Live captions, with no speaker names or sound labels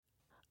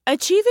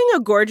Achieving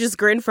a gorgeous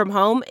grin from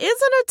home isn't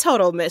a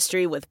total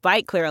mystery with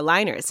Bite Clear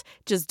aligners.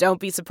 Just don't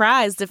be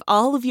surprised if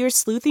all of your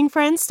sleuthing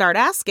friends start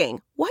asking,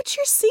 "What's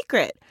your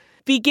secret?"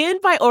 Begin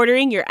by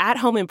ordering your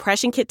at-home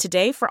impression kit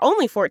today for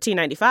only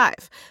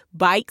 $14.95.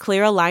 Bite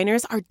Clear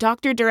aligners are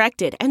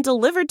doctor-directed and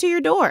delivered to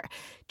your door.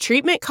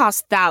 Treatment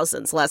costs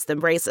thousands less than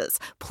braces.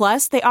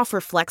 Plus, they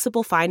offer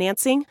flexible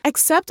financing,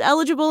 accept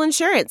eligible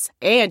insurance,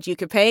 and you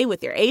can pay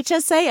with your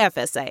HSA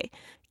FSA.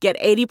 Get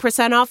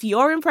 80% off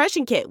your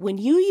impression kit when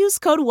you use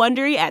code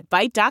WONDERY at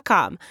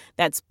Byte.com.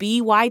 That's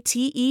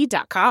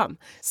BYTE.com.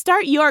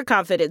 Start your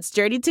confidence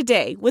journey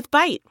today with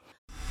Byte.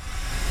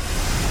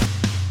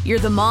 You're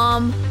the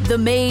mom, the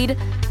maid,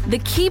 the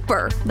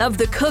keeper of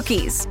the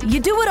cookies. You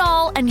do it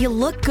all and you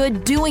look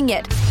good doing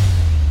it.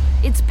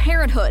 It's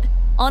parenthood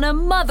on a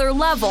mother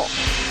level.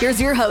 Here's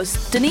your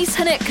host, Denise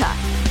Hanitka.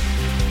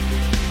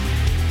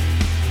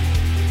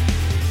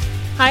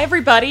 Hi,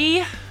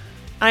 everybody.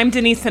 I'm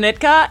Denise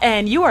Hanitka,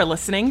 and you are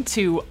listening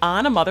to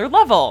On a Mother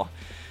Level.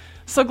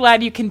 So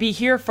glad you can be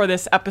here for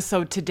this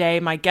episode today.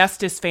 My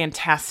guest is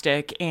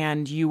fantastic,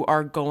 and you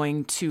are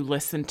going to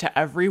listen to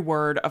every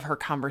word of her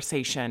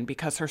conversation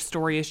because her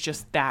story is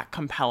just that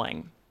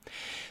compelling.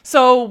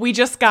 So we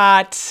just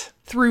got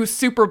through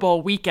Super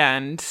Bowl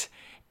weekend,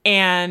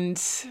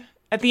 and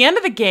at the end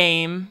of the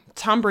game,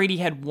 Tom Brady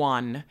had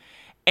won,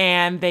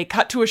 and they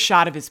cut to a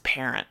shot of his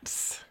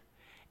parents.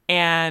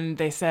 And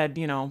they said,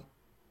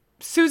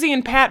 Susie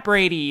and Pat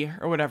Brady,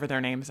 or whatever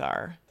their names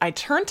are. I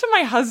turned to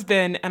my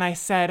husband and I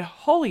said,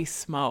 holy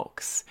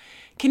smokes.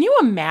 Can you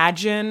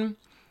imagine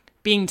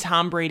being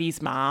Tom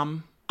Brady's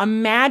mom?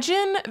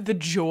 Imagine the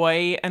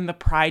joy and the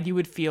pride you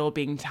would feel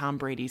being Tom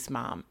Brady's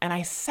mom. And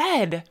I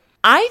said,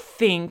 I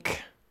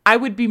think I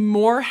would be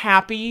more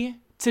happy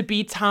to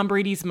be Tom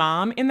Brady's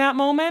mom in that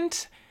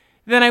moment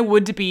than I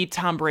would to be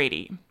Tom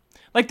Brady.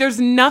 Like, there's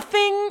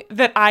nothing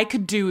that I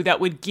could do that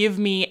would give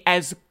me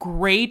as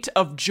great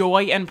of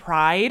joy and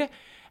pride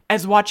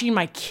as watching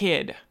my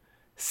kid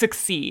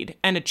succeed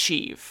and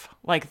achieve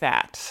like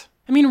that.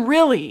 I mean,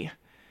 really,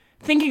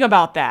 thinking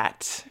about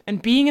that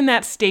and being in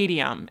that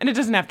stadium, and it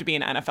doesn't have to be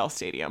an NFL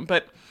stadium,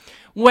 but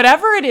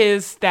whatever it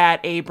is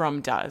that Abram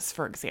does,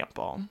 for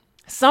example,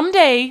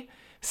 someday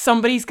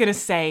somebody's going to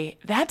say,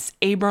 that's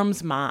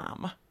Abram's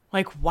mom.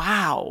 Like,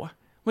 wow.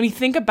 When you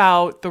think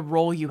about the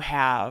role you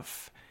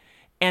have,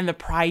 and the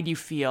pride you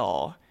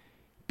feel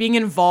being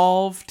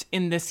involved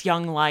in this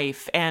young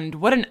life, and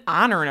what an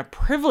honor and a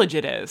privilege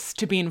it is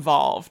to be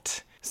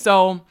involved.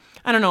 So,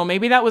 I don't know,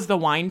 maybe that was the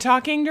wine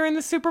talking during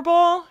the Super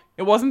Bowl.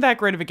 It wasn't that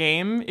great of a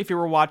game if you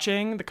were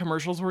watching. The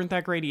commercials weren't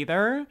that great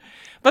either.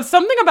 But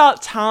something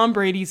about Tom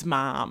Brady's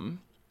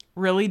mom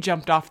really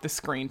jumped off the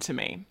screen to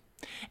me.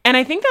 And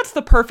I think that's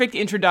the perfect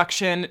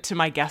introduction to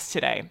my guest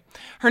today.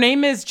 Her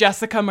name is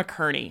Jessica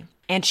McKerney,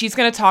 and she's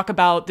going to talk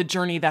about the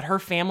journey that her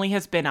family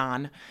has been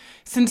on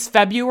since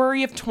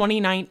February of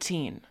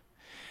 2019.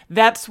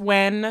 That's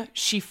when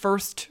she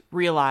first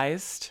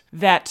realized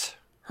that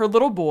her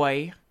little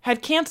boy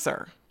had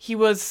cancer. He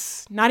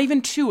was not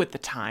even 2 at the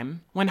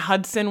time when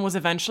Hudson was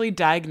eventually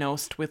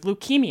diagnosed with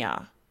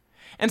leukemia.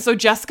 And so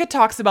Jessica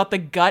talks about the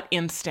gut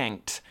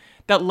instinct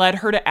that led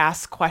her to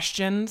ask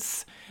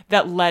questions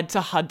that led to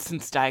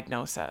Hudson's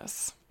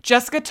diagnosis.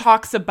 Jessica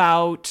talks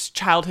about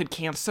childhood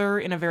cancer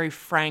in a very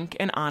frank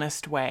and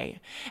honest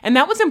way. And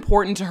that was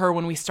important to her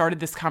when we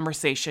started this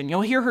conversation. You'll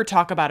hear her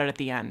talk about it at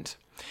the end.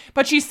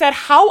 But she said,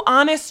 how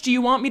honest do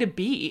you want me to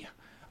be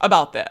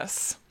about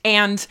this?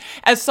 And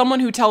as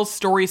someone who tells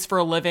stories for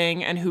a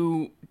living and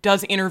who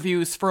does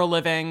interviews for a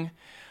living,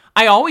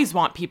 I always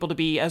want people to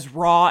be as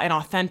raw and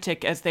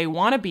authentic as they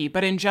want to be.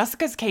 But in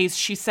Jessica's case,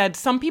 she said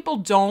some people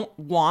don't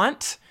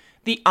want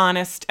the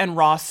honest and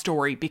raw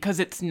story because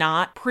it's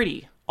not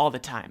pretty all the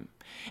time.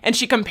 And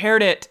she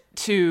compared it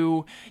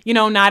to,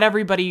 not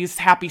everybody's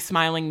happy,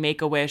 smiling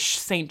Make-A-Wish,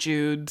 St.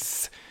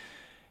 Jude's,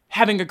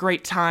 having a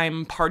great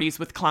time, parties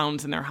with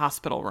clowns in their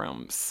hospital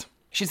rooms.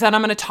 She said,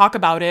 I'm going to talk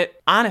about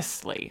it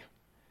honestly.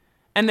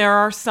 And there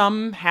are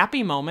some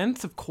happy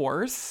moments, of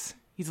course.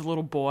 He's a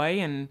little boy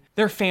and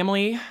their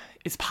family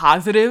is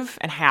positive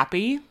and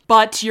happy.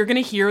 But you're going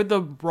to hear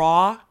the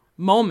raw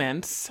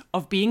moments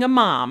of being a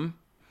mom,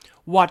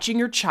 watching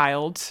your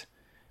child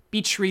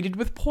be treated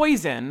with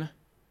poison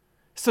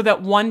so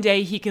that one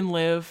day he can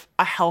live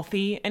a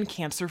healthy and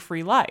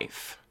cancer-free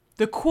life.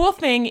 The cool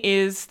thing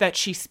is that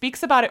she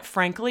speaks about it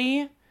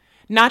frankly,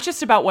 not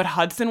just about what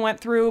Hudson went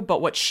through,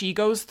 but what she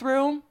goes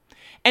through.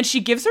 And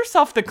she gives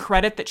herself the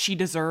credit that she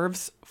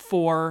deserves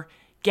for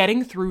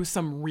getting through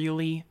some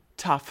really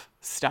tough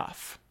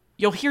stuff.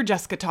 You'll hear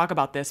Jessica talk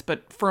about this,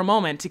 but for a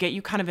moment, to get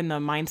you kind of in the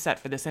mindset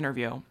for this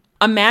interview,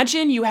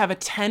 imagine you have a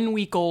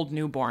 10-week-old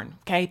newborn,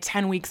 okay?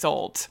 10 weeks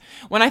old.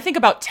 When I think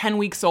about 10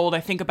 weeks old,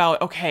 I think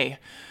about, okay,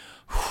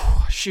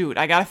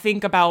 I got to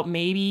think about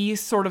maybe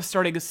sort of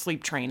starting a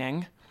sleep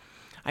training.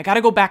 I got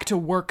to go back to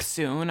work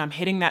soon. I'm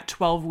hitting that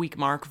 12-week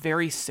mark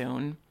very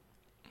soon.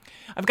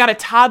 I've got a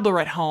toddler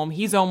at home.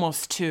 He's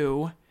almost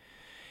 2.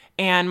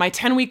 And my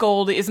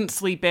 10-week-old isn't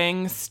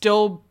sleeping,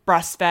 still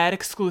breastfed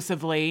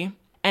exclusively.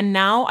 And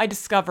now I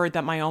discovered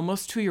that my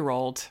almost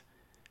 2-year-old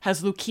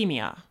has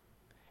leukemia.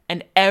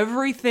 And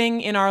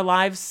everything in our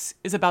lives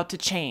is about to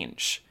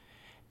change.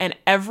 And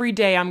every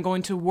day I'm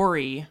going to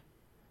worry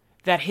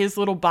that his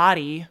little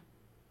body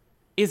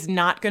is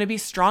not going to be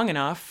strong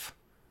enough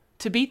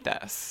to beat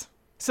this.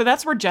 So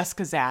that's where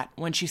Jessica's at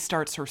when she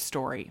starts her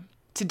story.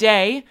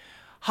 Today,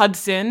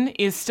 Hudson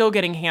is still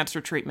getting cancer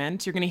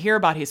treatment. You're going to hear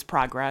about his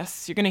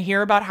progress. You're going to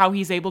hear about how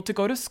he's able to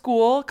go to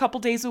school a couple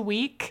days a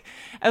week,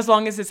 as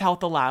long as his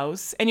health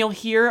allows. And you'll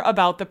hear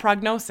about the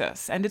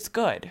prognosis, and it's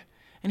good.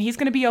 And he's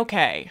going to be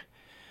okay.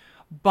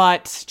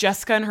 But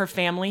Jessica and her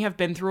family have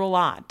been through a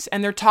lot,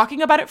 and they're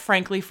talking about it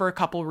frankly for a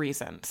couple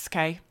reasons,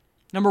 okay?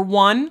 Number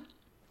one,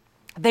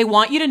 they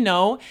want you to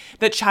know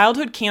that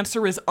childhood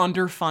cancer is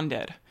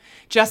underfunded.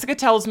 Jessica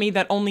tells me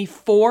that only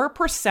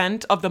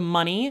 4% of the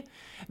money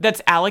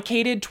that's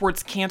allocated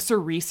towards cancer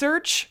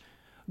research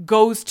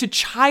goes to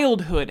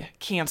childhood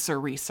cancer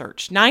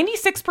research.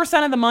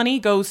 96% of the money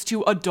goes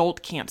to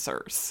adult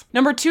cancers.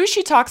 Number two,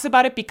 she talks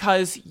about it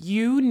because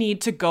you need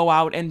to go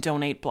out and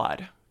donate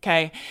blood.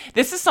 Okay,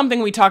 this is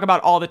something we talk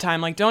about all the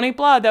time, like donate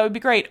blood, that would be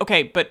great.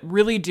 Okay, but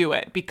really do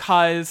it,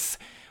 because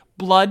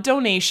blood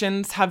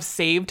donations have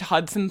saved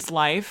Hudson's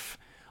life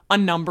a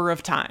number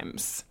of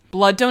times.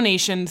 Blood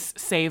donations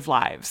save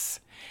lives.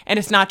 And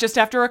it's not just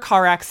after a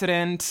car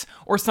accident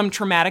or some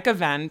traumatic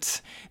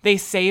event. They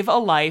save a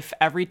life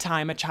every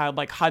time a child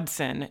like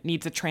Hudson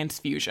needs a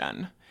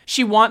transfusion.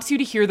 She wants you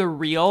to hear the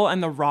real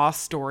and the raw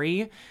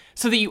story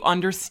so that you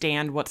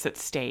understand what's at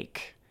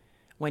stake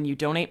when you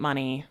donate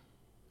money,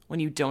 when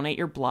you donate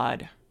your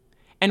blood,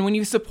 and when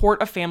you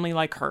support a family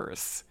like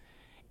hers.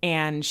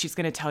 And she's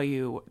going to tell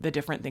you the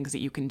different things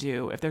that you can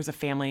do if there's a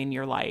family in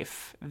your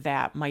life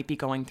that might be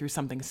going through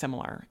something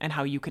similar, and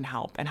how you can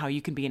help and how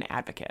you can be an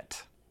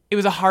advocate. It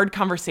was a hard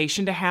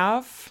conversation to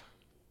have.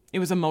 It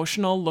was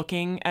emotional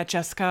looking at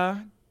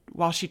Jessica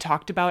while she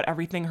talked about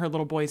everything her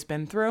little boy's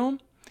been through.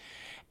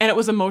 And it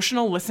was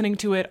emotional listening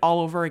to it all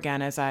over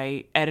again as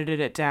I edited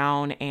it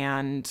down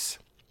and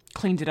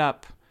cleaned it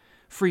up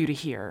for you to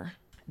hear.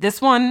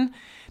 This one's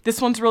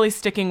really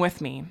sticking with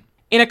me.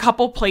 In a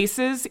couple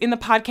places in the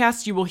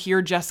podcast, you will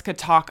hear Jessica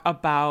talk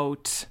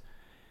about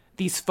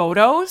these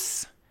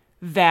photos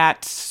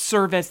that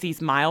serve as these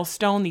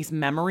these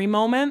memory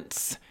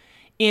moments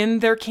in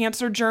their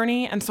cancer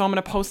journey. And so I'm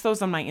going to post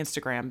those on my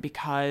Instagram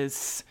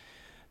because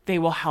they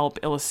will help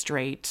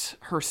illustrate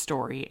her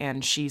story.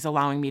 And she's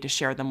allowing me to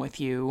share them with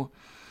you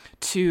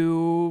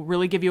to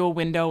really give you a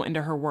window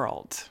into her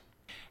world.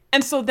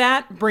 And so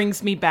that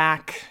brings me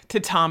back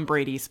to Tom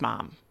Brady's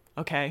mom.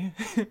 Okay,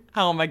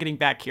 how am I getting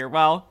back here?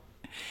 Well,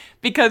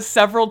 because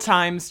several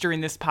times during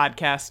this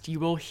podcast, you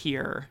will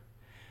hear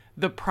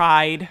the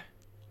pride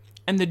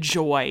and the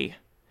joy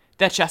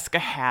that Jessica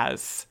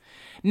has,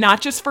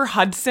 not just for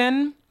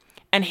Hudson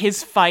and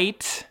his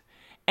fight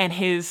and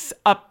his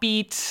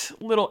upbeat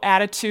little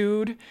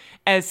attitude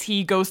as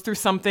he goes through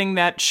something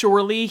that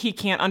surely he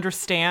can't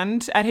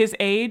understand at his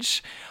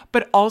age,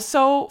 but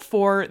also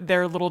for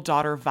their little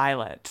daughter,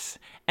 Violet.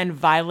 And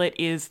Violet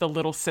is the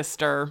little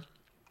sister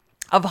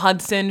of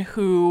Hudson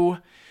who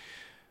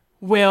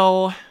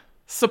will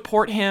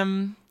support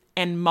him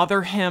and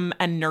mother him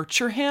and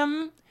nurture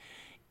him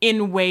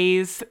in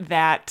ways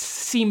that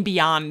seem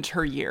beyond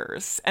her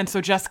years. And so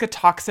Jessica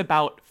talks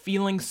about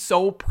feeling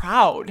so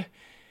proud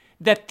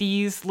that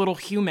these little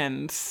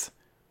humans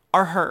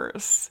are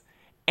hers,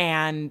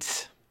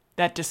 and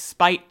that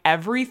despite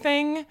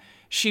everything,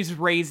 she's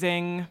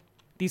raising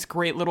these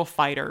great little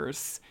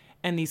fighters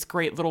and these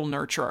great little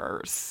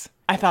nurturers.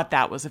 I thought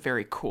that was a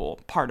very cool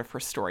part of her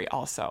story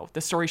also.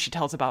 The story she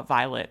tells about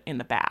Violet in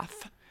the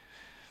bath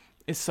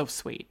is so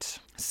sweet.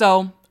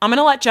 So I'm going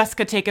to let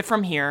Jessica take it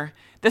from here.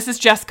 This is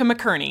Jessica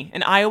McKerney,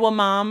 an Iowa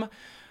mom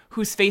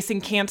who's facing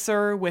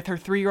cancer with her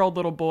 3-year-old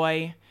little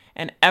boy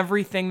and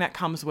everything that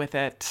comes with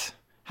it,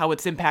 how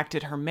it's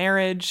impacted her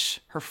marriage,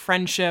 her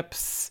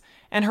friendships,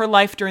 and her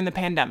life during the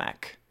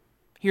pandemic.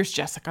 Here's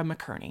Jessica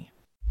McKerney.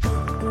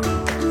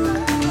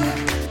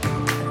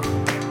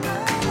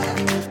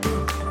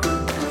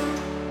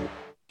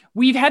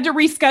 We've had to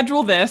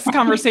reschedule this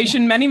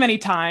conversation many, many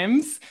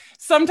times,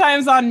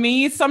 sometimes on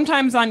me,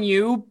 sometimes on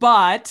you.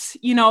 But,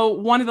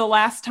 one of the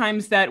last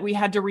times that we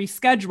had to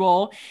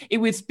reschedule, it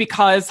was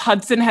because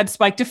Hudson had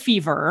spiked a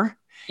fever.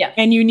 Yeah.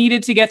 And you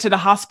needed to get to the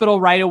hospital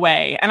right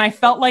away. And I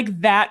felt like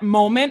that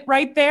moment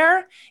right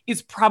there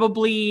is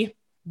probably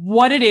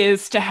what it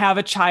is to have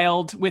a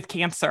child with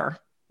cancer.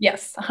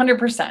 Yes,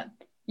 100%.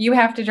 You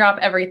have to drop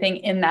everything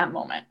in that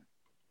moment.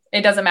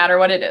 It doesn't matter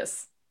what it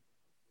is.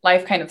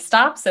 Life kind of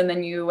stops and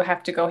then you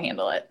have to go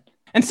handle it.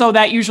 And so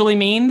that usually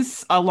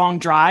means a long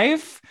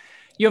drive.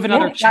 You have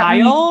another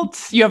child.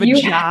 You have a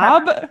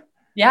job.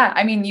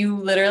 You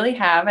literally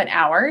have an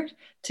hour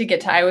to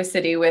get to Iowa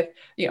City with,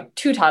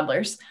 2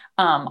 toddlers,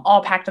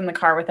 all packed in the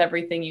car with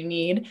everything you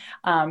need,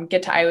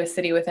 get to Iowa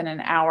City within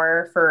an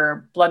hour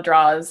for blood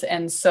draws.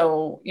 And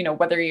so,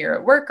 whether you're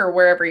at work or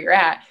wherever you're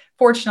at,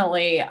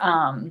 fortunately,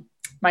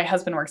 my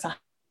husband works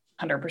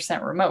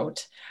 100%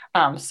 remote.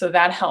 So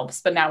that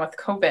helps. But now with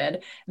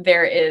COVID,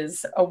 there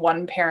is a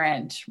one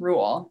parent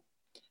rule.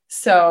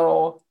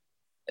 So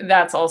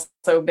that's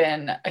also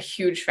been a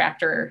huge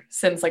factor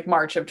since like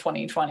March of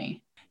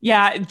 2020.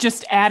 Yeah,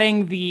 just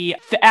adding the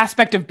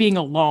aspect of being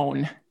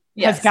alone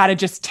Yes. has got to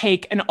just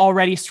take an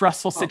already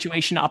stressful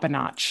situation up a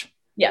notch.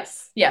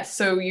 Yes. Yes.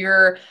 So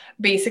you're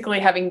basically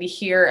having to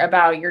hear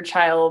about your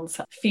child's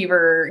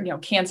fever,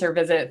 cancer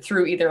visit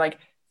through either like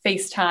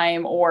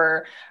FaceTime,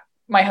 or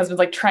my husband's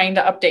like trying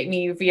to update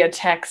me via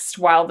text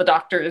while the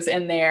doctor is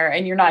in there,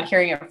 and you're not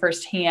hearing it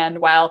firsthand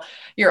while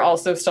you're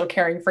also still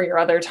caring for your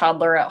other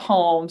toddler at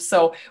home.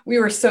 So we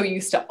were so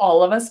used to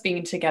all of us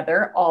being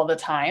together all the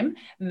time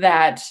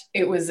that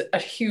it was a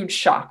huge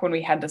shock when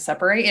we had to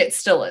separate. It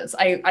still is.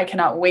 I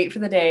cannot wait for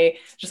the day,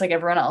 just like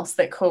everyone else,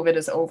 that COVID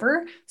is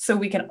over so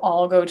we can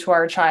all go to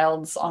our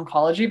child's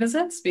oncology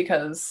visits,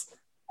 because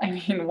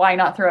why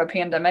not throw a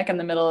pandemic in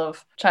the middle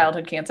of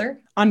childhood cancer?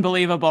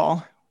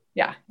 Unbelievable.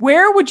 Yeah.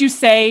 Where would you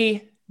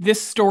say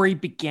this story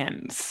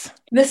begins?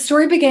 This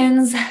story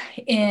begins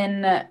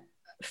in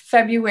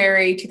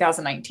February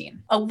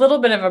 2019. A little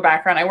bit of a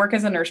background. I work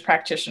as a nurse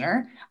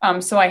practitioner.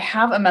 So I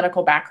have a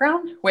medical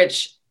background,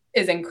 which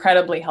is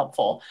incredibly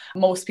helpful.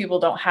 Most people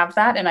don't have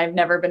that. And I've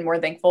never been more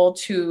thankful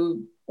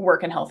to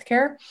work in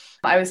healthcare.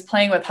 I was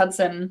playing with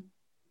Hudson,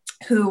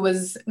 who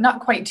was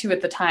not quite 2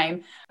 at the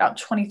time, about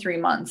 23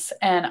 months.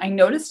 And I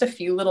noticed a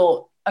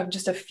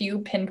few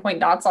pinpoint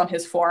dots on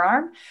his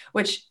forearm,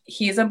 which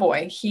he's a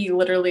boy. He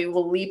literally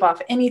will leap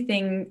off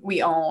anything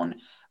we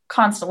own,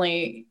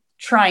 constantly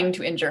trying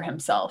to injure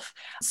himself.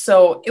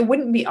 So it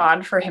wouldn't be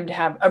odd for him to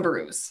have a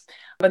bruise,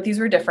 but these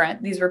were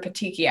different. These were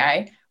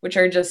petechiae, which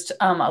are just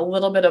a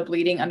little bit of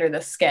bleeding under the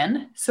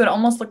skin. So it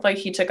almost looked like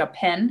he took a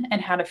pin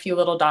and had a few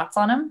little dots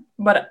on him,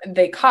 but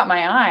they caught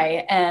my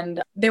eye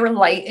and they were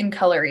light in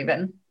color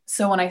even.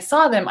 So when I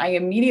saw them, I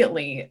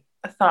immediately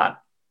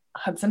thought,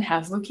 Hudson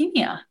has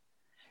leukemia.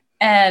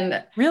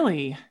 And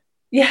really?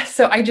 Yeah,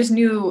 so I just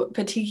knew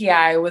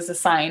petechiae was a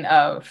sign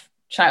of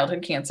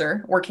childhood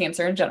cancer or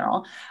cancer in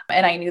general.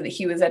 And I knew that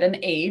he was at an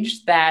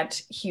age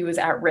that he was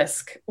at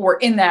risk, or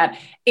in that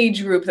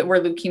age group that where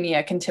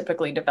leukemia can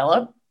typically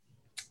develop.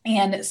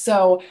 And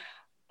so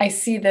I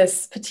see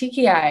this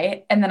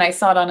petechiae, and then I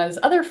saw it on his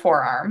other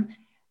forearm.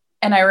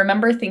 And I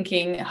remember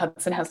thinking,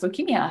 Hudson has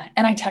leukemia.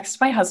 And I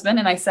texted my husband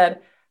and I said,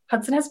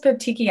 Hudson has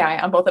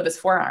petechiae on both of his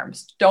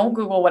forearms. Don't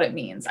Google what it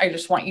means. I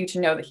just want you to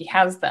know that he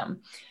has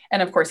them.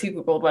 And of course, he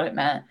Googled what it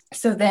meant.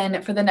 So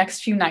then for the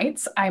next few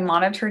nights, I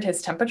monitored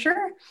his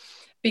temperature,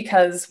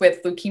 because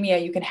with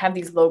leukemia, you can have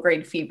these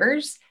low-grade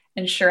fevers.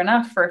 And sure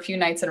enough, for a few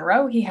nights in a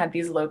row, he had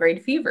these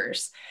low-grade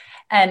fevers.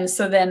 And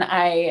so then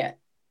I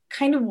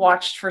kind of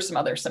watched for some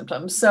other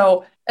symptoms.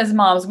 So as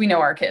moms, we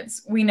know our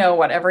kids. We know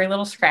what every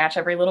little scratch,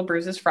 every little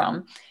bruise is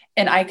from.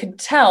 And I could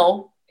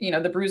tell,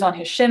 the bruise on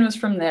his shin was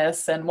from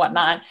this and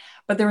whatnot,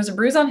 but there was a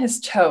bruise on his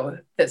toe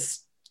that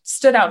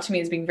stood out to me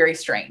as being very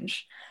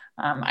strange.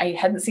 I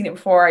hadn't seen it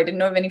before. I didn't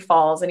know of any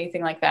falls,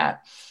 anything like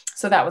that.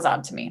 So that was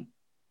odd to me.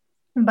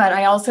 But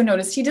I also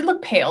noticed he did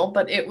look pale,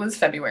 but it was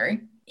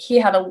February. He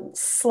had a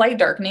slight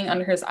darkening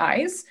under his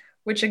eyes,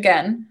 which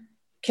again,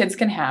 kids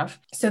can have.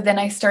 So then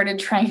I started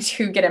trying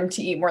to get him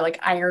to eat more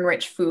like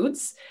iron-rich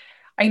foods.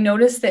 I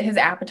noticed that his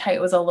appetite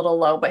was a little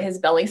low, but his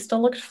belly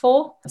still looked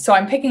full. So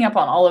I'm picking up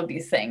on all of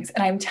these things.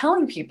 And I'm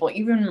telling people,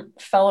 even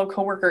fellow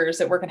coworkers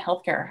that work in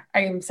healthcare,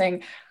 I am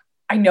saying,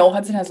 I know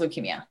Hudson has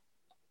leukemia.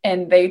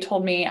 And they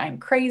told me I'm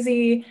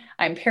crazy,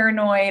 I'm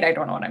paranoid, I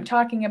don't know what I'm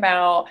talking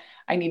about,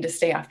 I need to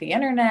stay off the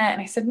internet.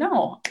 And I said,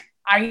 no,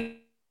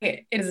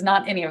 it is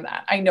not any of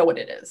that. I know what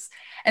it is.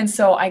 And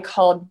so I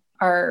called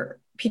our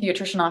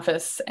pediatrician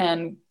office,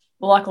 and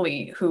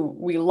luckily, who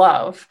we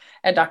love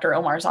at Dr.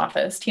 Omar's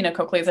office, Tina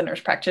Coakley is a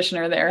nurse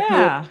practitioner there,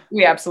 who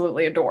we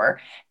absolutely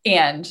adore.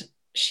 And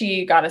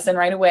she got us in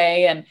right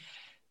away, and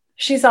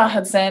she saw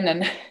Hudson.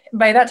 And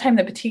by that time,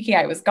 the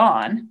petechiae was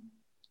gone.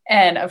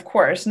 And of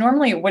course,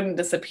 normally it wouldn't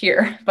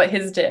disappear, but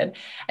his did.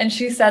 And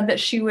she said that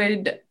she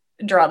would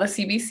draw the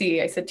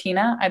CBC. I said,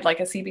 Tina, I'd like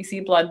a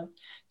CBC blood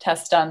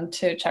test done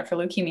to check for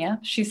leukemia.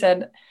 She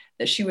said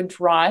that she would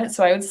draw it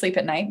so I would sleep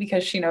at night,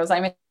 because she knows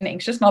I'm an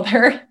anxious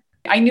mother.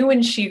 I knew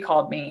when she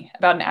called me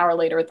about an hour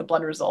later with the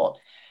blood result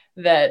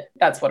that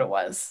that's what it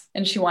was.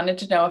 And she wanted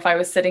to know if I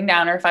was sitting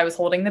down or if I was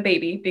holding the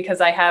baby,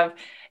 because I have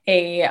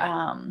a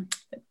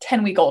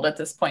 10-week-old at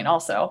this point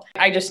also.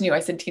 I just knew. I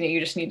said, Tina, you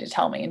just need to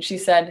tell me. And she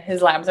said,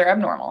 his labs are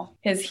abnormal.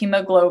 His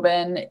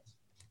hemoglobin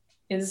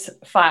is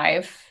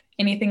 5.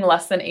 Anything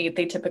less than 8,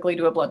 they typically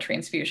do a blood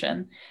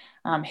transfusion.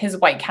 His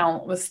white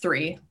count was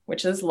 3,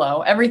 which is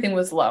low. Everything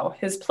was low.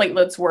 His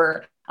platelets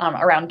were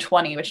around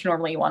 20, which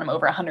normally you want them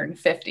over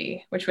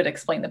 150, which would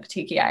explain the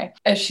petechiae.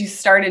 As she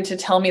started to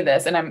tell me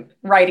this, and I'm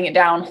writing it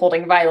down,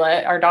 holding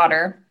Violet, our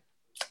daughter,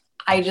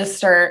 I just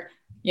start,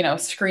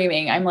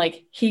 screaming. I'm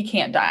like, he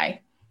can't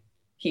die.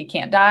 He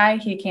can't die.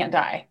 He can't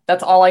die.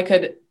 That's all I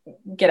could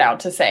get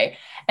out to say.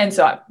 And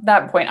so at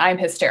that point, I'm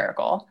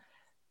hysterical.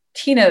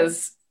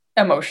 Tina's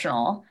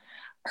emotional.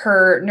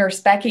 her nurse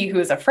Becky, who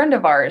is a friend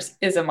of ours,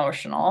 is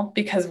emotional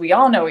because we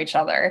all know each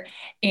other.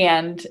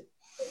 And,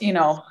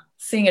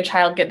 seeing a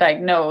child get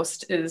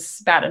diagnosed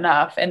is bad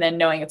enough. And then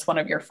knowing it's one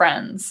of your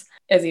friends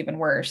is even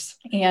worse.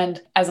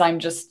 And as I'm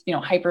just,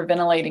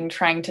 hyperventilating,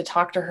 trying to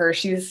talk to her,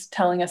 she's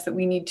telling us that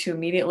we need to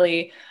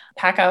immediately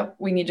pack up.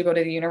 We need to go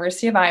to the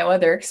University of Iowa.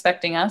 They're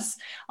expecting us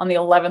on the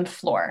 11th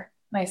floor.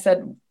 And I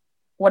said,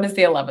 what is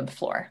the 11th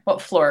floor?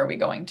 What floor are we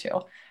going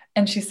to?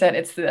 And she said,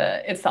 it's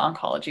the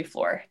oncology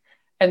floor.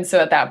 And so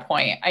at that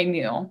point I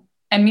knew.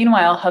 And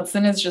meanwhile,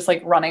 Hudson is just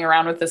like running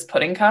around with this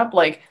pudding cup,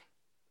 like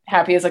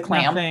happy as a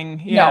clam.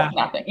 Nothing. Yeah.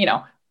 No, nothing,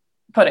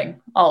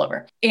 pudding all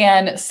over.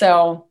 And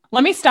so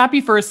let me stop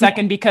you for a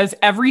second, because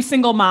every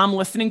single mom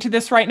listening to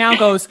this right now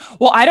goes,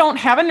 well, I don't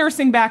have a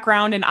nursing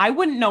background and I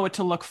wouldn't know what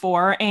to look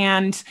for.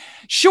 And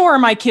sure,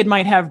 my kid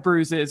might have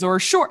bruises, or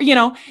sure,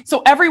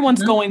 so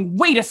everyone's going,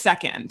 wait a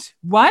second,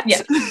 what?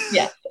 Yes,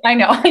 I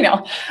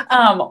know.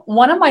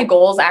 One of my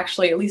goals,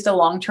 actually, at least a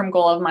long-term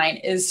goal of mine,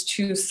 is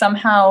to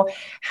somehow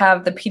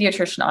have the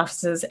pediatrician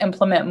offices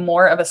implement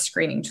more of a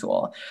screening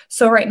tool.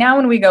 So right now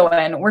when we go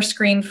in, we're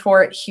screened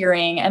for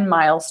hearing and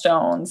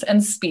milestones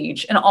and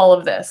speech and all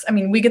of this. I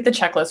mean, we get the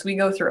checklist, we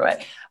go through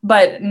it,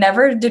 but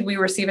never did we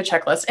receive a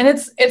checklist. And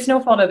it's no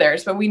fault of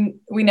theirs, but we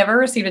never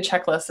received a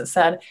checklist that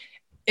said,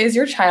 is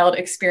your child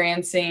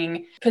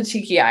experiencing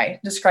petechiae?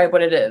 Describe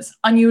what it is.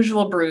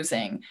 Unusual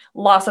bruising,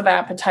 loss of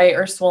appetite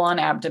or swollen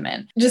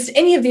abdomen, just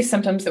any of these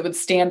symptoms that would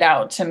stand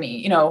out to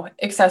me,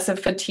 excessive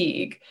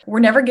fatigue. We're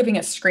never giving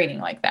a screening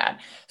like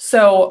that.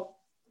 So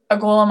a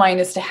goal of mine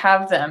is to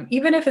have them,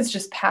 even if it's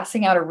just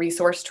passing out a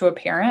resource to a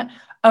parent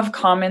of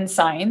common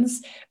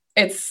signs.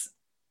 It's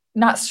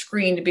not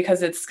screened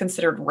because it's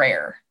considered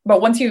rare. But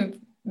once you've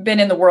been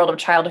in the world of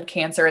childhood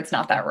cancer, it's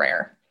not that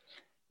rare.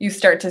 You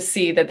start to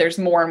see that there's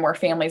more and more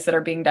families that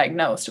are being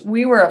diagnosed.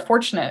 We were a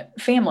fortunate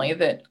family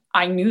that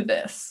I knew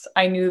this.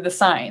 I knew the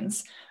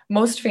signs.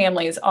 Most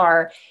families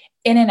are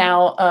in and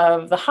out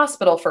of the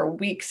hospital for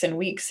weeks and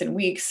weeks and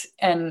weeks,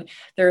 and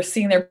they're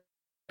seeing their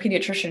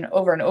pediatrician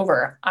over and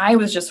over. I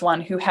was just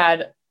one who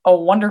had a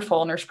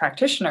wonderful nurse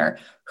practitioner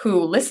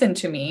who listened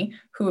to me,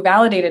 who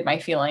validated my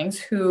feelings,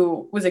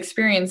 who was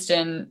experienced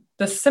in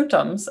the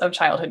symptoms of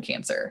childhood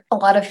cancer. A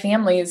lot of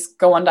families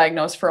go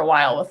undiagnosed for a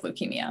while with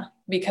leukemia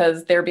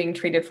because they're being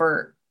treated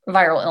for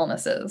viral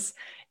illnesses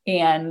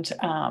and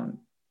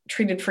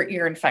treated for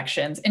ear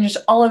infections and just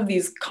all of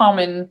these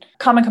common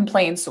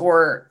complaints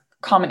or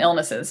common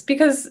illnesses,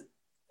 because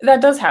that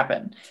does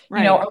happen.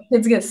 Right. Our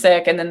kids get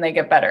sick and then they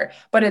get better,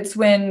 but it's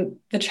when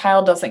the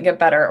child doesn't get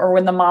better or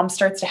when the mom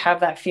starts to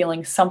have that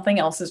feeling something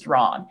else is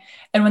wrong.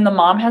 And when the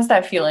mom has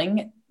that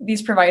feeling,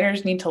 these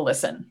providers need to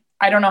listen.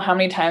 I don't know how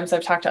many times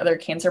I've talked to other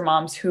cancer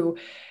moms who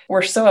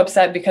were so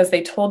upset because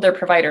they told their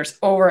providers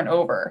over and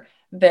over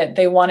that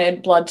they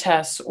wanted blood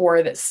tests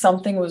or that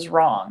something was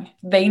wrong.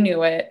 They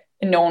knew it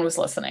and no one was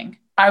listening.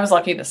 I was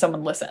lucky that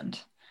someone listened.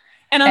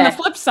 And on the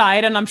flip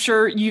side, and I'm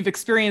sure you've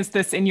experienced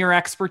this in your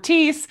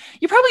expertise,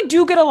 you probably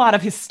do get a lot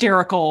of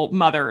hysterical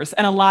mothers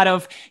and a lot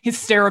of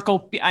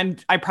hysterical,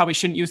 I probably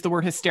shouldn't use the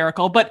word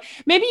hysterical, but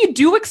maybe you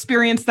do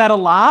experience that a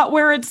lot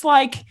where it's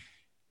like,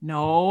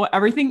 no,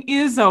 everything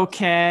is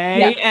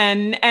okay.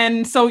 Yeah.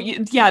 And so,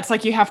 it's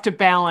like you have to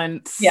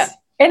balance. Yeah.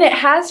 And it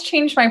has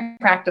changed my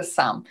practice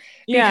some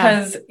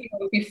because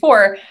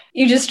before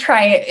you just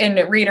try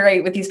and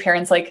reiterate with these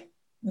parents, like,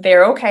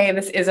 they're okay.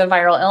 This is a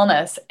viral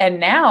illness. And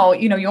now,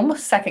 you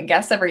almost second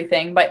guess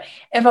everything. But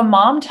if a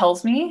mom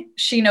tells me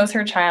she knows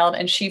her child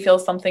and she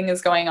feels something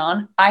is going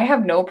on, I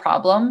have no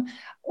problem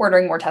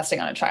ordering more testing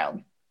on a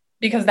child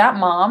because that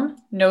mom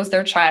knows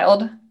their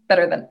child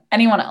better than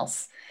anyone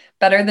else,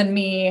 better than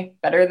me,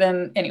 better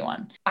than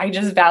anyone. I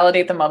just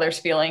validate the mother's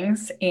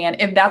feelings.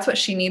 And if that's what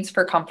she needs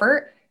for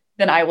comfort,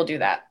 then I will do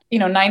that.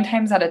 9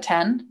 times out of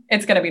 10,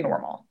 it's going to be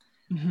normal.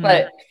 Mm-hmm.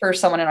 But for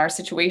someone in our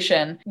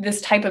situation,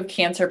 this type of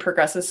cancer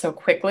progresses so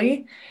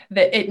quickly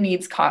that it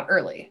needs caught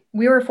early.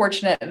 We were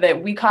fortunate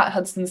that we caught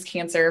Hudson's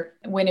cancer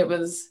when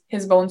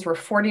his bones were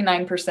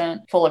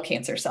 49% full of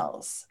cancer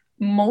cells.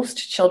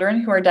 Most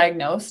children who are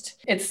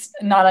diagnosed, it's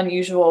not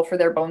unusual for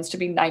their bones to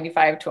be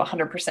 95 to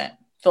 100%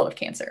 full of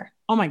cancer.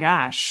 Oh my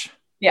gosh.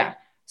 Yeah.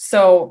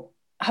 So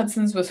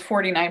Hudson's was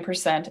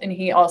 49%, and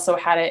he also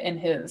had it in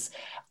his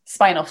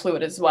spinal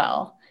fluid as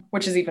well,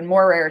 which is even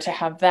more rare to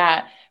have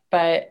that.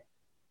 But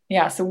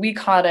yeah, so we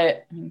caught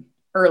it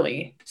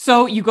early.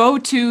 So you go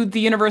to the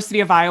University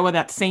of Iowa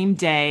that same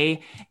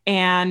day,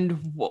 and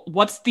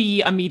what's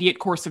the immediate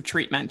course of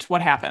treatment?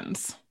 What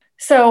happens?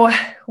 So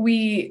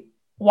we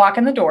walk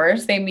in the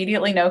doors. They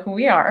immediately know who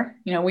we are.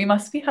 We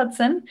must be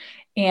Hudson.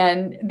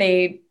 And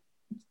they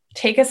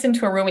take us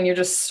into a room and you're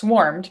just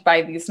swarmed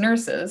by these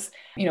nurses,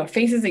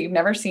 faces that you've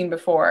never seen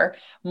before.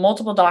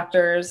 Multiple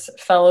doctors,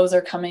 fellows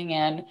are coming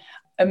in.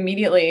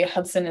 Immediately,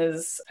 Hudson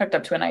is hooked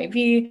up to an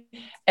IV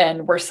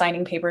and we're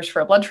signing papers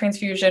for a blood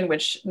transfusion,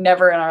 which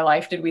never in our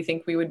life did we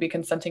think we would be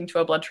consenting to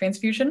a blood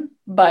transfusion.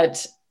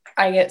 But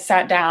I get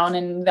sat down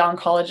and the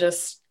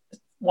oncologist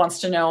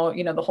wants to know,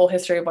 the whole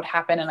history of what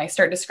happened. And I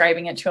start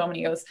describing it to him and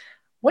he goes,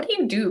 what do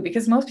you do?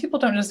 Because most people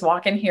don't just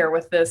walk in here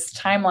with this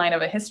timeline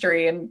of a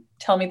history and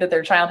tell me that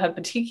their child had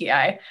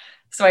petechiae.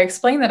 So I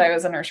explained that I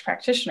was a nurse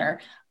practitioner.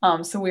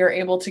 So we were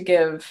able to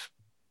give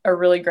a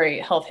really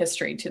great health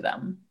history to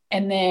them.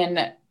 And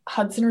then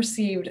Hudson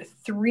received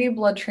 3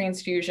 blood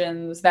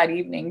transfusions that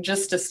evening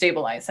just to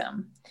stabilize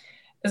him,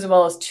 as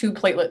well as 2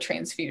 platelet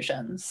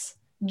transfusions,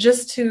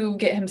 just to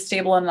get him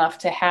stable enough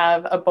to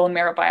have a bone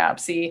marrow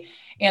biopsy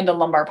and a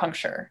lumbar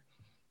puncture.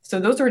 So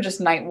those were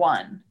just night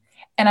 1.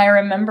 And I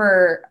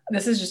remember,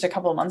 this is just a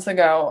couple of months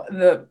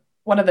ago,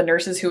 one of the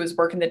nurses who was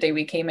working the day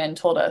we came in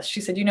told us,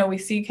 she said, we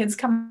see kids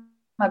come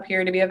up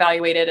here to be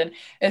evaluated. And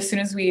as soon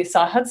as we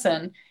saw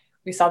Hudson,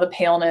 we saw the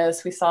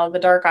paleness, we saw the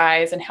dark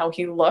eyes and how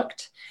he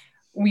looked.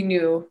 We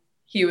knew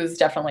he was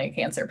definitely a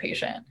cancer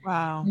patient.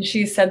 Wow. And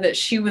she said that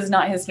she was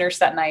not his nurse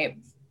that night,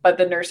 but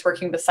the nurse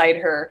working beside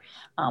her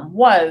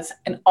was,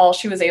 and all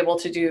she was able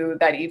to do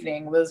that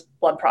evening was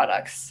blood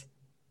products,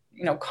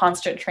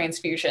 constant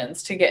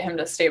transfusions to get him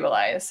to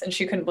stabilize. And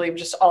she couldn't believe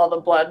just all the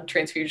blood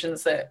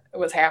transfusions that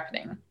was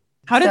happening.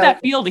 How did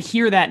that feel to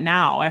hear that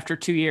now after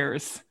 2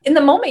 years? In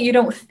the moment, you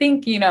don't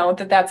think,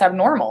 that that's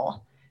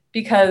abnormal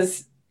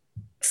because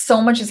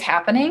so much is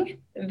happening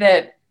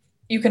that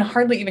you can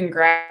hardly even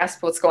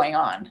grasp what's going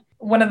on.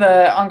 One of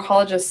the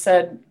oncologists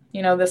said,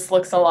 this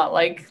looks a lot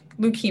like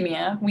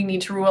leukemia. We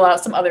need to rule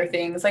out some other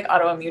things like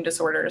autoimmune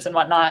disorders and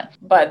whatnot.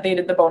 But they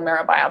did the bone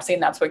marrow biopsy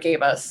and that's what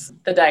gave us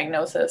the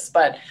diagnosis.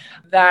 But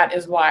that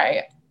is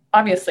why,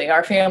 obviously,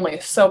 our family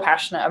is so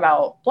passionate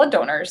about blood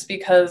donors,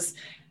 because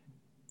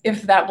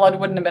if that blood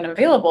wouldn't have been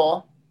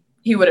available,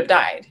 he would have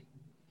died.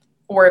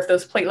 Or if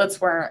those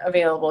platelets weren't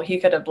available, he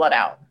could have bled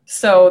out.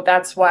 So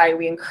that's why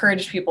we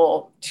encourage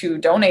people to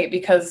donate,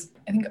 because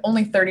I think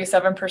only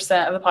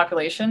 37% of the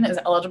population is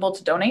eligible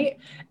to donate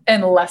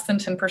and less than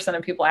 10%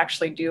 of people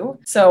actually do.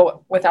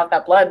 So without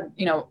that blood,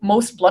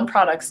 most blood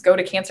products go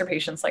to cancer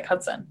patients like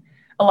Hudson.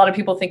 A lot of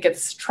people think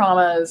it's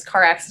traumas,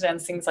 car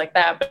accidents, things like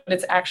that, but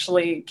it's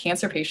actually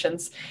cancer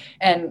patients.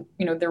 And,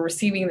 they're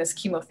receiving this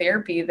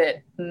chemotherapy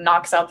that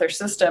knocks out their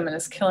system and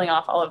is killing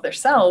off all of their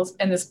cells.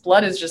 And this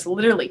blood is just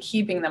literally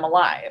keeping them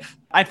alive.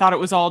 I thought it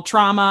was all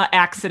trauma,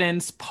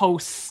 accidents,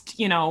 post,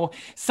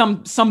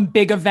 some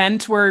big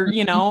event where,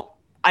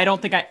 I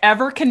don't think I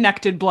ever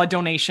connected blood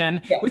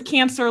donation with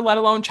cancer, let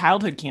alone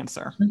childhood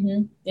cancer.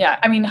 Mm-hmm. Yeah.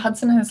 I mean,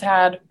 Hudson has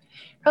had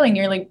probably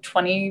nearly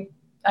 20,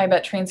 I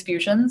bet,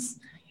 transfusions.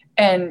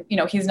 And,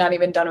 he's not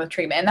even done with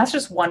treatment. And that's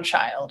just one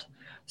child.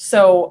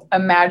 So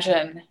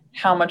imagine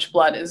how much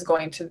blood is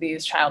going to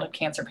these childhood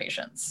cancer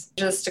patients.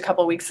 Just a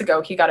couple of weeks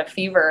ago, he got a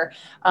fever,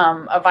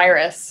 a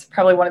virus,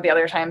 probably one of the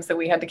other times that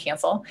we had to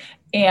cancel.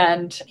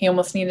 And he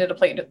almost needed a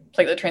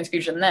platelet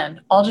transfusion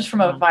then, all just from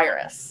a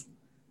virus.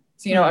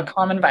 So, a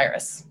common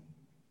virus.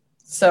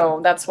 So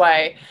that's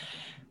why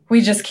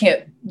we just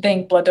can't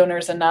thank blood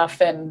donors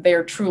enough, and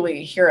they're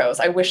truly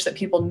heroes. I wish that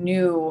people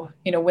knew,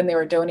 when they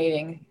were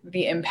donating,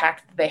 the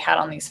impact that they had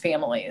on these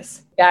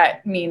families.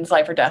 That means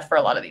life or death for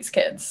a lot of these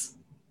kids.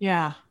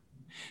 Yeah.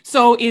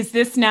 So is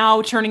this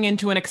now turning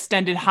into an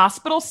extended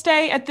hospital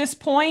stay at this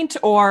point,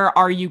 or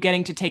are you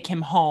getting to take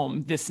him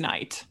home this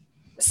night?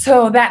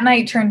 So that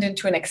night turned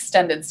into an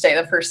extended stay.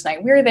 The first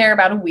night, we were there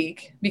about a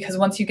week, because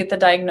once you get the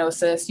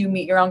diagnosis, you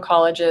meet your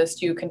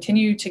oncologist, you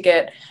continue to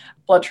get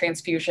blood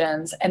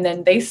transfusions, and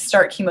then they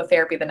start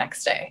chemotherapy the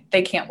next day.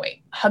 They can't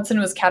wait. Hudson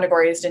was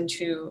categorized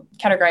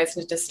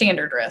into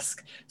standard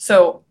risk.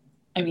 So,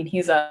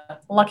 he's a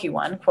lucky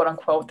one, quote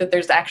unquote, that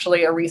there's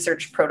actually a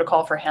research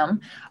protocol for him.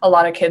 A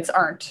lot of kids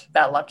aren't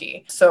that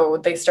lucky. So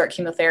they start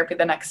chemotherapy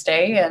the next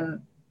day,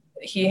 and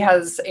he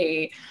has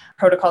a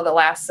protocol that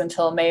lasts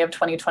until May of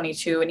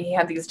 2022. And he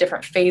had these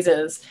different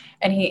phases,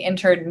 and he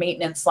entered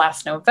maintenance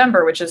last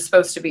November, which is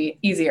supposed to be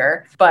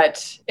easier,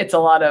 but it's a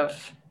lot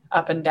of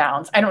up and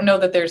downs. I don't know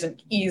that there's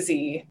an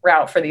easy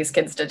route for these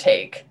kids to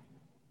take.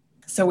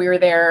 So we were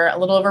there a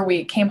little over a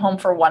week, came home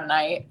for one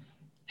night,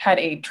 had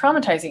a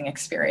traumatizing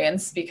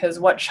experience, because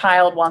what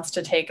child wants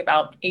to take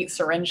about 8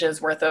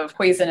 syringes worth of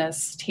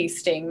poisonous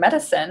tasting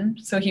medicine?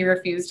 So he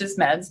refused his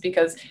meds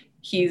because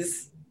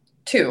he's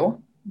 2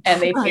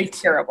 and they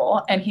taste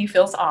terrible and he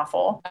feels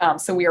awful.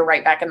 So we were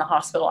right back in the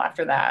hospital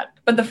after that.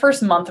 But the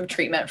first month of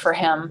treatment for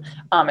him,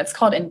 it's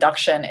called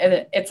induction.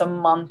 It's a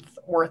month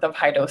worth of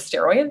high dose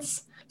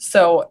steroids.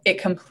 So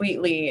it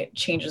completely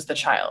changes the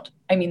child.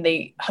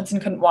 Hudson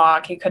couldn't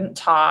walk, he couldn't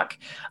talk.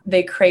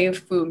 They crave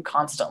food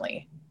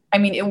constantly.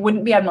 It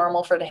wouldn't be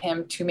abnormal for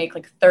him to make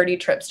like 30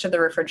 trips to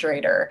the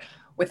refrigerator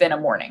within a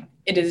morning.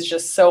 It is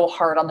just so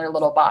hard on their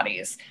little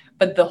bodies.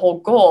 But the whole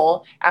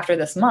goal after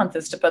this month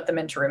is to put them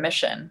into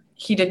remission.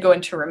 He did go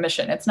into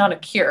remission. It's not a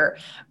cure,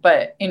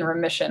 but in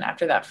remission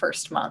after that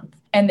first month.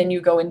 And then you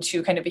go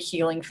into kind of a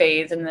healing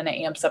phase, and then it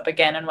amps up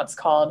again in what's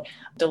called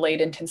delayed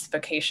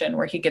intensification,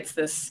 where he gets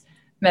this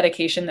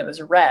medication that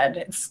was red.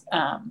 It's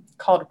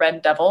called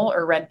Red Devil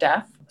or Red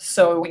Death.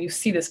 So when you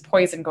see this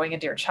poison going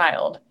into your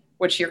child,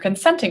 which you're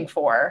consenting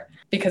for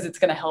because it's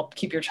going to help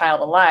keep your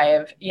child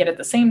alive. Yet at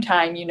the same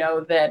time, you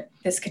know that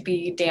this could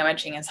be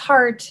damaging his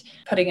heart,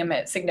 putting him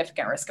at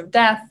significant risk of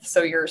death.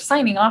 So you're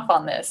signing off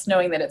on this,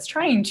 knowing that it's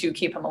trying to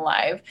keep him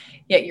alive,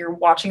 yet you're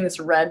watching this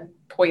red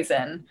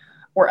poison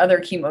or other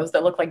chemos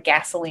that look like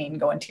gasoline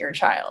go into your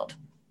child.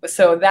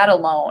 So that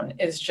alone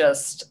is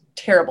just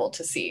terrible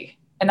to see.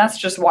 And that's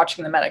just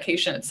watching the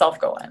medication itself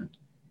go in.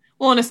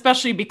 Well, and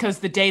especially because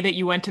the day that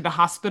you went to the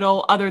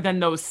hospital, other than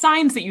those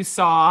signs that you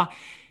saw,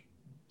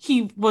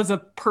 he was a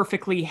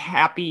perfectly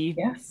happy,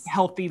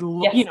 healthy,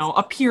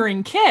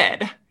 appearing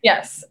kid.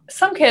 Yes.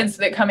 Some kids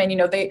that come in,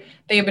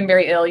 they've been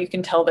very ill. You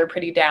can tell they're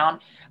pretty down.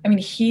 I mean,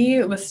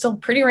 he was still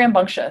pretty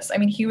rambunctious. I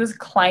mean, he was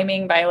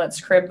climbing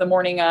Violet's crib the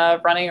morning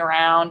of, running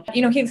around.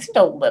 He seemed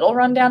a little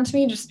run down to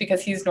me just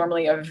because he's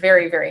normally a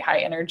very, very high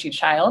energy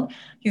child.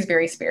 He's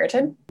very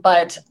spirited.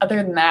 But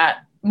other than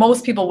that,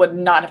 most people would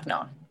not have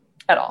known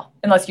at all,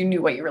 unless you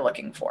knew what you were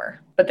looking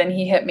for. But then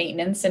he hit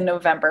maintenance in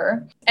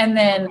November. And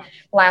then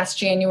last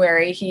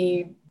January,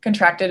 he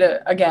contracted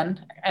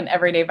an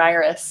everyday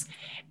virus,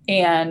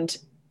 and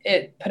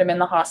it put him in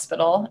the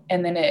hospital.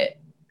 And then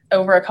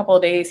over a couple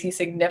of days, he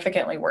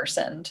significantly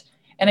worsened.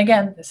 And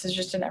again, this is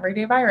just an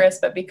everyday virus,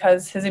 but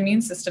because his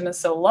immune system is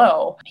so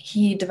low,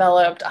 he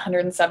developed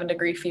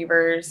 107-degree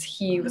fevers.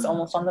 He was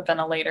almost on the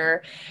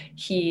ventilator.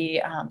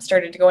 He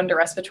started to go into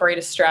respiratory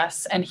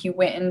distress, and he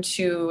went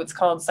into what's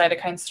called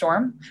cytokine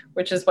storm,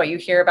 which is what you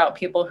hear about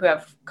people who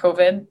have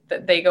COVID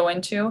that they go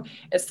into.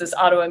 It's this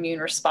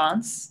autoimmune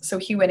response. So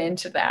he went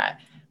into that.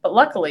 But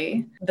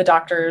luckily, the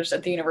doctors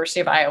at the University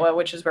of Iowa,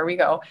 which is where we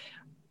go,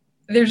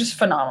 they're just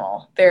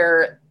phenomenal.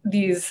 They're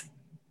these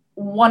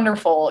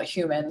wonderful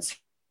humans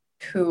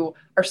who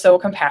are so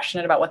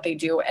compassionate about what they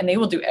do, and they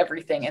will do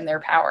everything in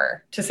their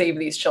power to save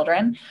these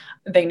children.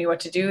 They knew what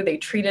to do. They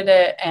treated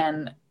it,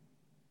 and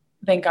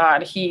thank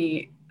God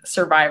he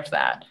survived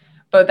that.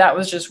 But that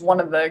was just one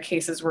of the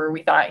cases where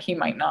we thought he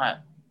might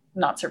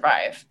not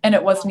survive. And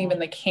it wasn't even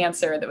the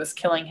cancer that was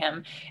killing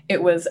him.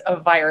 It was a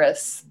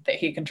virus that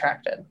he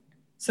contracted.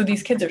 So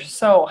these kids are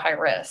so high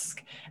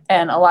risk.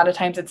 And a lot of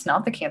times it's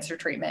not the cancer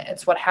treatment.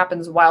 It's what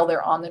happens while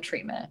they're on the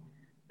treatment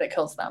that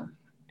kills them.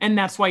 And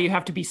that's why you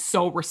have to be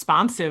so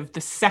responsive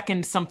the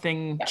second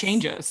something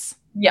changes.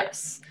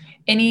 Yes.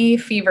 Any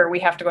fever, we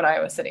have to go to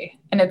Iowa City.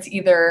 And it's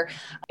either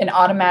an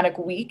automatic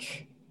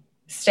week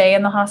stay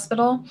in the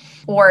hospital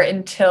or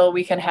until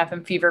we can have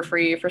him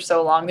fever-free for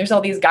so long. There's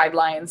all these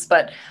guidelines,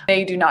 but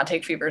they do not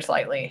take fevers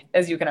lightly,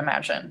 as you can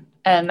imagine.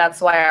 And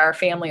that's why our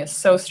family is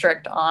so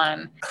strict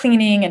on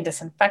cleaning and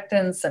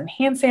disinfectants and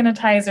hand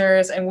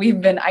sanitizers. And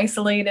we've been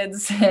isolated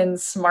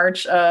since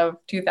March of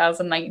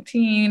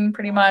 2019,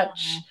 pretty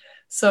much.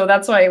 So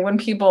that's why when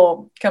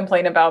people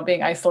complain about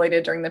being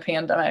isolated during the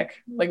pandemic,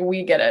 like,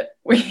 we get it.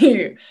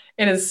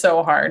 It is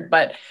so hard,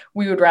 but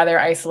we would rather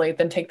isolate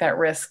than take that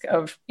risk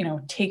of,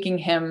 taking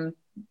him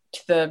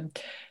to the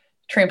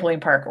trampoline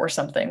park or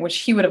something, which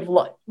he would have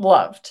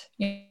loved.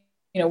 We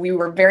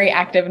were very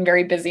active and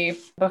very busy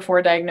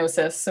before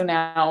diagnosis. So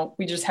now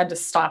we just had to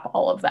stop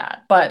all of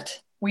that.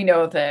 But we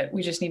know that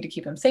we just need to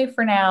keep him safe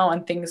for now,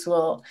 and things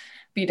will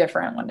be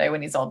different one day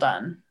when he's all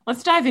done.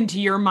 Let's dive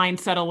into your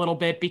mindset a little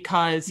bit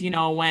because,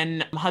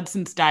 when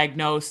Hudson's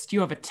diagnosed, you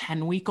have a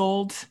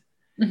 10-week-old.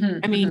 Mm-hmm,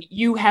 I mean,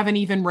 you haven't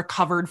even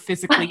recovered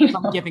physically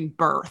from giving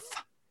birth.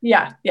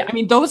 Yeah. I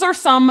mean, those are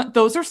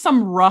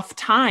some rough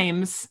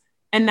times.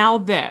 And now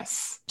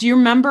this. Do you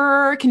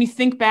remember, can you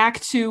think back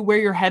to where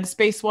your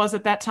headspace was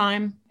at that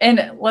time?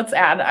 And let's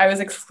add, I was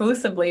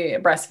exclusively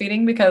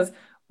breastfeeding because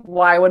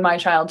why would my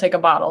child take a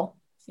bottle?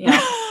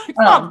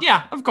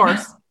 Yeah, of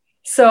course.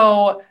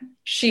 So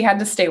she had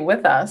to stay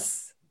with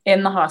us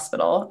in the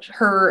hospital.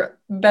 Her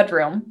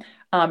bedroom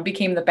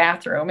became the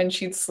bathroom, and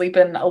she'd sleep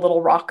in a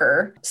little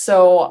rocker.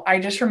 So I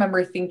just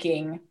remember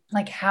thinking,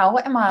 like, how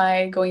am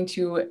I going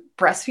to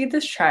breastfeed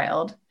this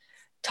child,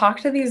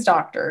 talk to these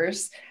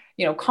doctors,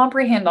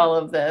 comprehend all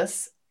of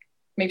this,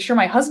 make sure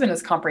my husband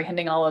is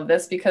comprehending all of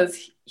this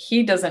because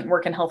he doesn't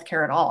work in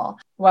healthcare at all,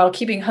 while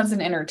keeping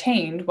Hudson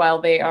entertained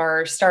while they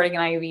are starting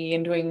an IV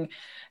and doing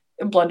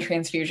blood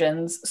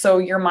transfusions. So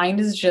your mind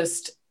is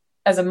just,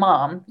 as a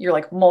mom, you're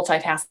like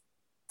multitasking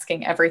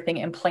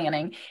everything and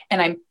planning.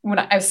 And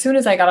as soon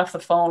as I got off the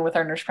phone with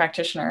our nurse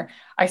practitioner,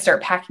 I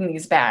start packing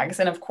these bags.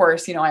 And of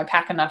course, I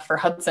pack enough for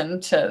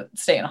Hudson to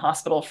stay in a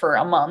hospital for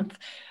a month.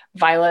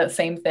 Violet,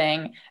 same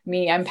thing.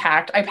 Me, I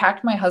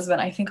packed my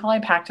husband. I think all I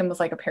packed him was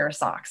like a pair of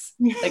socks.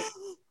 Like,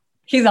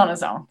 he's on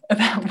his own at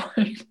that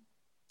point.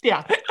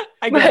 Yeah,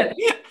 I get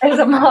it. As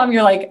a mom,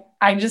 you're like,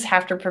 I just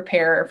have to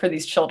prepare for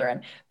these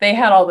children. They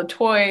had all the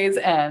toys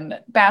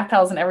and bath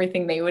towels and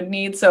everything they would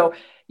need. So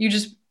you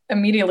just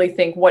immediately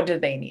think, what do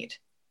they need?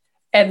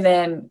 And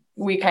then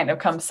we kind of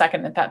come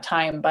second at that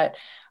time. But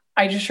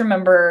I just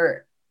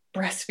remember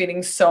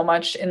breastfeeding so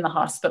much in the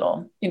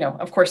hospital.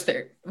 Of course,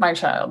 my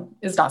child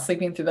is not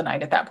sleeping through the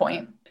night at that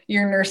point.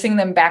 You're nursing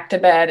them back to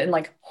bed and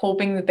like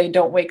hoping that they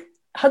don't wake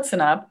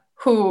Hudson up,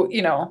 who,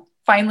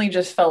 finally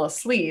just fell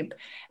asleep.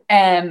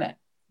 And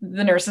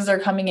the nurses are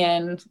coming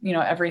in,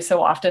 every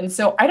so often.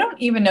 So I don't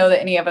even know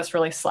that any of us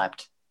really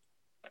slept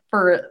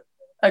for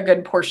a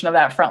good portion of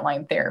that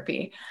frontline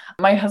therapy.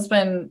 My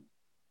husband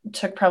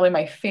took probably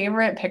my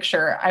favorite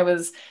picture.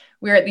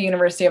 We were at the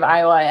University of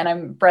Iowa and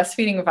I'm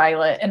breastfeeding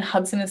Violet and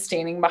Hudson is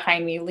standing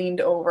behind me,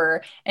 leaned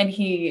over, and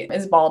he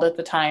is bald at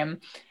the time.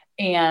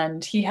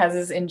 And he has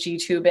his NG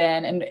tube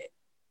in, and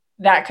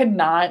that could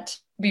not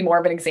be more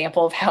of an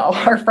example of how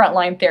our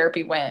frontline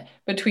therapy went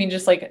between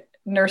just like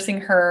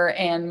nursing her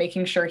and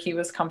making sure he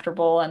was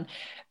comfortable. And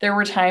there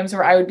were times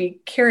where I would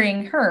be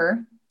carrying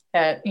her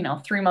at,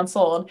 3 months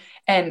old.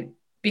 And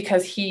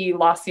because he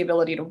lost the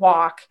ability to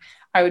walk,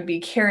 I would be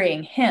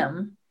carrying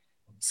him.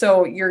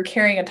 So you're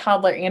carrying a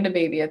toddler and a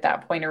baby at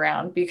that point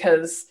around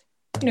because,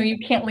 you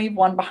can't leave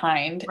one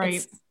behind.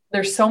 Right.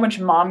 There's so much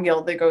mom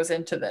guilt that goes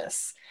into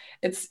this.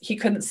 He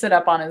couldn't sit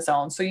up on his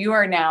own. So you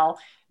are now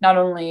not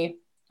only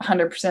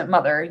 100%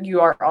 mother,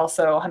 you are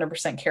also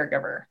 100%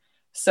 caregiver.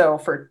 So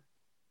for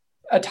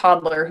a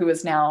toddler who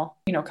is now,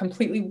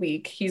 completely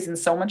weak, he's in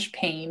so much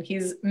pain,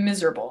 he's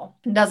miserable,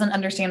 doesn't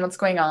understand what's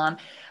going on,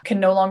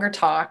 can no longer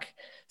talk.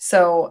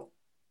 So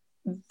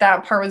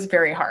that part was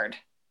very hard.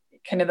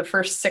 Kind of the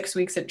first 6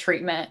 weeks of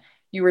treatment,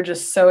 you were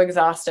just so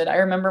exhausted. I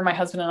remember my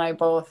husband and I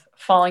both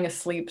falling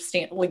asleep,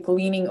 like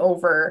leaning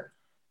over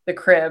the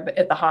crib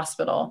at the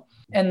hospital.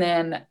 And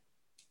then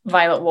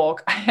Violet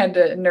woke. I had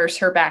to nurse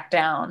her back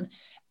down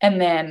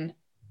and then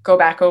go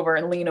back over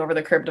and lean over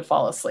the crib to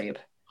fall asleep.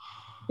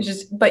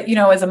 But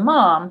as a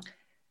mom,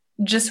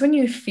 just when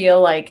you feel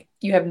like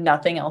you have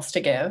nothing else to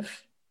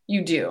give,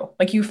 you do.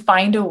 Like you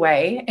find a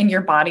way and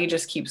your body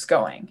just keeps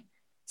going.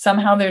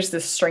 Somehow there's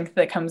this strength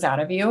that comes out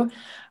of you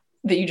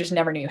that you just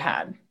never knew you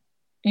had.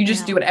 You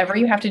just do whatever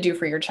you have to do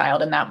for your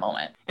child in that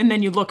moment. And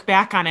then you look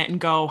back on it and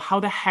go, how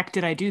the heck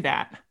did I do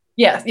that?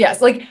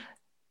 Yes. Like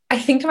I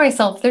think to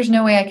myself, there's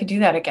no way I could do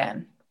that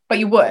again, but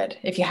you would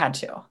if you had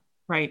to.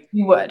 Right.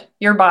 You would.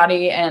 Your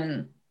body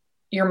and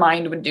your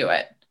mind would do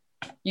it.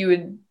 You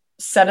would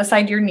set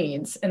aside your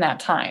needs in that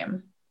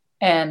time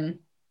and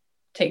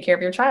take care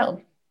of your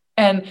child.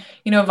 And,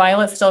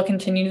 Violet still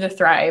continued to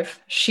thrive.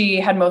 She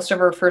had most of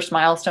her first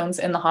milestones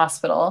in the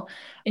hospital,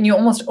 and you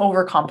almost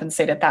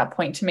overcompensate at that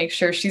point to make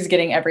sure she's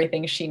getting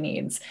everything she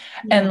needs.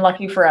 Yeah. And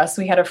lucky for us,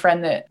 we had a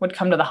friend that would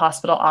come to the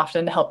hospital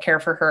often to help care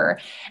for her.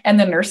 And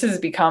the nurses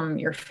become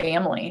your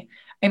family.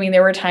 I mean,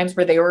 there were times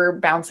where they were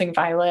bouncing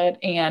Violet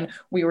and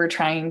we were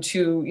trying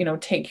to,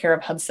 take care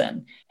of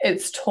Hudson.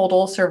 It's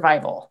total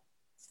survival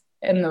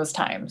in those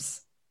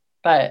times.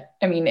 But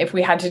I mean, if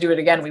we had to do it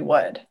again, we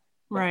would.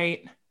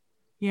 Right.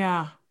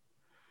 Yeah.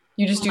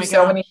 You just do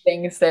so many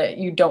things that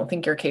you don't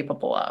think you're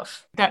capable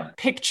of. That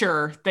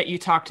picture that you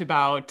talked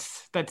about,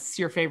 that's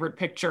your favorite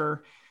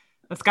picture,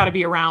 that's got to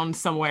be around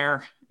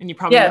somewhere. And you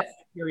probably look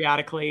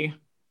periodically.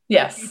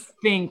 Yes. What do you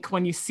think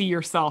when you see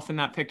yourself in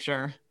that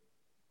picture?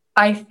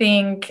 I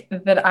think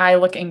that I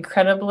look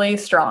incredibly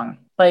strong.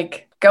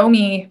 Like, go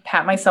me,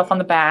 pat myself on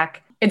the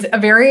back. It's a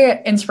very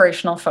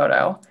inspirational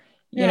photo.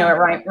 Yeah.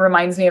 It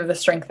reminds me of the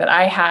strength that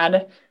I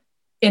had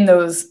in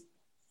those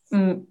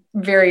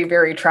very,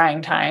 very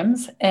trying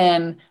times.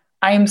 And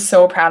I am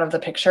so proud of the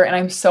picture. And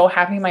I'm so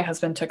happy my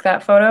husband took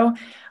that photo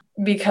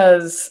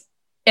because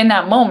in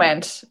that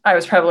moment, I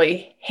was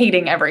probably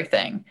hating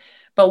everything.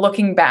 But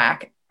looking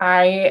back,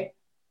 I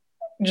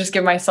just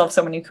give myself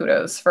so many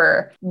kudos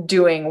for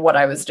doing what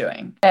I was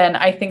doing. And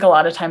I think a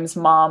lot of times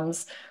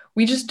moms,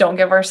 we just don't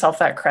give ourselves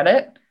that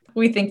credit.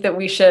 We think that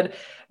we should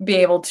be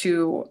able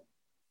to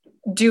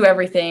do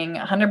everything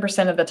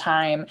 100% of the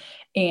time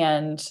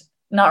and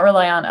not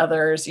rely on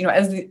others.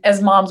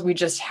 As moms, we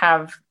just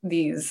have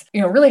these,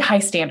 really high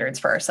standards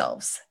for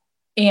ourselves.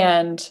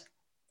 And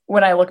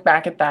when I look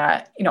back at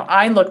that,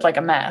 I looked like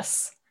a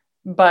mess,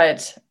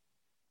 but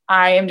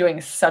I am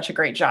doing such a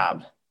great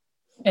job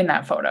in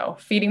that photo,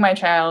 feeding my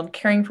child,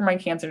 caring for my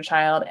cancer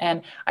child.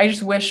 And I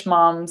just wish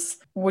moms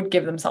would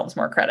give themselves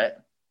more credit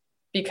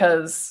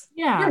because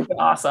you're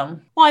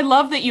awesome. Well, I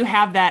love that you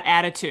have that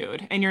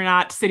attitude and you're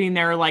not sitting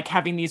there like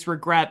having these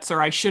regrets or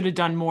I should have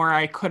done more,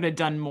 I could have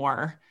done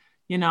more.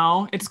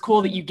 It's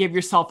cool that you give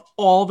yourself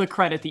all the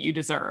credit that you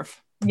deserve.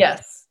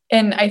 Yes.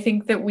 And I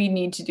think that we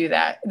need to do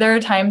that. There are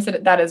times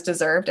that is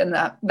deserved. And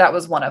that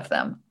was one of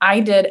them.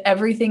 I did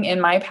everything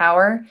in my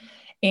power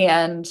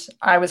and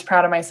I was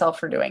proud of myself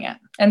for doing it.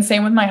 And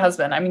same with my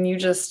husband.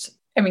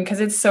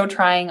 Because it's so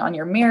trying on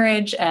your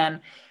marriage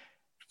and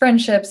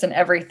friendships and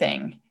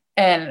everything.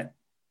 And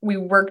we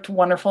worked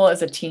wonderful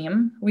as a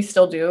team. We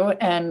still do.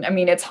 And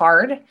it's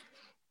hard,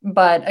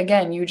 but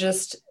again, you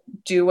just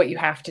do what you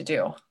have to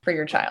do for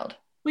your child.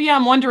 Well, yeah,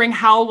 I'm wondering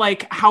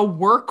how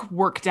work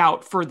worked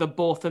out for the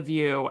both of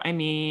you.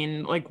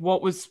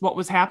 What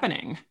was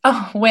happening?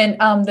 Oh, when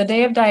the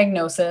day of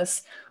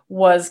diagnosis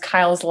was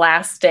Kyle's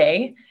last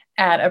day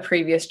at a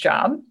previous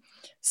job.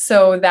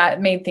 So that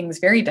made things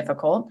very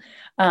difficult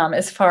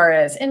as far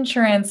as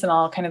insurance and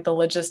all kind of the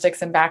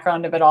logistics and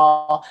background of it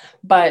all.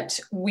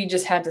 But we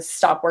just had to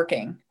stop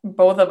working.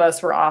 Both of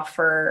us were off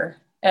for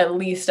at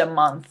least a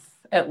month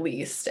at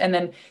least. And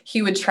then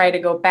he would try to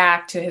go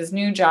back to his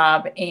new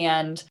job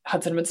and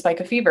Hudson would spike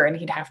a fever and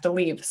he'd have to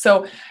leave.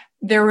 So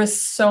there was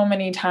so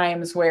many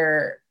times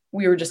where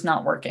we were just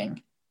not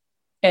working.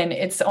 And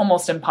it's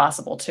almost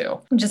impossible to.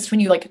 Just when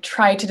you like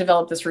try to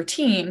develop this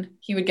routine,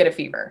 he would get a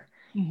fever.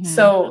 Mm-hmm.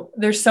 So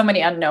there's so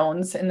many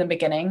unknowns in the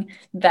beginning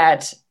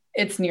that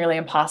it's nearly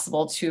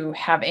impossible to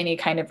have any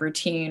kind of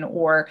routine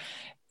or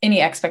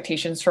any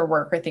expectations for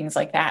work or things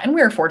like that. And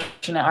we were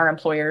fortunate our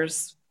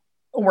employers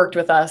worked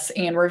with us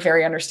and were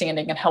very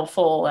understanding and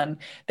helpful, and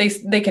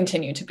they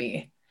continue to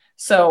be.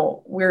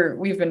 So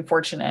we've been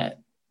fortunate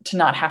to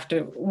not have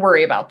to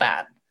worry about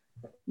that.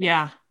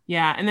 Yeah.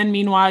 Yeah. And then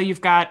meanwhile,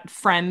 you've got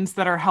friends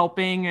that are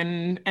helping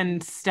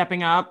and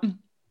stepping up.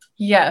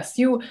 Yes.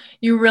 You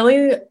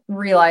really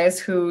realize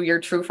who your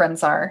true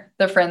friends are,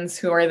 the friends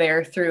who are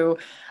there through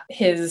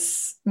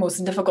his most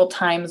difficult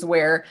times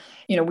where,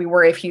 we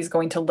worry if he's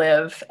going to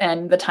live,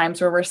 and the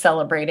times where we're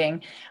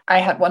celebrating. I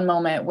had one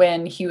moment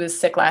when he was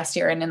sick last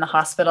year and in the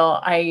hospital.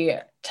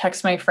 I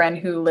text my friend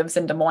who lives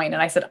in Des Moines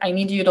and I said, I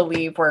need you to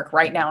leave work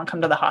right now and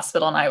come to the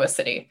hospital in Iowa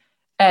City.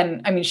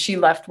 And I mean, she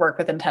left work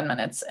within 10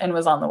 minutes and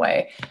was on the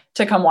way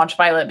to come watch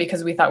Violet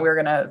because we thought we were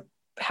going to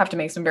have to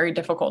make some very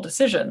difficult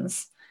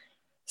decisions.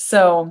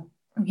 So,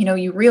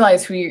 you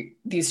realize who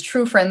these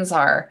true friends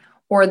are,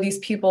 or these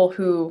people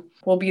who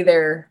will be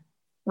there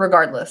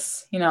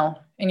regardless,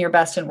 in your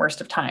best and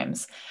worst of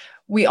times.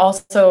 We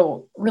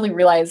also really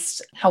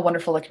realized how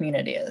wonderful the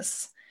community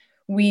is.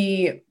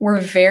 We were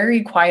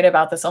very quiet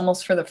about this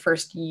almost for the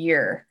first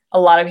year. A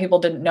lot of people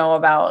didn't know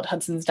about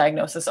Hudson's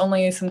diagnosis,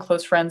 only some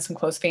close friends, some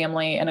close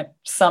family, and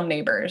some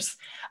neighbors,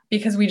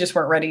 because we just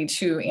weren't ready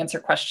to answer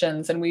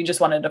questions and we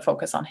just wanted to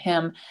focus on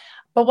him.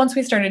 But once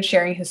we started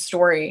sharing his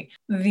story,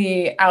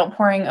 the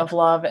outpouring of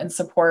love and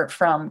support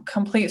from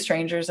complete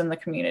strangers in the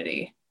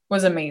community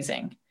was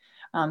amazing.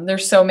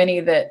 There's so many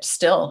that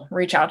still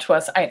reach out to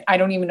us. I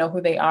don't even know who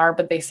they are,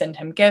 but they send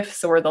him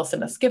gifts, or they'll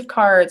send us gift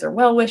cards or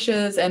well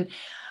wishes. And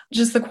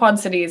just the Quad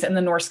Cities and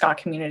the North Scott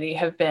community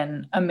have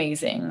been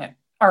amazing.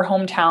 Our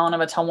hometown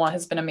of Ottumwa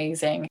has been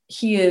amazing.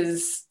 He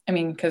is,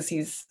 because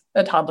he's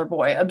a toddler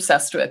boy,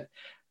 obsessed with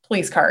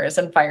police cars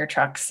and fire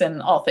trucks and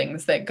all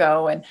things that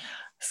go. And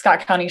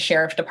Scott County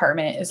Sheriff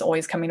Department is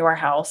always coming to our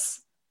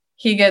house.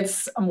 He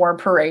gets more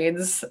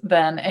parades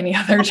than any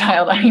other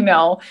child I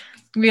know.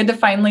 We had to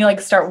finally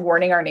start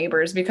warning our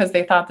neighbors because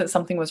they thought that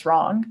something was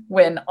wrong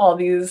when all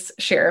these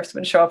sheriffs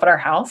would show up at our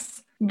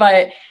house.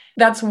 But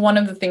that's one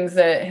of the things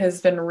that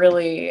has been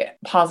really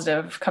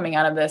positive coming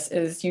out of this,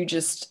 is you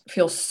just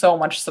feel so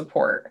much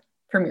support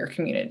from your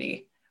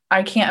community.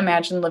 I can't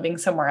imagine living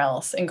somewhere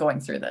else and going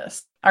through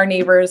this. Our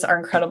neighbors are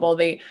incredible.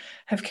 They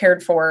have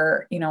cared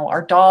for,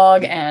 our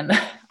dog and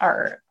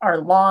our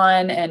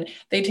lawn, and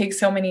they take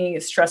so many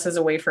stresses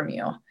away from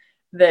you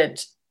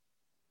that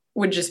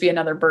would just be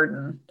another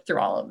burden through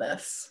all of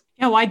this.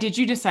 Yeah. Why did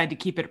you decide to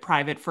keep it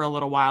private for a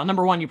little while?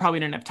 Number one, you probably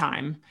didn't have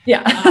time.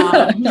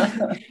 Yeah.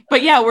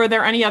 But yeah, were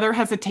there any other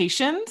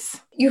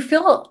hesitations? You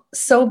feel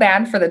so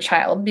bad for the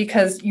child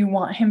because you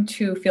want him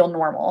to feel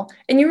normal.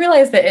 And you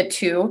realize that at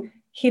 2,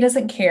 he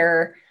doesn't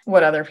care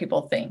what other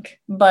people think,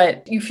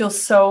 but you feel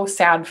so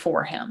sad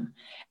for him.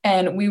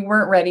 And we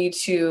weren't ready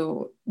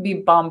to be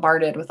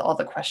bombarded with all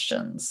the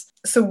questions.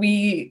 So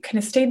we kind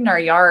of stayed in our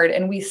yard,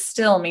 and we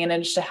still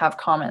managed to have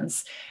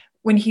comments.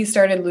 When he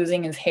started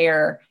losing his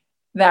hair,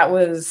 that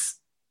was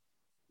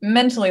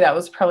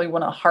probably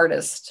one of the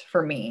hardest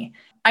for me.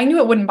 I knew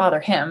it wouldn't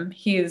bother him.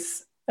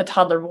 He's a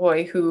toddler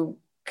boy who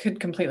could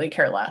completely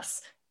care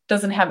less,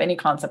 doesn't have any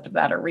concept of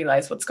that or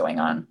realize what's going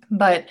on.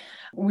 But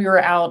we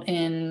were out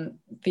in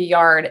the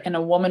yard and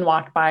a woman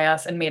walked by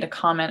us and made a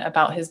comment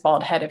about his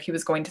bald head, if he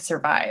was going to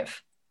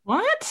survive.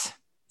 What?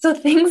 So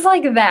things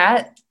like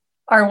that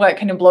are what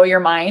kind of blow your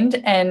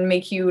mind and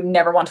make you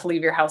never want to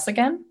leave your house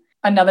again.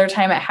 Another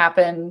time it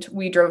happened,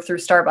 we drove through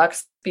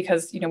Starbucks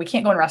because, we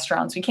can't go in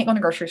restaurants. We can't go in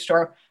the grocery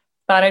store.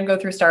 Thought I'd go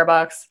through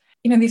Starbucks.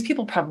 These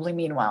people probably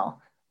mean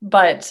well,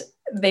 but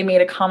they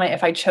made a comment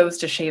if I chose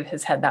to shave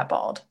his head that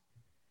bald.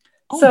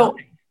 So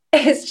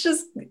it's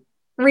just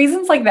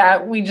reasons like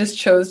that. We just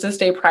chose to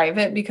stay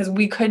private because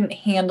we couldn't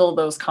handle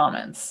those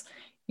comments.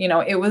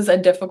 It was a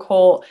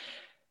difficult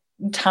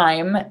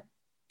time.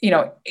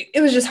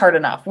 It was just hard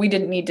enough. We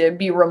didn't need to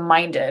be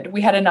reminded.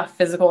 We had enough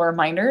physical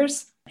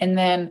reminders. And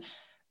then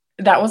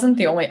that wasn't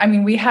the only,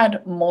 we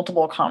had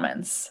multiple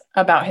comments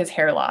about his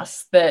hair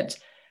loss that,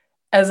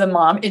 as a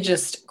mom, it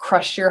just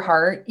crushed your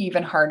heart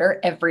even harder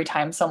every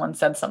time someone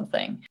said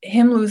something.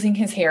 Him losing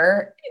his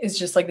hair is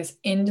just like this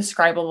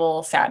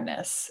indescribable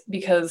sadness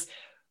because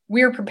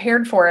we were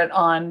prepared for it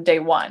on day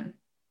 1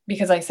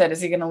 because I said, is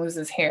he going to lose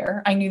his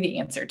hair? I knew the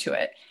answer to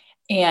it.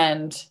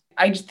 And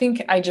I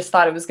just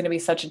thought it was going to be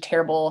such a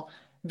terrible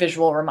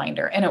visual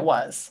reminder. And it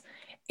was.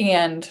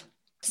 And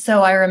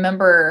so I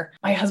remember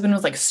my husband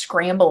was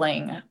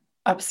scrambling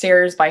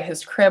upstairs by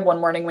his crib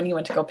one morning when he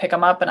went to go pick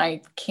him up. And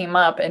I came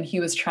up and he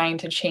was trying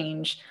to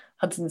change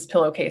Hudson's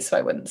pillowcase so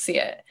I wouldn't see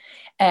it.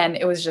 And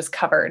it was just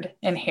covered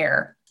in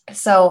hair.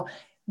 So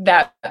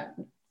that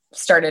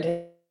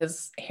started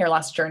his hair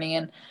loss journey.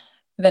 And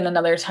Then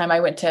another time I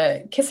went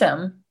to kiss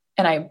him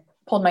and I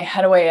pulled my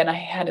head away and I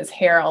had his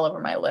hair all over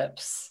my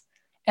lips.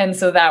 And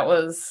so that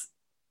was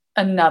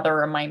another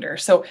reminder.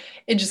 So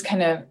it just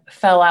kind of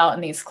fell out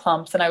in these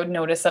clumps and I would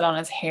notice it on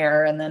his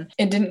hair and then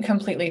it didn't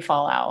completely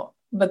fall out.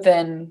 But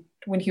then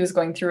when he was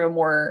going through a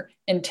more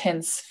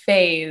intense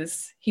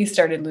phase, he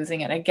started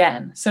losing it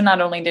again. So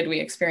not only did we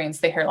experience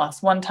the hair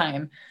loss one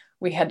time,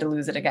 we had to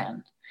lose it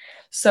again.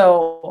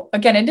 So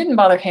again, it didn't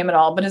bother him at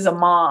all. But as a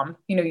mom,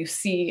 you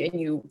see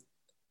and you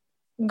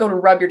go to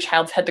rub your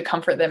child's head to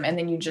comfort them, and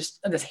then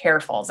this hair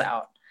falls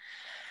out.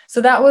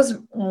 So that was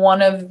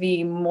one of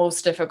the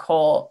most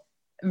difficult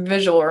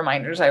visual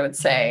reminders, I would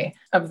say,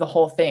 of the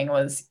whole thing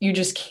was you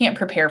just can't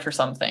prepare for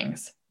some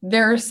things.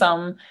 There are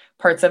some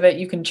parts of it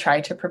you can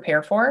try to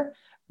prepare for,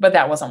 but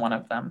that wasn't one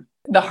of them.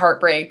 The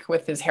heartbreak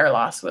with his hair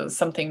loss was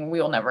something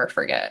we will never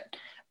forget,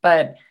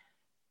 but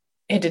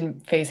it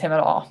didn't faze him at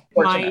all.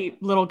 My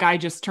little guy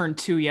just turned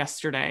 2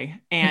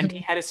 yesterday, and he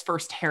had his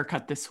first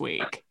haircut this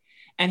week.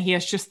 And he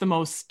has just the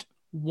most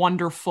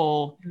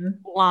wonderful,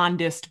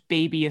 blondest,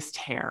 babyest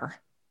hair,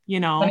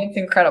 And it's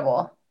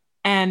incredible.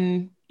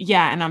 And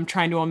yeah, and I'm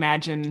trying to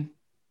imagine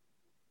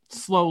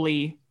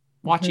slowly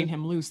watching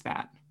him lose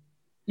that.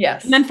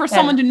 Yes. And then for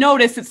someone to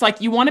notice, it's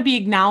like you want to be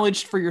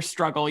acknowledged for your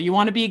struggle. You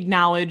want to be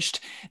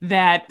acknowledged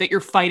that you're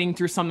fighting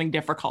through something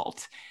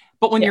difficult.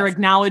 But when you're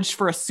acknowledged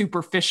for a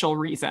superficial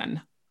reason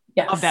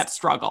of that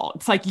struggle,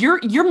 it's like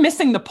you're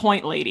missing the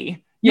point,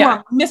 lady. You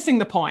are missing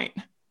the point.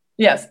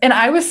 Yes. And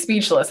I was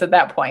speechless at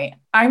that point.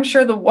 I'm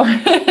sure the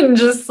woman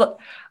just,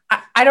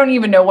 I don't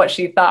even know what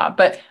she thought,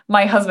 but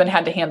my husband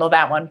had to handle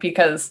that one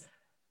because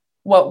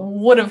what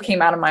would have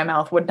came out of my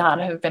mouth would not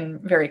have been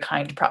very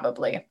kind,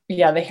 probably.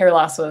 Yeah, the hair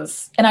loss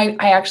was, and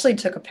I actually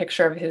took a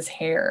picture of his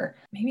hair,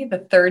 maybe the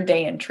third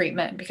day in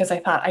treatment, because I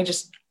thought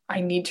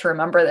I need to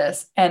remember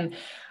this. And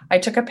I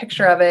took a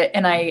picture of it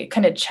and I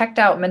kind of checked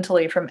out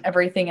mentally from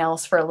everything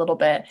else for a little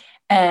bit.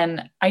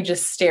 And I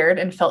just stared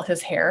and felt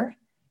his hair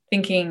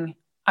thinking,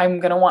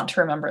 I'm going to want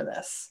to remember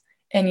this.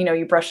 And,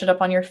 you brush it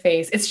up on your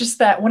face. It's just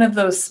that one of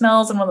those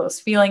smells and one of those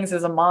feelings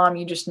as a mom,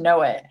 you just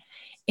know it.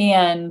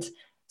 And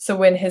so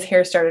when his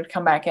hair started to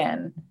come back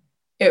in,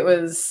 it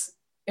was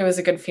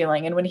a good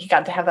feeling. And when he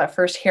got to have that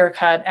first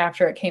haircut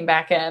after it came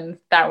back in,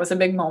 that was a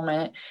big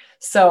moment.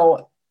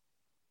 So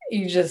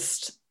you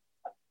just,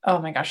 oh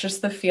my gosh,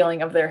 just the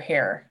feeling of their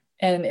hair.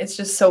 And it's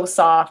just so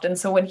soft. And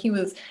so when he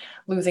was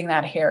losing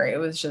that hair, it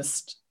was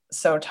just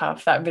so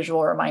tough, that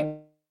visual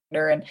reminder.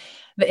 And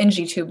the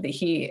NG tube that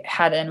he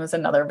had in was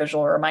another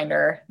visual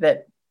reminder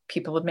that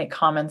people would make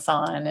comments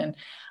on. And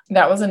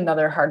that was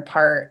another hard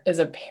part as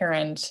a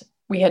parent.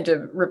 We had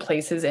to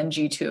replace his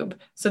NG tube.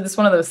 So this is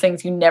one of those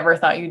things you never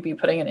thought you'd be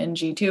putting an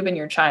NG tube in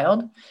your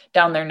child,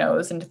 down their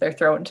nose, into their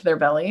throat, into their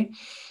belly.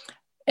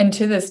 And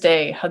to this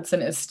day,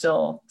 Hudson is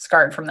still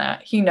scarred from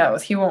that. He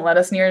knows. He won't let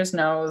us near his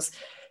nose.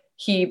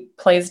 He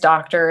plays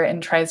doctor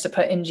and tries to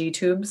put NG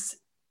tubes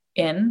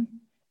in,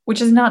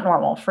 which is not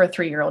normal for a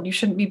 3-year-old. You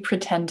shouldn't be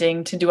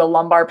pretending to do a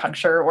lumbar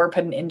puncture or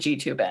put an NG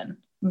tube in.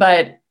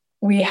 But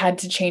we had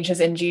to change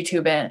his NG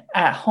tube in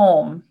at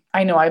home.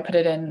 I know I put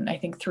it in, I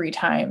think 3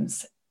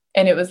 times.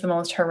 And it was the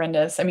most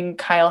horrendous. I mean,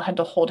 Kyle had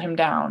to hold him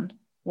down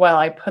while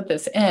I put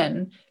this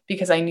in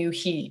because I knew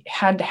he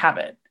had to have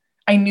it.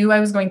 I knew I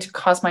was going to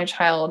cause my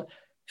child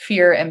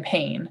fear and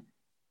pain,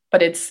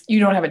 but you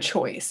don't have a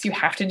choice. You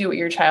have to do what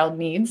your child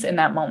needs in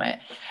that moment.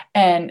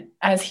 And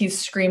as he's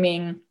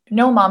screaming,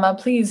 "No, mama,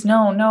 please,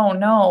 no, no,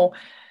 no,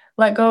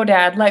 let go,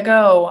 dad, let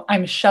go,"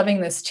 I'm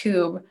shoving this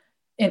tube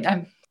and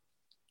I'm,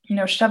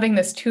 shoving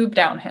this tube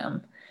down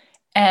him.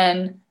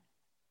 And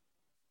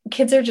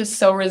kids are just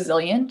so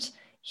resilient.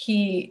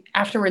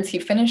 Afterwards he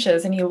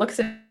finishes and he looks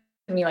at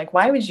me like,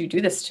 "Why would you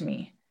do this to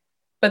me?"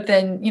 But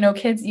then,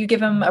 kids, you give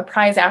them a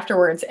prize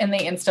afterwards and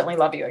they instantly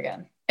love you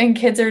again. And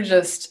kids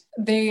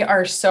they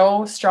are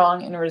so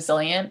strong and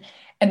resilient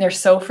and they're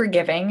so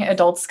forgiving.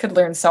 Adults could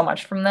learn so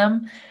much from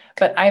them,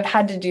 but I've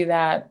had to do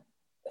that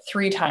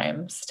 3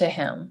 times to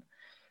him.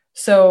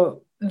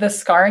 So the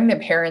scarring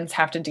that parents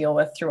have to deal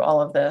with through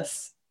all of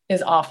this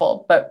is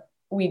awful, but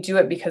we do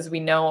it because we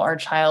know our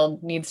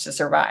child needs to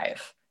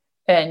survive.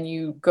 And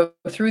you go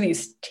through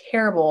these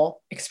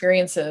terrible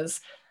experiences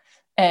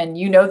and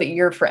you know that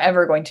you're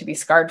forever going to be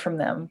scarred from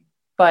them,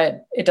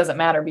 but it doesn't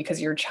matter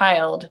because your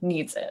child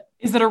needs it.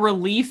 Is it a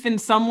relief in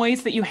some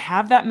ways that you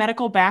have that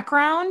medical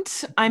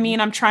background? I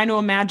mean, I'm trying to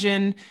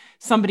imagine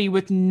somebody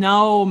with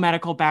no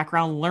medical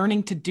background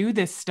learning to do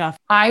this stuff.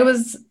 I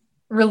was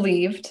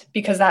relieved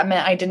because that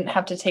meant I didn't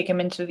have to take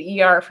him into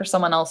the ER for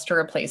someone else to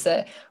replace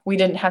it. We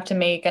didn't have to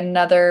make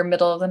another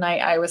middle of the night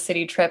Iowa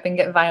City trip and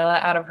get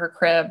Violet out of her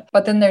crib.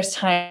 But then there's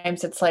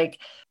times it's like,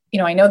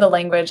 I know the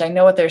language, I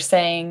know what they're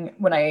saying.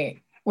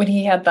 When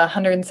he had the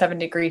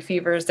 107-degree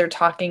fevers, they're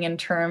talking in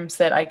terms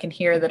that I can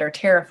hear that are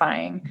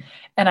terrifying.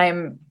 And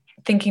I'm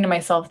thinking to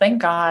myself,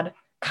 thank God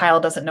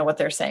Kyle doesn't know what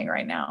they're saying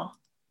right now,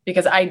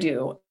 because I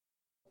do.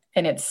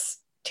 And it's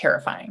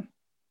terrifying.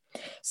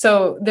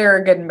 So there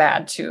are good and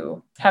bad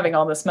to having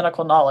all this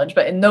medical knowledge.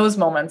 But in those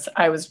moments,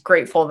 I was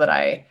grateful that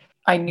I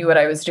I knew what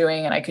I was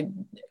doing and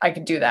I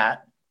could do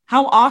that.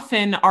 How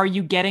often are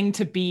you getting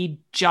to be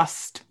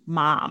just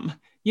mom?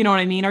 You know what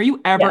I mean? Are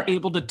you ever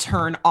able to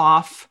turn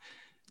off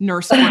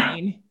nurse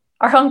brain?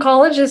 Our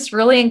oncologist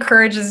really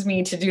encourages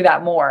me to do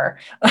that more.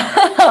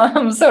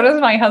 So does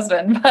my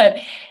husband, but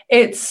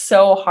it's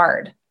so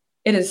hard.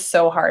 It is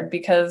so hard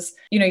because,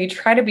 you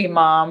try to be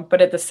mom,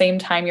 but at the same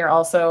time, you're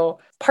also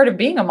part of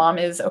being a mom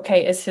is,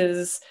 okay, is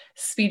his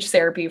speech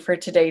therapy for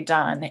today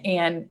done?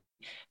 And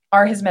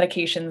are his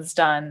medications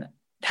done?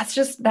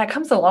 That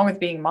comes along with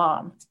being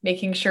mom,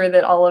 making sure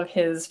that all of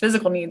his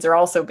physical needs are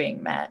also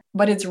being met.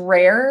 But it's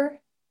rare.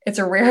 It's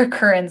a rare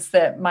occurrence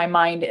that my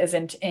mind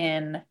isn't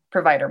in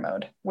provider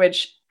mode,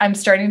 which I'm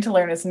starting to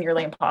learn is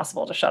nearly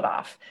impossible to shut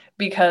off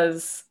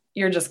because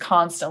you're just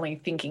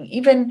constantly thinking.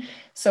 Even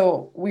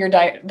so, we were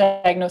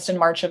diagnosed in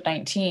March of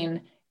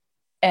 19.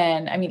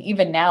 And I mean,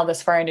 even now,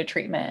 this far into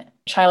treatment,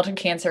 childhood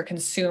cancer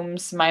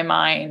consumes my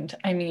mind.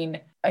 I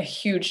mean, a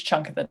huge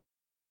chunk of the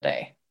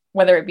day,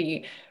 whether it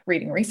be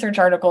reading research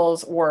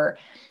articles or,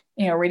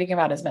 reading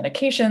about his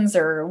medications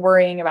or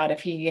worrying about if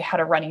he had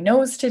a runny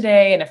nose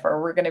today and if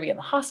we're going to be in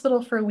the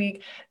hospital for a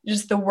week.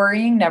 Just the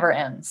worrying never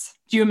ends.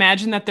 Do you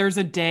imagine that there's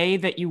a day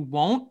that you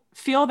won't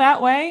feel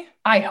that way?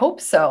 I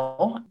hope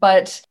so.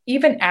 But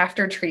even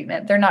after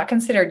treatment, they're not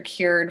considered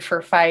cured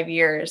for 5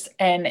 years,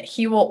 and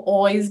he will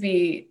always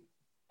be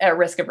at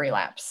risk of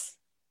relapse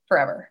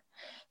forever.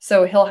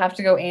 So he'll have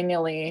to go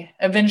annually.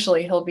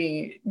 Eventually, he'll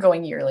be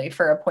going yearly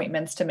for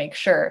appointments to make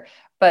sure,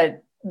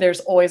 but there's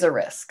always a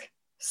risk.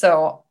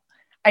 So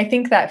I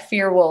think that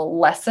fear will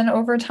lessen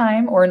over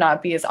time or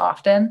not be as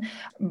often.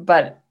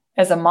 But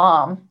as a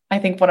mom, I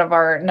think one of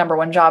our number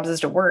one jobs is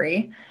to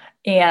worry.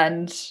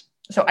 And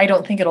so I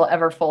don't think it'll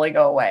ever fully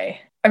go away.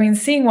 I mean,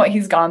 seeing what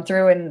he's gone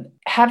through and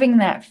having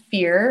that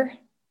fear,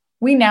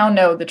 we now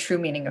know the true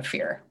meaning of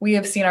fear. We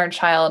have seen our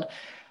child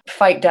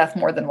fight death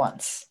more than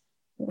once.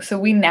 So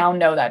we now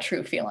know that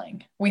true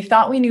feeling. We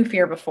thought we knew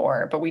fear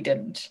before, but we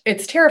didn't.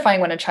 It's terrifying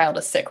when a child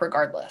is sick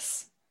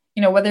regardless.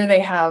 Whether they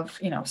have,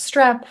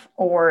 strep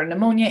or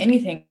pneumonia,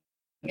 anything,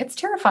 it's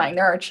terrifying.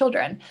 There are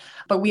children,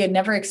 but we had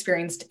never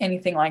experienced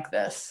anything like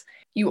this.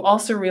 You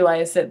also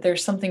realize that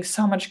there's something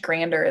so much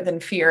grander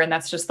than fear, and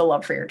that's just the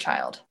love for your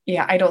child.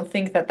 Yeah, I don't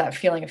think that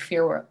feeling of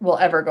fear will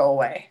ever go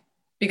away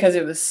because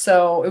it was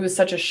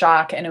such a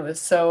shock and it was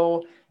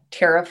so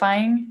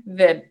terrifying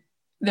that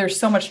there's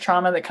so much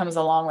trauma that comes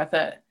along with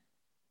it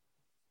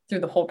through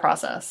the whole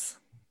process.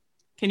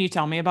 Can you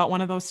tell me about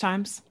one of those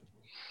times?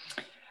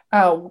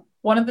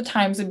 One of the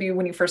times would be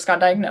when he first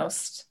got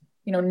diagnosed,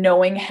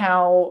 knowing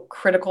how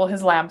critical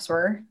his labs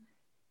were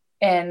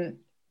and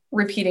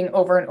repeating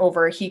over and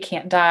over, he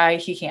can't die,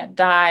 he can't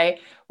die.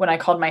 When I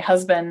called my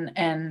husband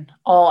and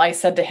all I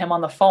said to him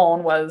on the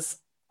phone was,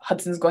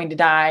 Hudson's going to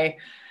die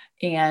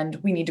and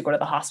we need to go to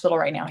the hospital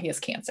right now. He has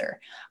cancer.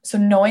 So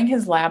knowing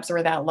his labs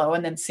were that low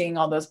and then seeing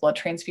all those blood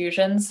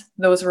transfusions,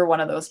 those were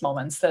one of those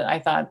moments that I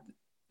thought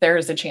there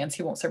is a chance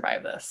he won't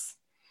survive this.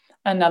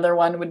 Another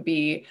one would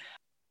be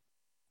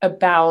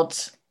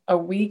about a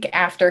week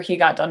after he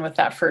got done with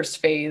that first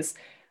phase,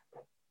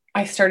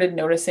 I started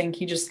noticing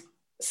he just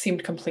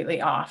seemed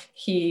completely off.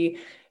 He,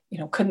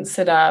 couldn't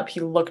sit up. He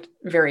looked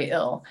very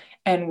ill.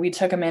 And we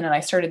took him in and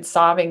I started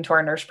sobbing to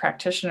our nurse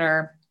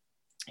practitioner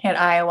at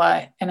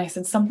Iowa. And I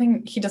said,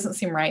 he doesn't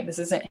seem right. This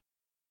isn't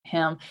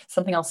him.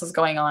 Something else is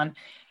going on.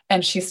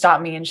 And she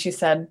stopped me and she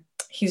said,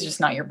 he's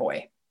just not your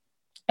boy.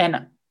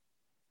 And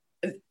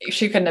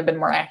she couldn't have been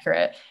more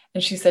accurate.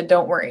 And she said,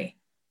 don't worry.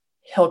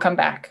 He'll come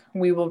back.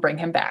 We will bring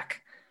him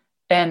back.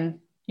 And,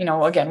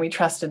 again, we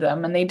trusted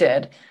them and they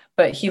did,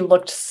 but he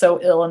looked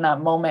so ill in that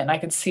moment. And I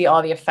could see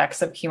all the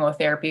effects of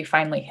chemotherapy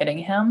finally hitting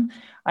him.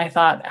 I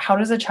thought, how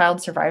does a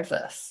child survive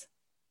this?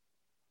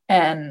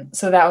 And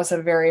so that was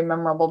a very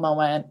memorable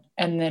moment.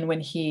 And then when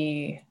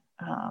he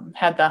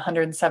had the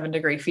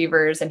 107-degree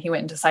fevers and he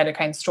went into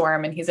cytokine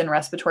storm and he's in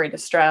respiratory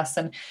distress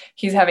and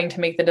he's having to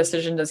make the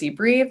decision, does he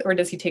breathe or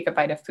does he take a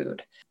bite of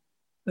food?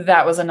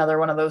 That was another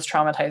one of those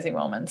traumatizing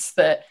moments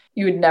that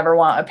you would never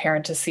want a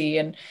parent to see.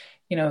 And,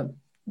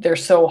 they're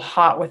so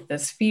hot with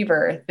this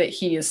fever that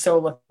he is so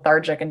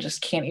lethargic and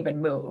just can't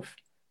even move.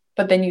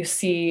 But then you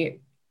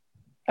see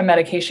a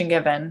medication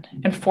given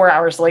and 4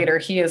 hours later,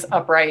 he is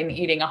upright and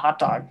eating a hot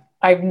dog.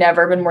 I've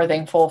never been more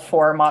thankful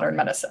for modern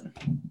medicine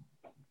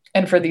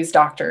and for these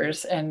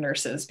doctors and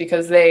nurses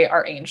because they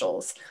are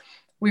angels.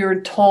 We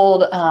were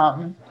told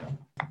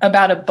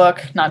about a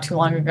book not too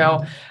long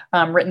ago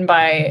written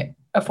by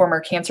a former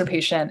cancer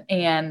patient,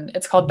 and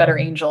it's called Better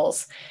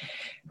Angels,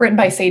 written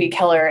by Sadie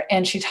Keller.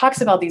 And she talks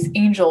about these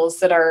angels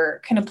that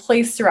are kind of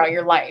placed throughout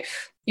your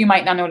life. You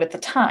might not know it at the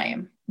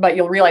time, but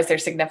you'll realize their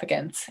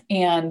significance.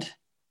 And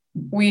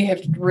we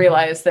have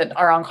realized that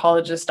our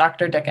oncologist,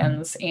 Dr.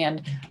 Dickens,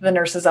 and the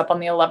nurses up on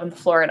the 11th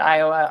floor at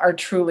Iowa are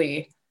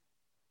truly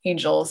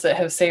angels that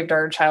have saved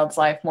our child's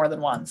life more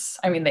than once.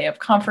 I mean, they have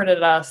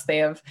comforted us. They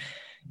have,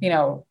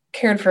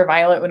 cared for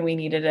Violet when we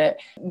needed it.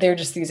 They're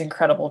just these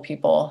incredible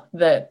people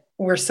that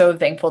we're so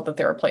thankful that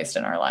they were placed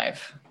in our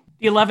life.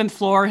 The 11th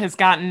floor has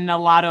gotten a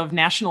lot of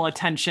national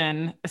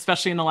attention,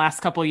 especially in the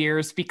last couple of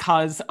years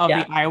because of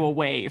the Iowa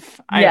wave.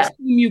 I assume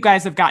you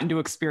guys have gotten to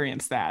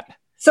experience that.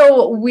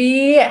 So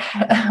we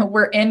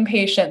were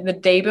inpatient the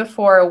day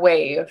before a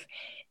wave,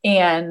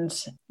 and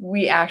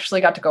we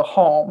actually got to go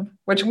home,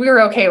 which we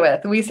were okay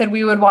with. We said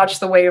we would watch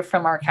the wave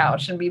from our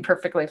couch and be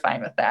perfectly fine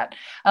with that.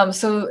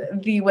 So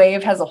the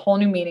wave has a whole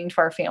new meaning to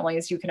our family,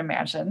 as you can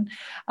imagine.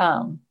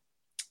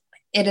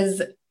 It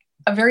is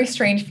a very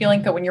strange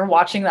feeling that when you're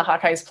watching the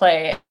Hawkeyes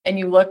play and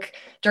you look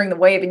during the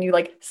wave and you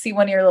like see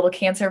one of your little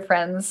cancer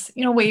friends,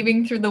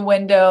 waving through the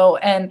window,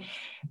 and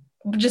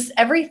just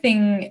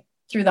everything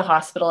through the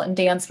hospital and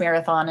dance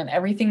marathon and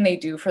everything they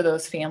do for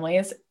those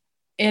families,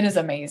 it is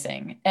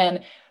amazing.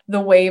 And the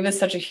wave is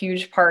such a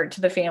huge part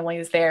to the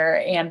families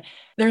there. And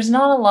there's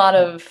not a lot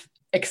of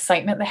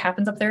excitement that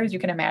happens up there, as you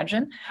can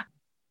imagine,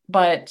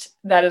 but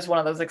that is one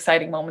of those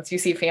exciting moments you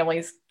see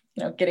families,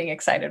 getting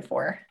excited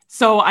for.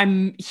 So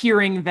I'm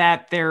hearing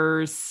that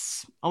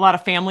there's a lot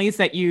of families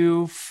that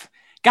you've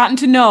gotten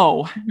to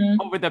know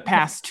over the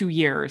past 2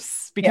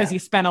 years because you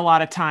spent a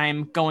lot of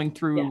time going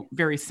through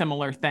very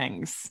similar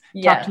things.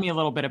 Talk to me a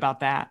little bit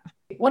about that.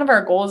 One of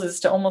our goals is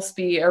to almost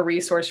be a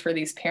resource for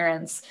these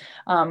parents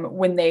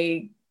when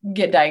they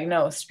get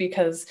diagnosed,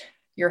 because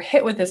you're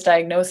hit with this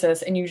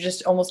diagnosis and you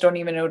just almost don't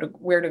even know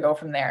where to go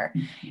from there.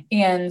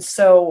 And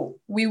so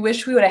we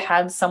wish we would have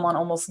had someone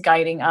almost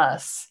guiding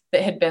us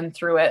that had been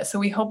through it. So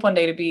we hope one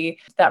day to be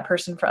that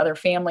person for other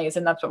families.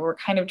 And that's what we're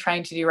kind of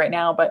trying to do right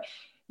now. But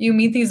you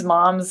meet these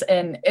moms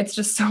and it's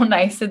just so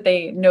nice that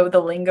they know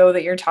the lingo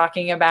that you're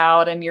talking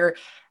about and you're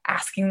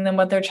asking them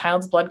what their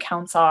child's blood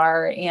counts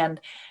are. And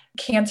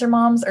cancer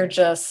moms are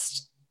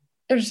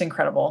they're just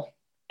incredible.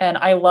 And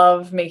I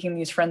love making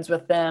these friends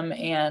with them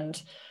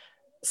and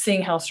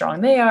seeing how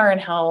strong they are and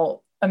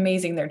how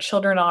amazing their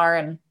children are.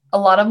 And a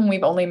lot of them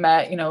we've only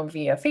met,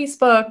 via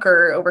Facebook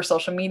or over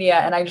social media.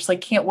 And I just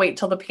can't wait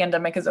till the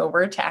pandemic is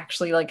over to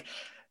actually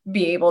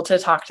be able to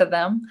talk to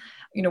them.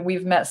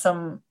 We've met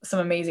some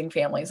amazing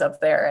families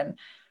up there. And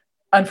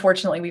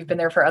unfortunately, we've been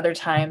there for other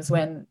times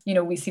when,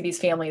 we see these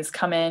families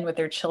come in with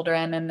their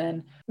children and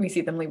then we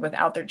see them leave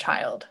without their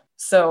child.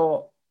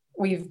 So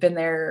we've been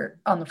there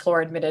on the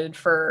floor admitted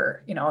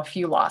for, a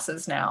few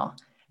losses now.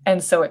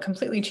 And so it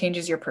completely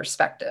changes your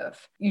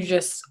perspective. You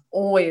just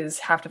always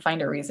have to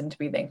find a reason to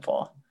be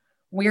thankful.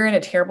 We're in a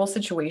terrible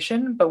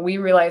situation, but we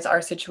realize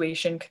our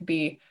situation could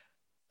be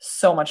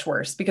so much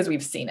worse because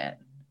we've seen it.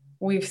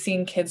 We've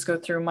seen kids go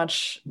through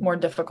much more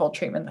difficult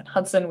treatment than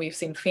Hudson. We've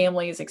seen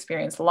families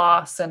experience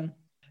loss and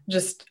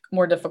just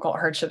more difficult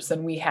hardships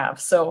than we have.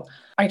 So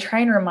I try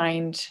and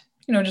remind,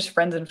 just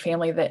friends and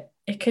family that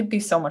it could be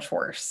so much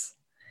worse.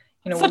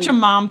 Such a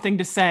mom thing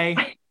to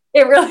say.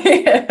 It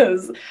really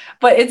is,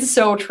 but it's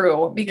so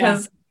true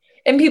because,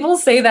 and people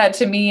say that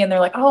to me and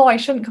they're like, oh, I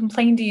shouldn't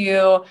complain to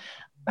you.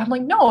 I'm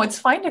like, no, it's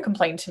fine to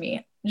complain to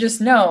me.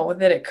 Just know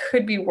that it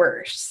could be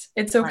worse.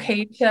 It's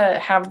okay to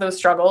have those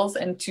struggles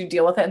and to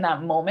deal with it in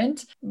that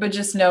moment, but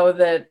just know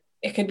that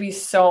it could be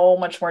so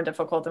much more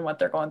difficult than what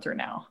they're going through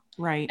now.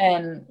 Right.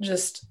 And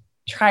just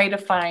try to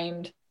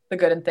find the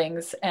good in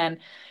things. And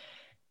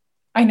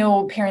I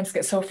know parents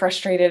get so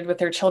frustrated with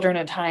their children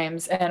at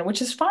times, and which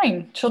is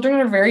fine. Children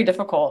are very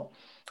difficult,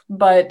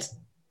 but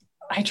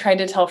I try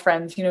to tell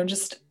friends,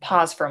 just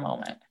pause for a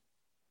moment.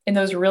 In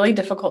those really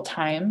difficult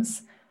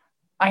times,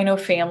 I know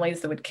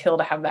families that would kill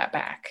to have that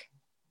back.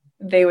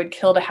 They would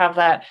kill to have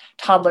that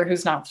toddler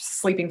who's not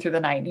sleeping through the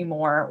night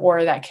anymore,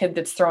 or that kid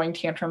that's throwing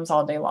tantrums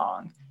all day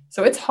long.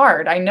 So it's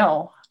hard. I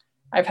know.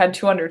 I've had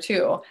two under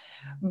two,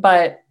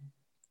 but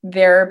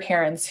there are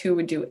parents who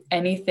would do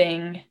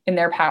anything in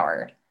their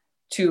power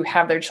to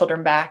have their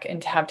children back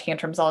and to have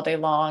tantrums all day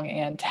long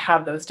and to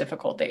have those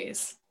difficult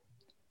days.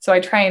 So I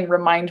try and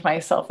remind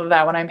myself of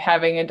that when I'm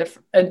having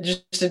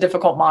just a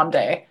difficult mom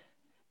day.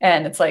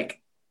 And it's like,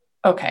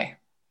 okay,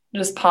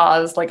 just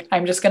pause.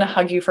 I'm just going to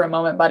hug you for a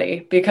moment, buddy,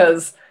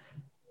 because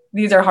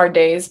these are hard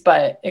days,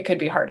 but it could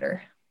be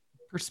harder.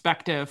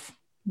 Perspective.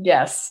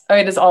 Yes.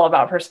 It is all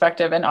about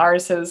perspective, and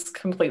ours has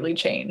completely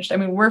changed. I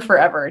mean, we're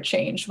forever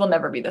changed. We'll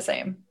never be the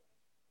same.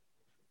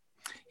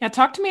 Yeah,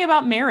 talk to me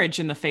about marriage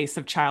in the face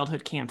of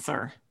childhood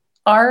cancer.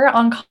 Our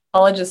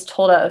oncologist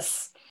told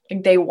us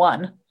day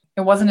one,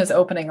 it wasn't his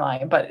opening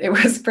line, but it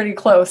was pretty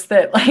close,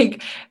 that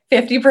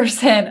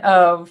 50%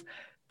 of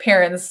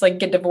parents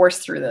get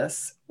divorced through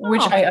this,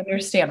 which I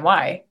understand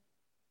why.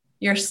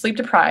 You're sleep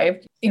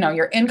deprived,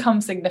 your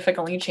income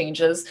significantly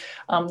changes.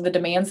 The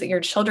demands that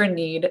your children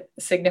need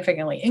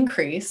significantly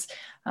increase.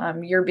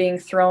 You're being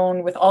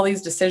thrown with all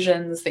these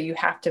decisions that you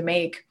have to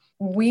make.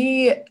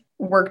 We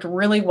worked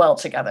really well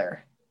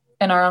together.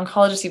 And our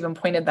oncologist even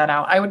pointed that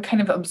out. I would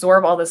kind of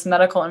absorb all this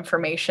medical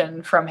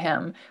information from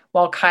him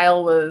while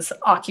Kyle was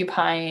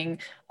occupying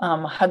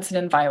Hudson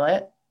and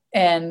Violet.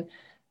 And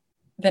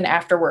then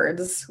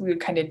afterwards, we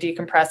would kind of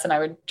decompress and I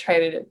would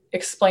try to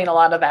explain a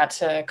lot of that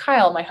to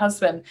Kyle, my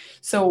husband.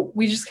 So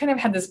we just kind of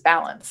had this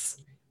balance,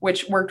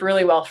 which worked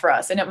really well for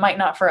us. And it might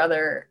not for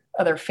other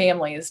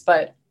families,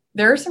 but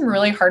there are some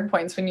really hard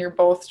points when you're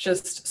both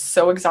just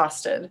so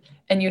exhausted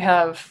and you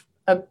have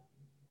a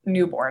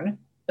newborn,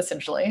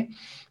 essentially.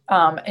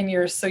 And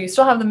you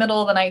still have the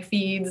middle of the night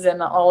feeds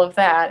and all of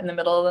that, and the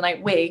middle of the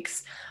night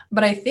wakes.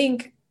 But I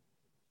think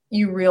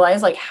you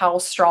realize like how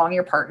strong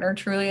your partner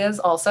truly is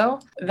also.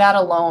 That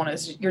alone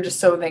is, you're just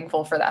so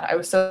thankful for that. I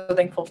was so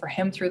thankful for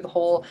him through the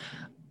whole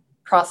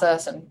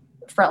process and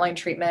frontline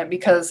treatment,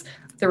 because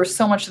there was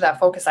so much of that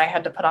focus I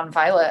had to put on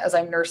Violet as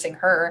I'm nursing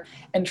her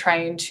and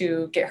trying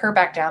to get her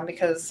back down,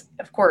 because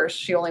of course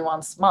she only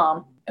wants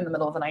mom in the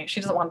middle of the night.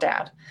 She doesn't want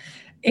dad.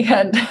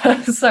 And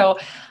so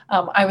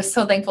I was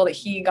so thankful that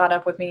he got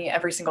up with me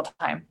every single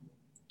time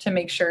to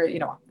make sure,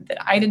 that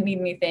I didn't need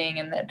anything,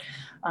 and that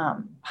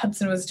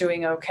Hudson was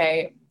doing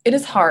okay. It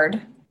is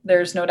hard.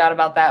 There's no doubt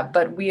about that,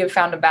 but we have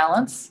found a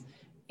balance,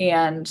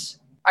 and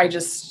I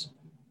just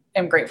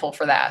am grateful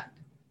for that,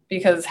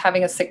 because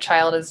having a sick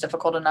child is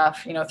difficult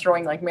enough.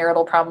 Throwing like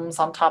marital problems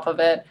on top of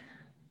it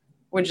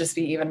would just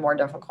be even more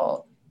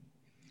difficult.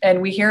 And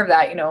we hear of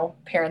that,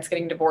 parents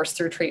getting divorced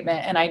through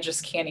treatment, and I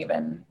just can't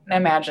even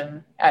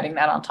imagine adding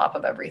that on top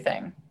of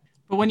everything.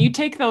 But when you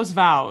take those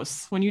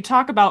vows, when you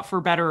talk about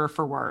for better or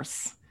for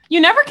worse,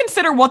 you never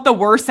consider what the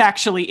worse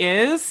actually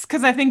is,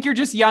 because I think you're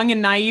just young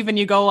and naive, and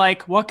you go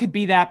like, what could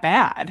be that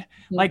bad?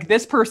 Like,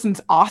 this person's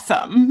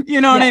awesome.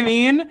 You know what I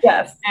mean?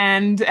 Yes.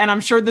 And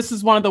I'm sure this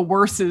is one of the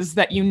worses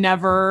that you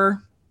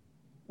never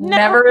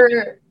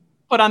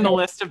put on the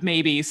list of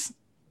maybes.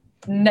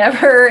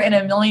 Never in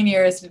a million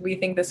years did we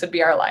think this would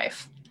be our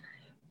life.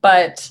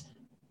 But,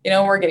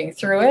 we're getting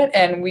through it,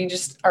 and we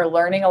just are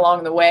learning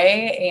along the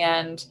way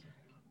and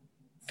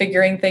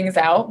figuring things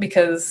out,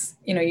 because,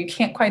 you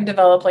can't quite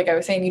develop, like I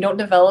was saying, you don't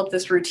develop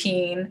this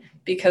routine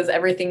because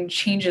everything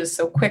changes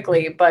so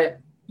quickly, but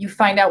you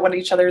find out what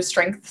each other's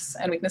strengths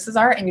and weaknesses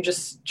are, and you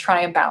just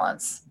try and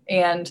balance.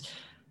 And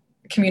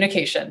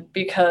communication,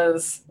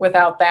 because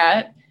without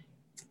that,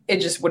 it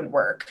just wouldn't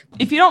work.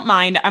 If you don't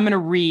mind, I'm going to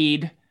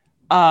read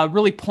a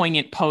really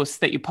poignant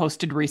post that you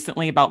posted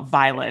recently about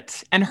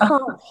Violet and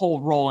her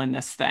whole role in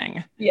this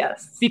thing.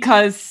 Yes.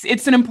 Because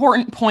it's an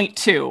important point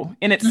too,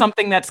 and it's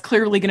something that's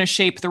clearly going to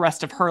shape the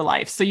rest of her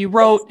life. So you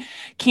wrote,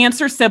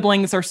 cancer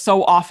siblings are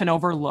so often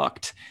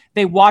overlooked.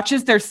 They watch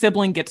as their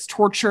sibling gets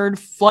tortured,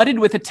 flooded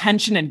with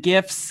attention and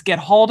gifts, get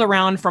hauled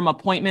around from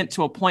appointment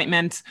to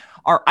appointment,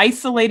 are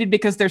isolated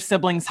because their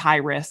sibling's high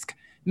risk,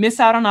 miss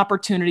out on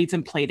opportunities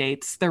and play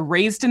dates. They're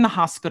raised in the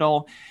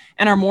hospital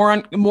and are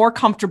more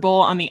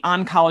comfortable on the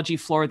oncology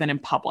floor than in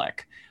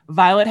public.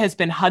 Violet has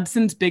been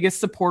Hudson's biggest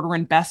supporter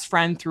and best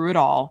friend through it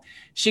all.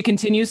 She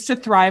continues to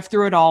thrive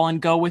through it all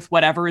and go with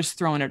whatever is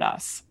thrown at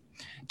us.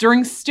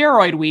 During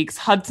steroid weeks,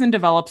 Hudson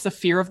develops a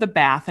fear of the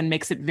bath and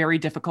makes it very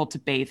difficult to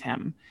bathe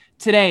him.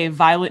 Today,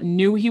 Violet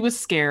knew he was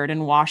scared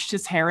and washed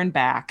his hair and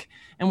back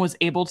and was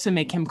able to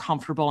make him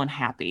comfortable and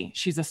happy.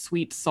 She's a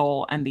sweet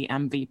soul and the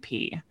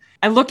MVP.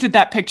 I looked at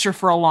that picture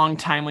for a long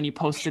time when you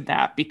posted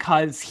that,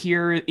 because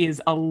here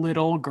is a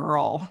little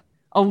girl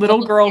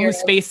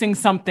who's facing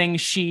something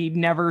she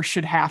never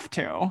should have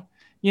to.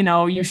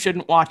 You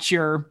shouldn't watch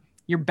your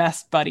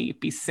best buddy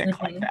be sick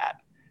like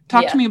that.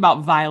 Talk to me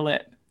about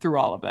Violet through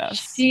all of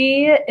this.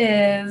 She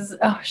is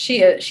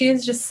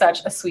just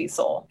such a sweet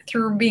soul.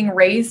 Through being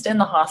raised in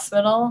the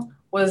hospital,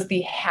 was the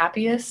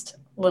happiest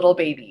little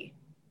baby.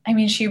 I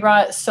mean, she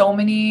brought so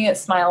many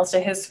smiles to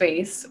his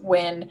face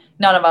when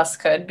none of us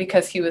could,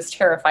 because he was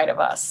terrified of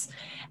us.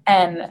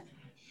 And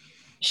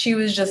she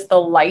was just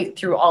the light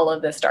through all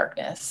of this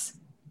darkness.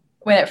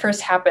 When it first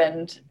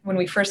happened, when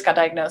we first got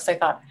diagnosed, I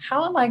thought,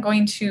 how am I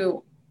going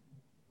to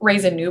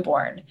raise a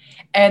newborn?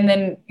 And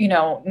then,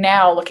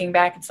 now looking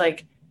back, it's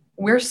like,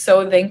 we're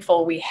so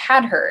thankful we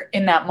had her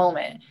in that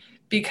moment,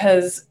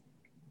 because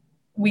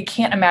we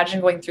can't imagine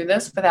going through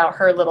this without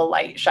her little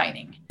light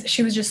shining.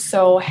 She was just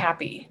so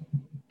happy.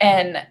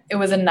 And it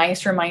was a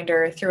nice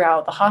reminder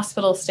throughout the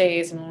hospital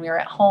stays and when we were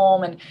at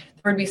home. And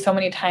there would be so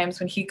many times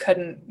when he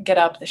couldn't get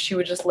up that she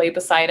would just lay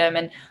beside him.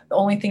 And the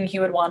only thing he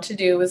would want to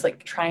do was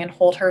like try and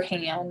hold her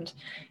hand.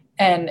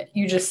 And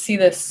you just see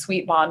this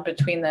sweet bond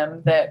between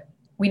them that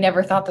we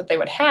never thought that they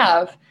would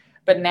have.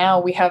 But now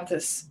we have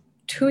this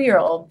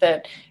 2-year-old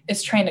that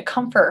is trying to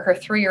comfort her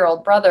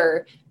 3-year-old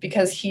brother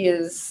because he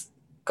is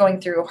going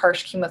through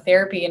harsh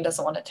chemotherapy and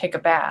doesn't want to take a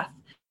bath.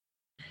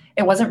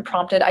 It wasn't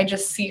prompted. I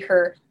just see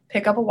her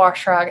pick up a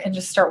wash rag and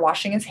just start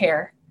washing his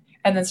hair,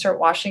 and then start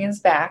washing his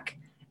back.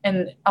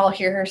 And I'll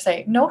hear her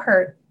say, no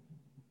hurt,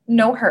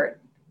 no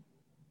hurt.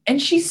 And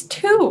she's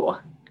 2.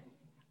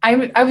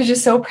 I was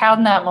just so proud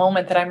in that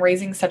moment that I'm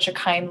raising such a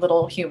kind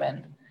little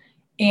human,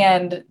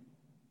 and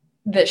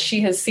that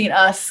she has seen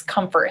us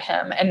comfort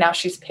him. And now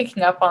she's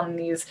picking up on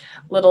these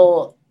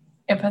little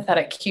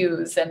empathetic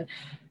cues. And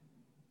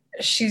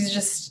she's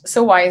just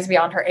so wise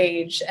beyond her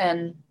age.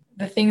 And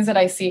the things that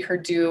I see her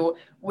do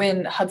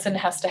when Hudson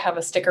has to have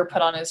a sticker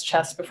put on his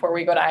chest before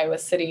we go to Iowa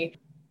City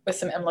with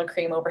some Emla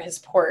cream over his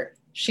port,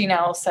 she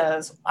now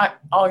says,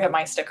 I'll get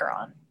my sticker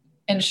on.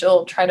 And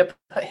she'll try to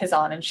put his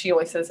on. And she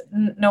always says,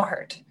 no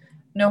hurt,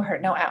 no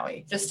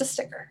owie, just a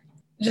sticker.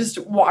 Just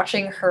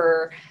watching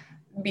her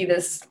be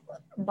this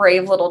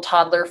brave little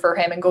toddler for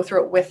him and go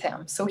through it with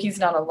him. So he's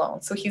not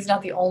alone. So he's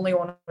not the only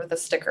one with a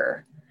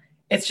sticker.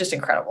 It's just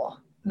incredible.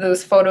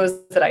 Those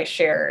photos that I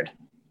shared,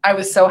 I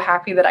was so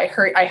happy that I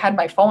had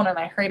my phone and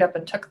I hurried up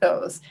and took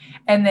those.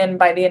 And then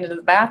by the end of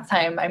the bath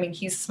time, I mean,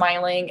 he's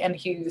smiling and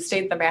he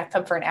stayed in the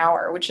bathtub for an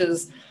hour, which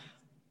is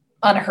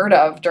unheard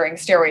of during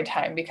steroid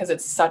time because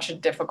it's such a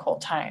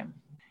difficult time.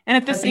 And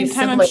at the same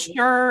time,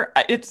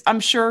 I'm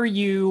sure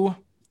you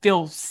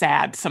feel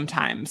sad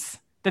sometimes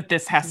that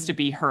this has to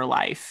be her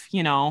life,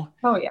 you know?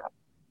 Oh yeah.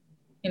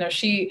 You know,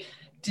 she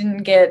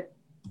didn't get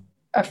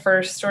a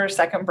first or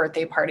second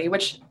birthday party,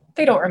 which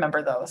they don't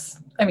remember those.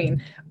 I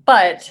mean,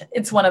 but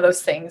it's one of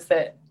those things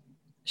that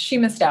she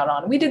missed out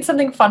on. We did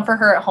something fun for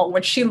her at home,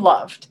 which she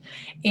loved.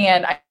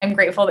 And I'm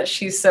grateful that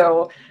she's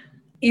so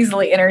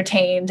easily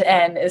entertained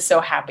and is so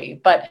happy.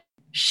 But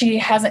she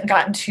hasn't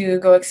gotten to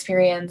go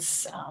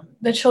experience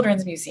the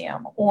Children's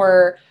Museum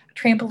or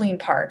trampoline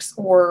parks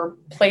or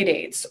play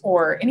dates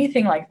or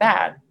anything like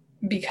that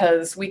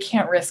because we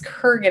can't risk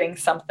her getting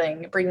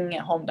something, bringing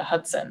it home to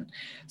Hudson.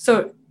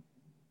 So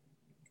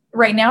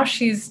right now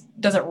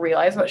doesn't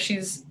realize what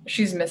she's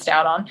missed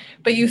out on,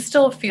 but you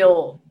still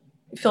feel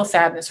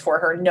sadness for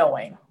her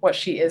knowing what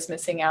she is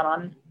missing out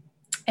on.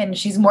 And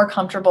she's more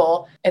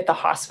comfortable at the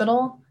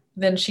hospital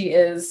than she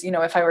is, you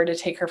know, if I were to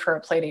take her for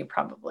a play date,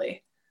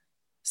 probably.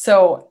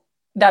 So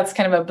that's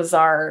kind of a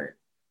bizarre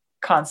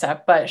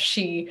concept, but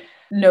she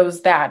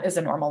knows that is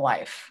a normal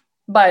life.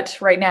 But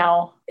right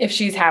now, if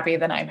she's happy,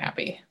 then I'm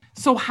happy.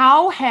 So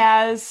how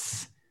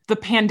has the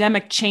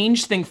pandemic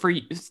changed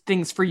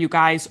things for you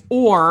guys?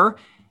 Or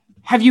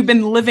have you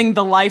been living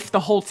the life the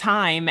whole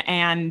time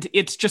and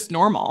it's just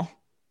normal?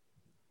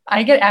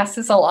 I get asked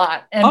this a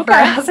lot. And for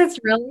us,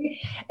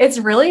 it's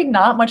really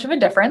not much of a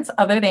difference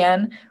other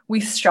than we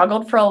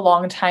struggled for a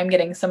long time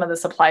getting some of the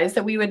supplies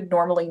that we would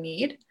normally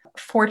need.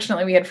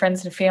 Fortunately, we had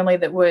friends and family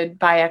that would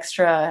buy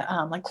extra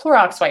like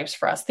Clorox wipes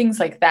for us, things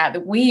like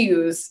that we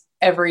use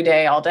every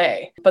day, all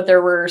day. But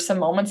there were some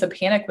moments of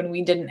panic when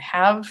we didn't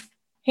have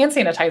hand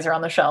sanitizer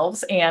on the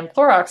shelves and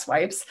Clorox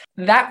wipes.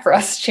 That for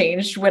us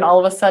changed when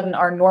all of a sudden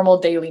our normal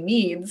daily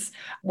needs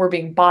were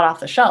being bought off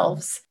the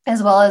shelves,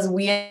 as well as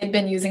we had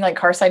been using like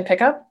Carside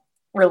Pickup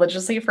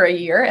religiously for a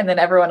year. And then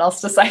everyone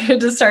else decided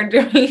to start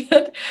doing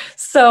it.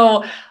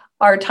 So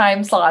our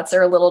time slots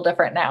are a little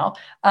different now.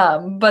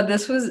 But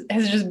this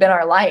has just been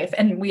our life,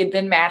 and we had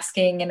been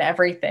masking and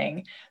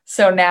everything.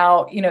 So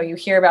now, you know, you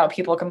hear about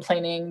people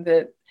complaining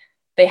that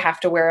they have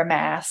to wear a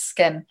mask.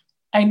 And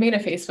I made a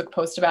Facebook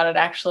post about it.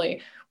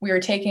 Actually, we were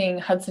taking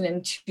Hudson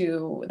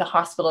into the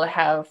hospital to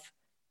have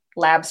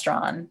labs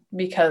drawn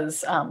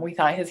because we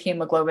thought his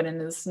hemoglobin and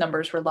his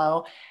numbers were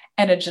low.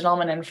 And a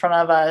gentleman in front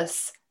of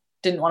us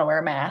didn't want to wear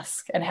a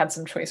mask and had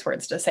some choice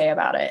words to say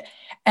about it.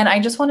 And I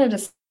just wanted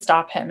to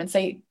stop him and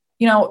say,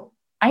 you know,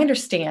 I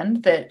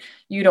understand that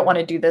you don't want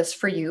to do this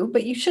for you,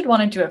 but you should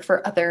want to do it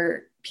for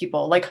other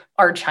people, like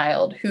our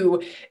child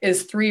who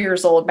is 3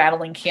 years old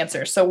battling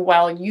cancer. So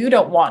while you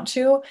don't want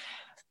to,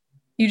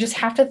 you just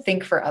have to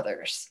think for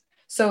others.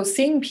 So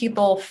seeing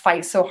people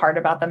fight so hard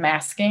about the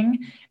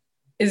masking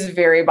is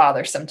very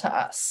bothersome to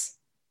us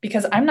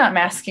because I'm not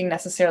masking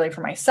necessarily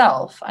for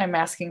myself. I'm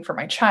masking for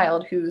my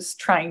child who's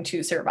trying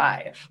to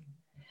survive.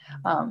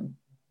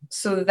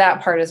 So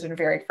that part has been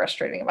very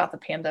frustrating about the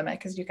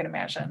pandemic, as you can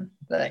imagine,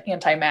 the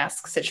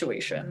anti-mask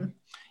situation.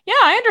 Yeah,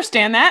 I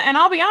understand that. And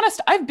I'll be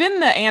honest, I've been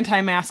the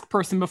anti-mask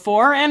person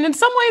before. And in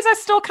some ways I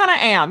still kind of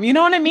am, you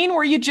know what I mean?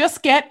 Where you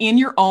just get in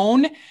your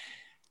own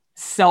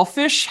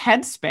selfish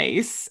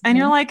headspace and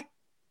you're like,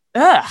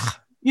 ugh,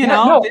 you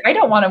know? No, I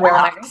don't want to wear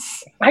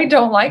masks. I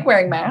don't like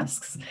wearing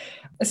masks,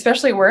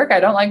 especially work.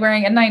 I don't like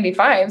wearing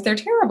N95s. They're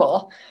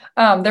terrible.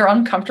 They're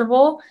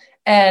uncomfortable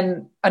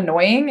and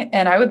annoying.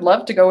 And I would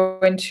love to go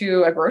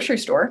into a grocery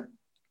store.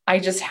 I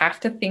just have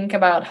to think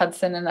about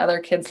Hudson and other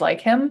kids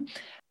like him.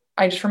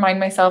 I just remind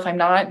myself I'm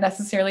not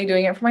necessarily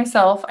doing it for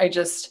myself. I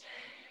just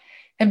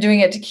am doing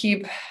it to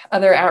keep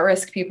other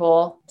at-risk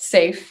people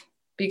safe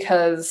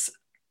because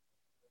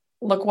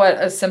look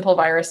what a simple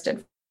virus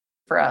did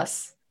for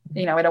us.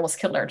 You know, it almost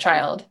killed our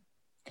child.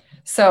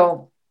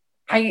 So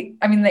I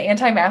mean, the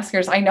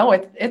anti-maskers, I know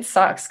it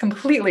sucks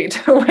completely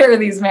to wear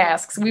these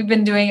masks. We've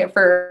been doing it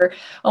for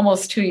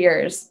almost 2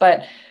 years,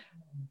 but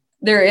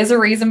there is a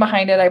reason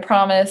behind it, I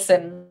promise.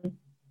 And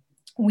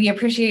we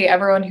appreciate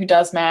everyone who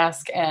does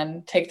mask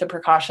and take the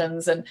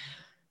precautions. And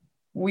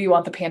we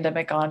want the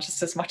pandemic on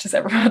just as much as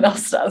everyone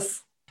else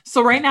does.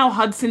 So right now,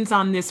 Hudson's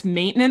on this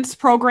maintenance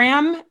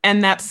program,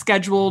 and that's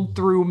scheduled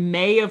through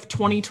May of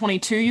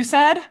 2022, you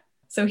said?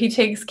 So he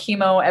takes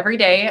chemo every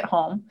day at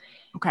home.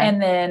 Okay.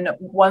 And then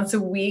once a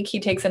week,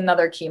 he takes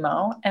another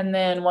chemo. And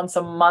then once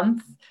a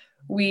month,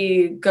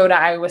 we go to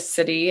Iowa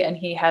City and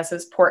he has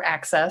his port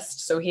accessed.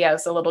 So he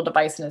has a little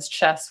device in his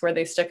chest where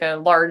they stick a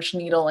large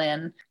needle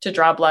in to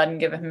draw blood and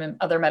give him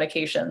other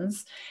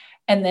medications.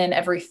 And then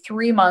every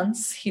 3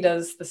 months, he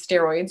does the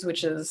steroids,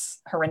 which is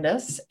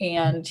horrendous.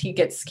 And he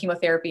gets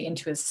chemotherapy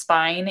into his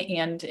spine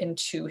and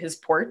into his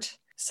port.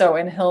 So,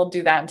 and he'll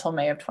do that until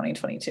May of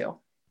 2022.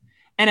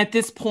 And at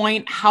this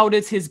point, how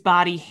does his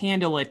body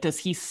handle it? Does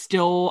he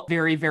still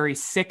very, very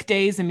sick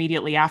days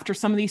immediately after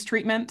some of these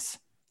treatments?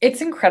 It's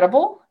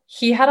incredible.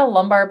 He had a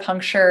lumbar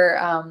puncture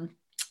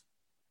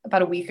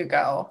about a week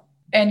ago,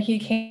 and he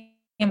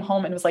came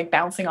home and was like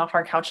bouncing off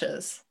our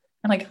couches.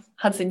 I'm like,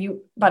 Hudson,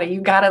 you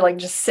gotta like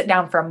just sit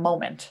down for a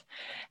moment.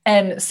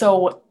 And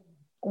so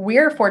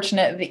we're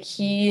fortunate that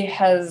he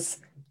has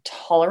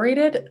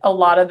tolerated a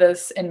lot of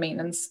this in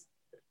maintenance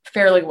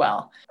fairly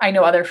well. I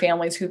know other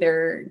families who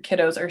their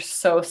kiddos are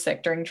so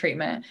sick during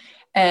treatment.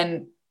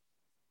 And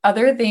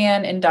other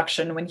than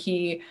induction, when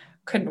he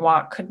couldn't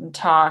walk, couldn't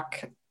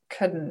talk,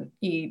 couldn't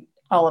eat,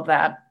 all of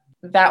that,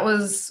 that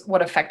was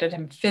what affected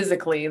him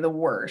physically the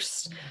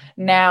worst.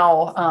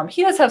 Now,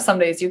 he does have some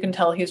days you can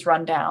tell he's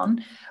run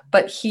down,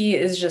 but he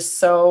is just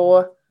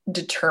so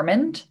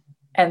determined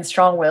and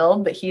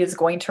strong-willed that he is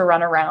going to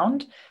run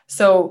around.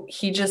 So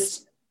he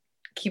just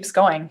keeps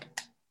going.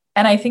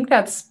 And I think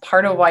that's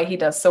part of why he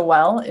does so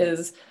well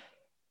is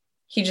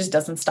he just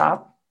doesn't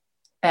stop,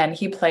 and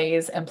he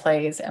plays and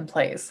plays and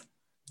plays,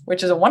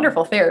 which is a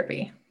wonderful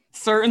therapy.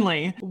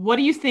 Certainly. What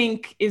do you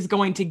think is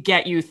going to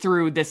get you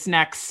through this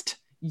next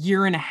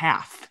year and a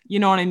half? You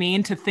know what I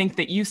mean? To think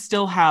that you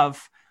still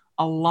have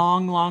a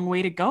long, long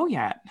way to go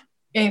yet.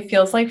 It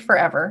feels like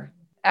forever.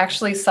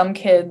 Actually, some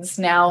kids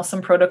now,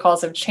 some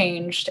protocols have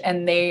changed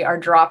and they are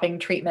dropping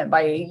treatment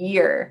by a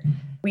year.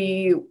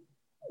 We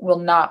will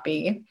not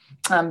be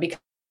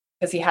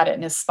because he had it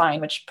in his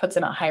spine, which puts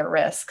him at higher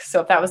risk.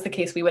 So if that was the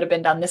case, we would have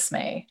been done this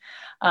May.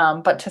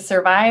 But to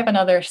survive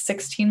another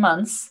 16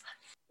 months,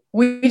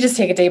 we just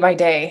take it day by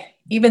day.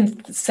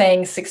 Even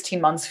saying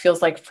 16 months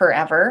feels like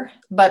forever.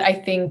 But I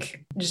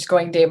think just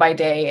going day by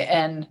day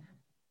and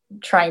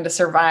trying to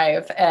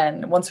survive.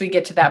 And once we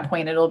get to that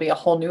point, it'll be a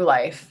whole new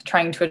life,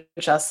 trying to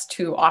adjust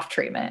to off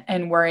treatment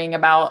and worrying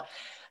about,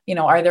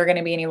 are there going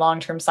to be any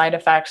long-term side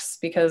effects?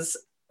 Because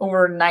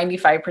over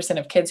 95%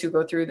 of kids who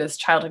go through this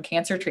childhood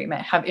cancer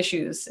treatment have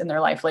issues in their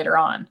life later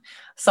on,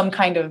 some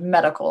kind of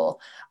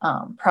medical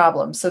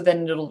problem. So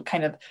then it'll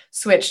kind of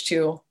switch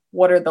to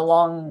what are the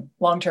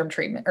long-term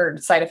treatment or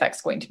side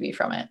effects going to be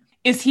from it.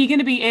 Is he going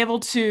to be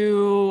able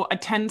to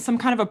attend some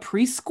kind of a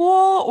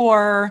preschool,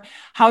 or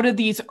how did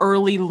these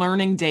early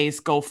learning days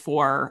go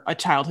for a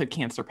childhood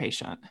cancer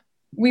patient?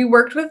 We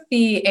worked with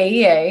the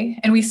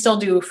AEA, and we still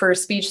do for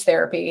speech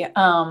therapy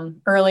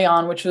early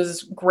on, which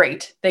was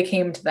great. They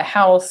came to the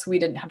house. We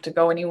didn't have to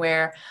go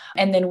anywhere.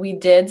 And then we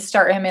did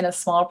start him in a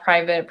small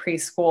private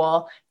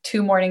preschool,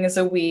 2 mornings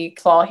a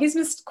week. Well, he's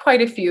missed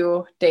quite a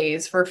few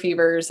days for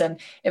fevers, and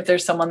if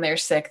there's someone there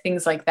sick,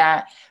 things like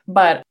that.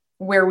 But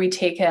where we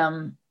take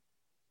him,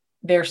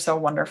 they're so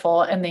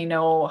wonderful, and they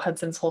know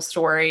Hudson's whole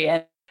story,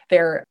 and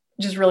they're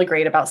just really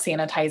great about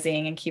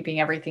sanitizing and keeping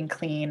everything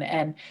clean.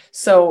 And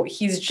so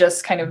he's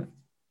just kind of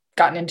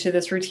gotten into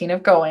this routine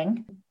of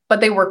going,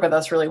 but they work with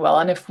us really well.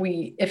 And if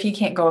he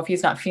can't go, if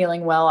he's not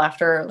feeling well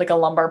after like a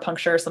lumbar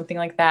puncture or something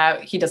like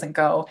that, he doesn't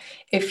go.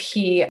 If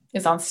he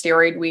is on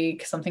steroid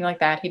week, something like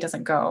that, he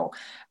doesn't go.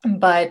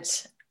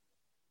 But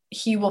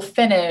he will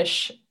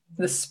finish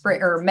the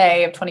spring or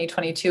May of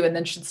 2022 and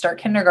then should start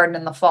kindergarten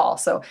in the fall.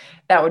 So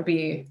that would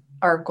be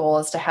our goal,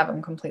 is to have him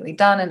completely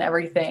done and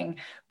everything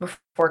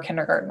before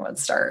kindergarten would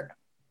start.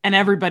 And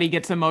everybody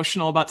gets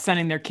emotional about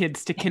sending their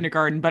kids to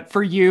kindergarten. But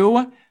for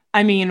you,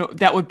 I mean,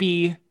 that would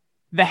be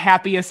the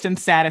happiest and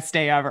saddest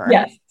day ever.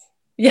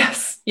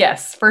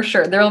 Yes, for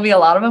sure. There will be a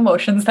lot of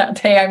emotions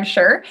that day, I'm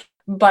sure.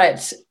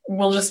 But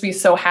we'll just be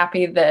so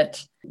happy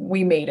that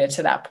we made it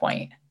to that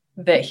point,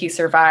 that he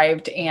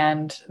survived.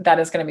 And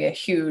that is going to be a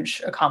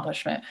huge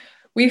accomplishment.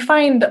 We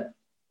find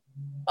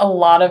a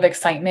lot of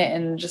excitement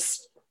in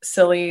just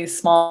silly,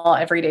 small,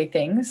 everyday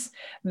things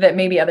that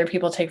maybe other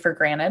people take for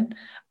granted,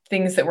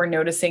 things that we're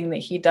noticing that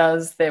he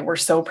does, that we're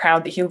so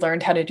proud that he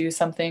learned how to do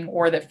something,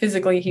 or that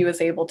physically he was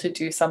able to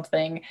do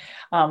something.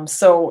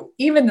 So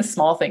even the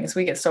small things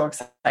we get so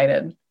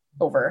excited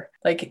over.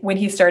 Like when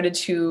he started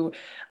to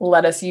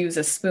let us use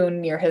a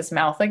spoon near his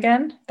mouth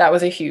again, that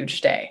was a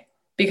huge day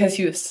because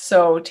he was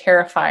so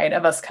terrified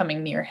of us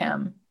coming near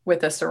him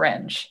with a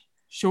syringe.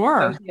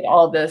 Sure. So he had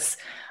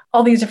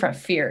all these different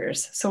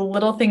fears. So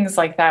little things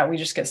like that, we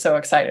just get so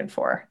excited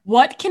for.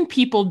 What can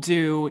people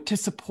do to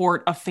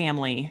support a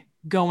family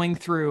going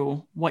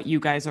through what you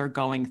guys are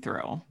going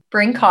through?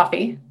 Bring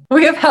coffee.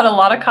 We have had a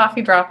lot of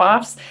coffee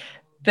drop-offs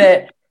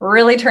that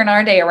really turn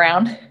our day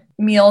around.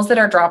 Meals that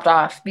are dropped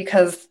off,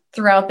 because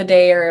throughout the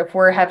day, or if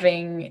we're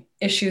having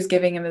issues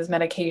giving him his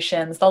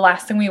medications, the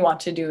last thing we want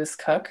to do is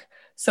cook.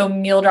 So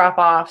meal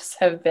drop-offs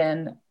have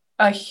been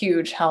a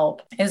huge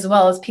help, as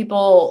well as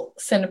people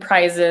send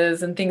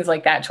prizes and things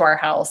like that to our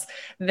house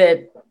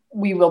that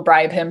we will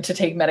bribe him to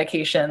take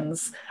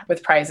medications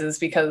with prizes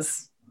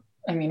because,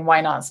 I mean, why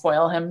not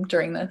spoil him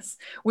during this?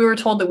 We were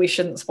told that we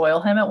shouldn't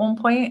spoil him at one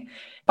point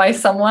by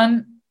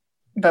someone,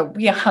 but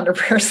we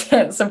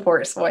 100%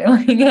 support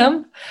spoiling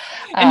him.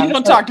 And you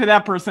don't talk to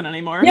that person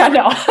anymore. Yeah,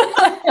 no.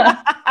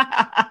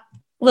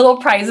 Little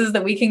prizes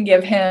that we can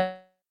give him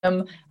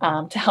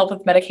to help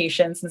with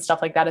medications and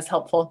stuff like that is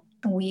helpful.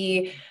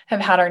 We have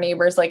had our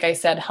neighbors, like I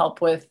said, help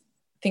with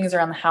things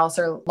around the house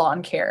or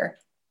lawn care,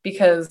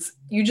 because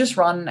you just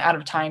run out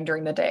of time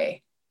during the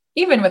day.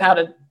 Even without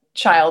a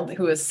child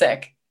who is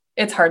sick,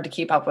 it's hard to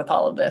keep up with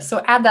all of this.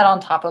 So add that on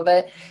top of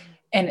it.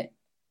 And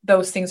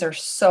those things are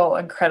so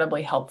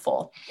incredibly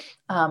helpful,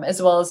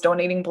 as well as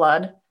donating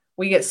blood.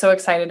 We get so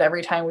excited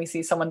every time we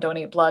see someone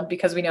donate blood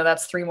because we know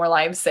that's 3 more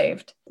lives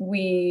saved.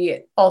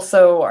 We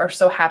also are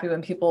so happy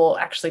when people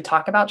actually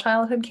talk about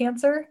childhood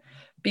cancer,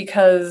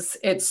 because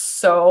it's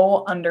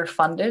so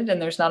underfunded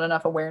and there's not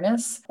enough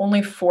awareness.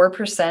 Only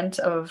 4%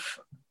 of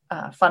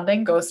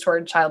funding goes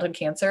toward childhood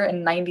cancer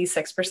and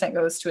 96%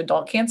 goes to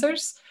adult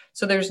cancers.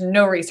 So there's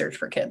no research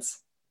for kids,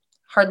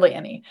 hardly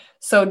any.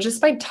 So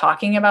just by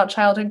talking about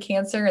childhood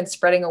cancer and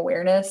spreading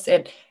awareness,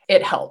 it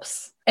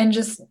helps. And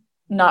just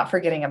not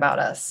forgetting about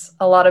us.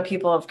 A lot of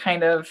people have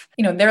kind of,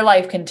 their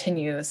life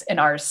continues and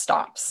ours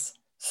stops.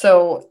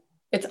 So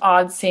it's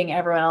odd seeing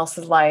everyone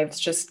else's lives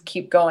just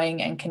keep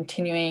going and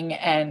continuing,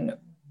 and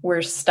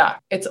we're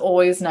stuck. It's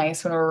always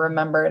nice when we're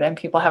remembered and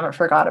people haven't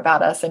forgot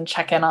about us and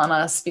check in on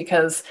us,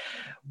 because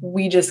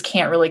we just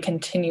can't really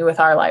continue with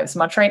our lives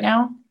much right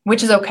now,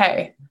 which is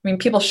okay. I mean,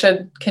 people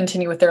should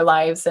continue with their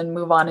lives and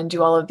move on and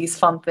do all of these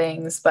fun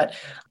things, but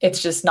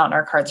it's just not in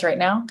our cards right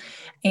now.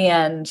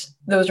 And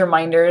those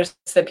reminders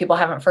that people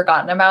haven't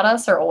forgotten about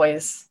us are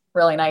always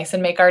really nice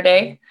and make our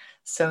day.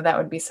 So that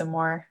would be some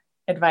more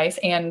advice.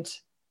 And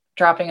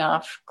dropping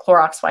off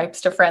Clorox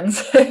wipes to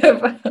friends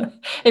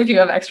if you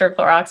have extra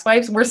Clorox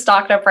wipes. We're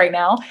stocked up right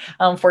now,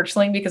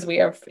 fortunately, because we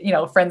have,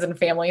 friends and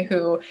family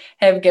who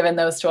have given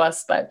those to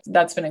us, but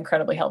that's been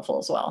incredibly helpful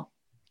as well.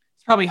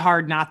 It's probably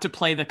hard not to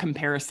play the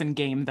comparison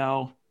game,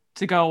 though,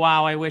 to go,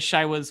 wow, I wish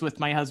I was with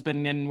my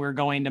husband and we're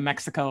going to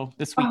Mexico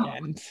this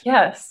weekend.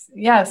 Oh,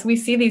 yes. We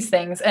see these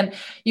things and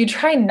you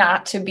try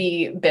not to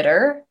be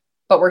bitter,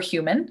 but we're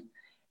human,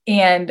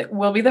 and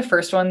we'll be the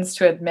first ones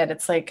to admit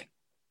it's like,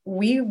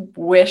 we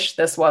wish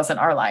this wasn't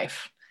our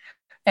life.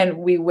 And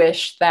we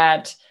wish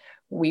that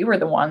we were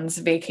the ones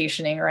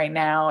vacationing right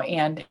now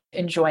and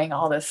enjoying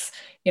all this,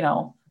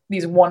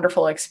 these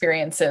wonderful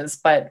experiences,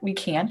 but we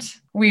can't.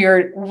 We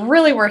are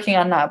really working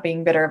on not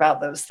being bitter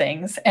about those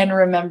things and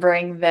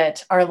remembering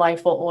that our life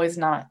it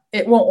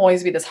won't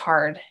always be this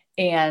hard,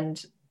 and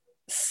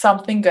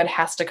something good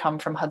has to come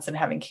from Hudson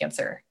having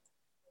cancer.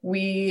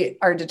 We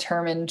are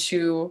determined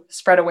to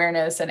spread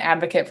awareness and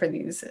advocate for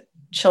these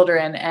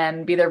children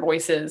and be their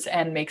voices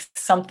and make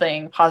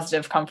something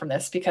positive come from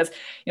this, because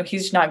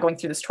he's not going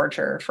through this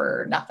torture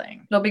for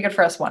nothing. It'll be good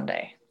for us one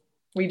day.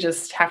 We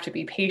just have to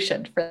be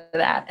patient for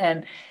that.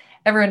 And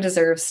everyone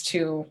deserves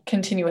to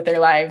continue with their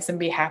lives and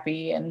be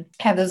happy and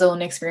have those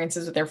own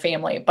experiences with their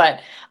family. But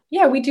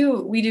yeah, we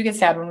do get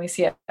sad when we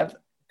see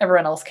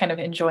everyone else kind of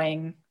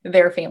enjoying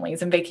their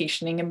families and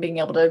vacationing and being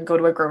able to go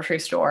to a grocery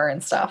store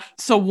and stuff.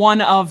 So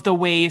one of the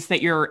ways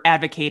that you're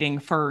advocating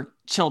for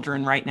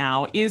children right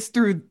now is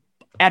through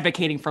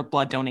advocating for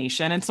blood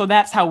donation. And so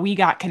that's how we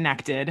got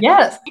connected.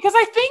 Yes. Because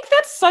I think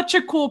that's such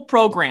a cool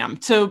program.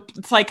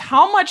 It's like,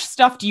 how much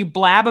stuff do you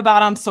blab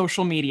about on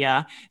social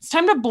media? It's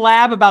time to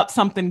blab about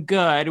something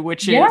good,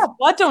 which is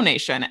blood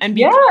donation. And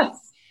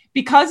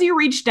because you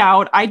reached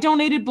out, I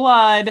donated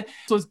blood.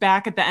 This was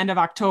back at the end of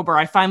October.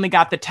 I finally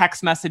got the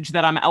text message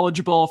that I'm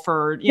eligible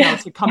for,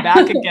 to come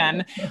back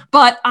again.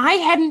 But I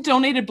hadn't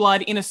donated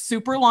blood in a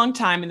super long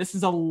time. And this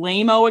is a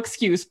lame-o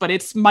excuse, but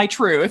it's my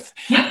truth.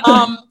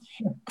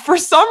 For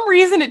some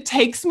reason, it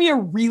takes me a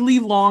really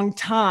long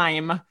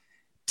time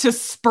to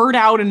spurt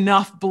out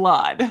enough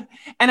blood.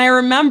 And I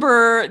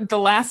remember the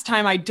last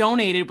time I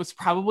donated was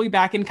probably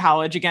back in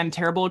college. Again,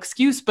 terrible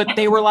excuse, but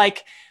they were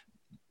like,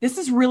 this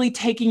is really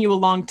taking you a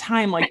long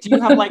time. Like, do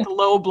you have like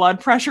low blood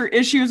pressure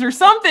issues or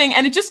something?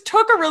 And it just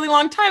took a really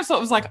long time. So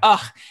it was like,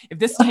 if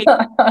this takes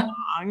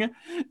long,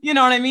 you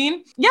know what I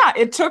mean? Yeah,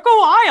 it took a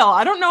while.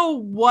 I don't know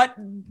what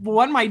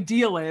my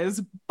deal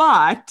is,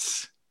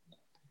 but...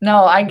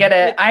 No, I get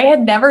it. I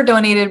had never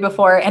donated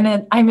before,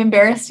 and I'm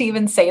embarrassed to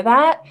even say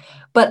that,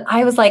 but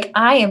I was like,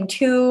 I am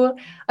too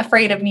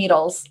afraid of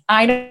needles.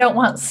 I don't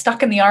want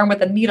stuck in the arm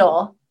with a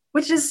needle,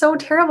 which is so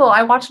terrible.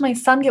 I watched my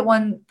son get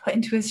one put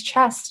into his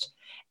chest,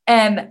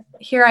 and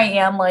here I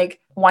am like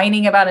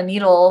whining about a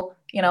needle,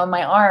 in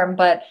my arm,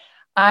 but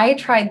I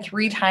tried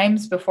 3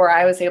 times before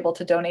I was able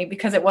to donate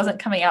because it wasn't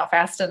coming out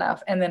fast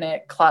enough, and then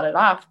it clotted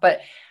off. But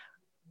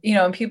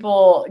and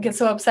people get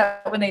so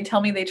upset when they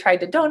tell me they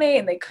tried to donate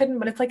and they couldn't,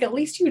 but it's like, at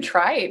least you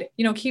tried,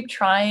 keep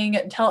trying,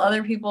 tell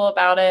other people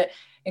about it,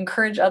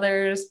 encourage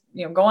others,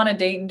 go on a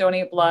date and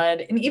donate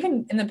blood. And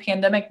even in the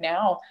pandemic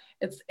now,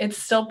 it's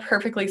still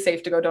perfectly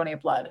safe to go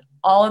donate blood.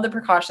 All of the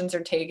precautions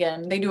are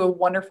taken. They do a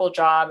wonderful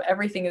job.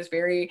 Everything is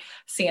very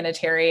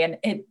sanitary,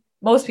 and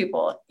most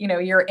people,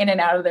 you're in and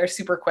out of there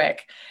super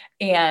quick.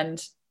 And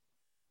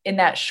in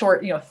that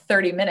short,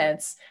 30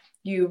 minutes,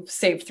 you've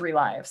saved 3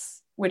 lives,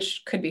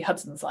 which could be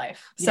Hudson's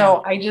life.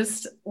 So I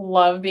just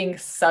love being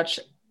such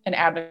an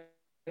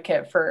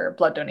advocate for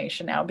blood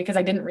donation now, because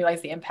I didn't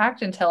realize the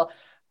impact until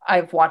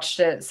I've watched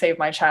it save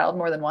my child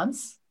more than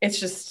once. It's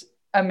just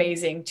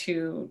amazing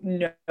to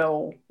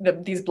know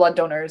that these blood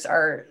donors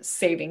are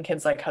saving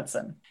kids like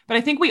Hudson. But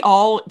I think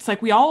it's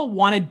like we all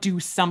want to do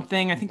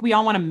something. I think we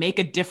all want to make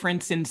a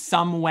difference in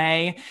some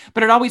way,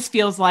 but it always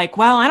feels like,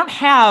 well, I don't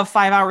have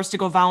 5 hours to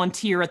go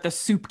volunteer at the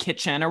soup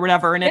kitchen or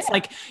whatever. And it's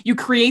like, you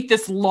create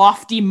this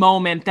lofty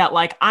moment that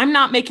like, I'm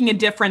not making a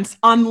difference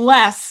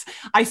unless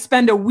I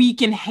spend a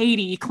week in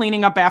Haiti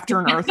cleaning up after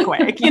an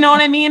earthquake. You know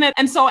what I mean?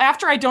 And so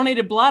after I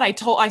donated blood,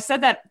 I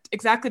said that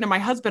exactly to my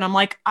husband. I'm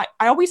like, I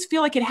always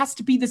feel like it has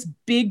to be this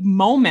big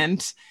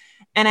moment.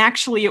 And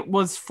actually it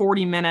was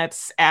 40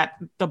 minutes at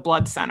the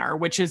blood center,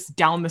 which is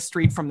down the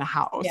street from the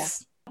house. Yeah.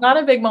 Not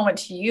a big moment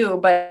to you,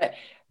 but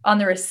on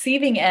the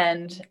receiving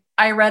end,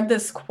 I read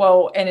this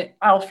quote and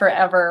I'll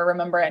forever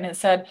remember it. And it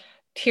said,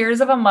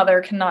 "Tears of a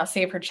mother cannot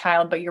save her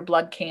child, but your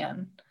blood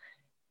can."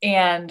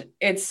 And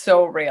it's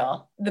so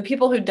real. The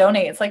people who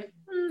donate, it's like,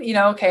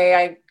 okay,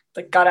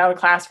 I got out of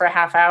class for a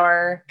half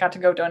hour, got to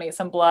go donate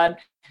some blood.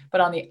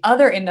 But on the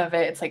other end of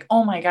it, it's like,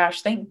 oh my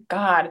gosh, thank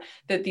God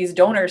that these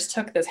donors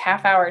took this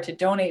half hour to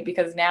donate,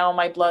 because now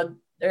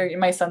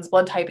my son's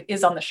blood type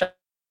is on the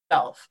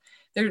shelf.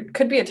 There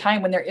could be a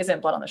time when there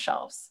isn't blood on the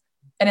shelves.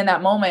 And in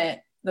that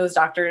moment, those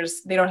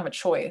doctors, they don't have a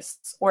choice.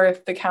 Or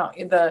if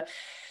the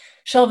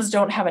shelves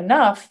don't have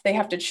enough, they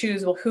have to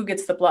choose, well, who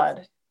gets the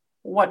blood?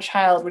 What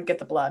child would get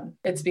the blood?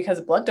 It's because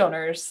of blood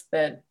donors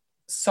that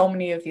so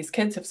many of these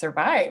kids have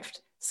survived.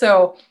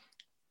 So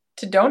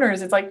to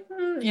donors, it's like,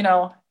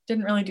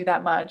 didn't really do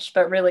that much,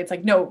 but really it's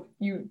like, no,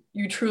 you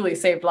truly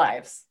saved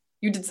lives.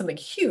 You did something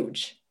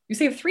huge. You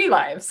saved 3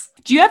 lives.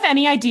 Do you have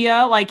any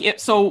idea,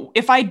 so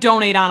if I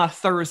donate on a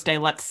Thursday,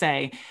 let's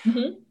say,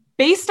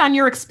 based on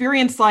your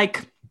experience,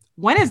 like,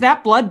 when is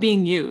that blood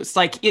being used?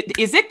 Like,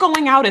 is it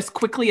going out as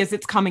quickly as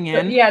it's coming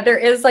in? Yeah, there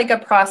is like a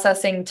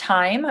processing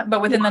time,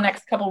 but within the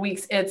next couple of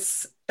weeks,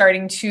 it's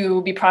starting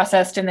to be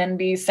processed and then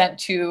be sent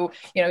to,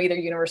 either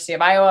University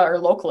of Iowa or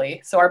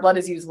locally. So our blood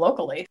is used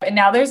locally. And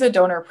now there's a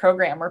donor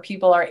program where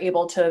people are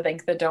able to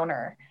thank the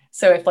donor.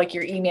 So if like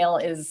your email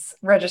is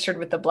registered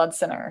with the blood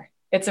center,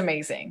 it's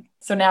amazing.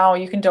 So now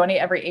you can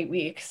donate every 8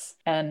 weeks.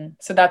 And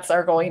so that's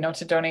our goal,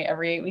 to donate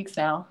every 8 weeks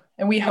now.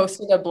 And we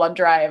hosted a blood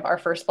drive, our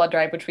first blood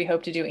drive, which we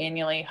hope to do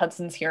annually,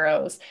 Hudson's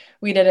Heroes.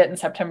 We did it in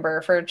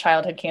September for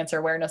Childhood Cancer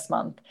Awareness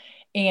Month.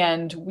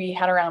 And we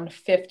had around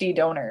 50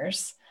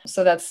 donors.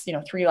 So that's,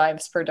 3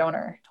 lives per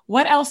donor.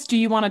 What else do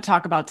you want to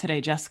talk about today,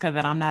 Jessica,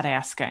 that I'm not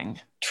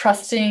asking?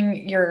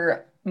 Trusting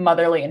your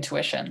motherly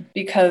intuition,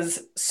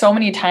 because so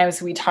many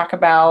times we talk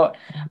about,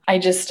 I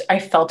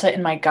felt it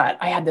in my gut.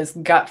 I had this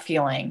gut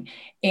feeling.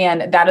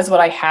 And that is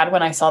what I had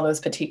when I saw those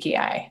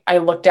petechiae. I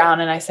looked down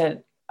and I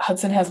said,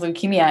 Hudson has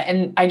leukemia.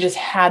 And I just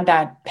had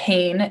that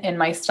pain in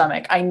my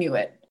stomach. I knew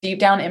it. Deep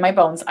down in my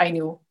bones, I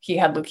knew he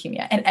had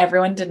leukemia, and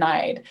everyone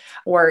denied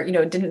or,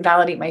 didn't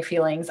validate my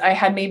feelings. I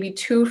had maybe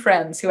 2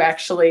 friends who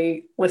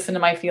actually listened to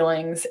my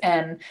feelings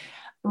and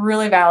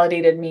really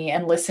validated me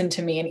and listened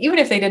to me. And even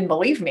if they didn't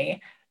believe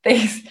me,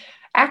 they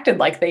acted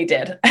like they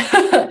did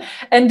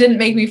and didn't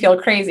make me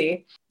feel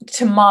crazy.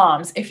 To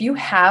moms, if you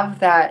have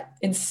that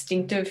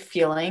instinctive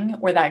feeling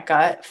or that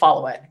gut,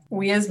 follow it.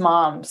 We as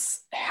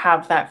moms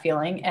have that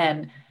feeling,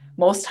 and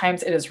most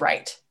times it is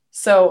right.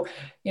 So,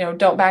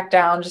 don't back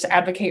down, just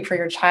advocate for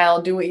your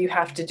child, do what you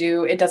have to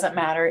do. It doesn't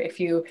matter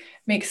if you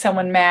make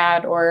someone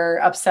mad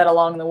or upset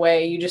along the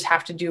way, you just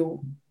have to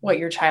do what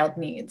your child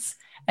needs.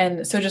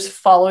 And so just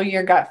follow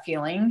your gut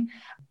feeling,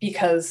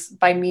 because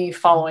by me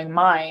following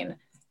mine,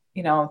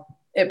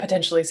 it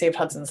potentially saved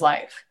Hudson's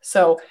life.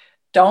 So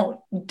don't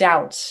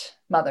doubt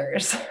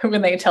mothers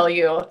when they tell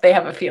you they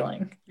have a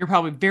feeling. You're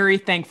probably very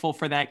thankful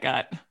for that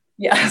gut.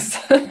 Yes.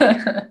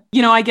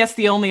 I guess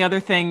the only other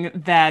thing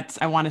that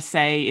I want to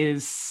say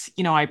is,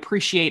 I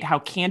appreciate how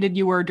candid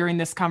you were during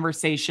this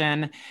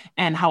conversation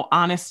and how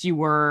honest you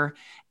were.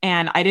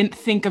 And I didn't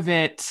think of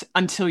it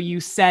until you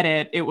said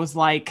it. It was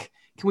like,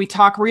 can we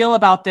talk real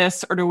about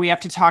this, or do we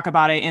have to talk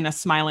about it in a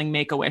smiling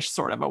Make-A-Wish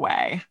sort of a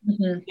way?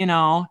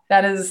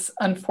 That is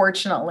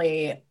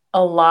unfortunately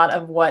a lot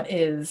of what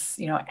is,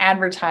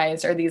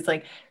 advertised are these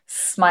like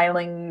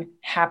smiling,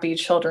 happy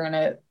children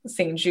at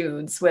St.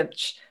 Jude's,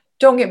 which,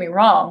 don't get me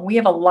wrong, we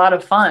have a lot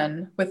of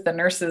fun with the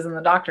nurses and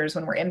the doctors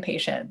when we're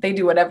inpatient. They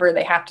do whatever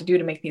they have to do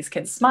to make these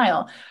kids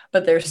smile.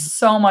 But there's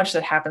so much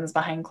that happens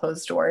behind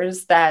closed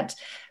doors that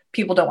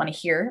people don't want to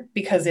hear,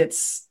 because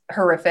it's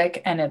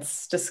horrific and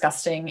it's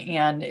disgusting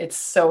and it's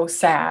so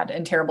sad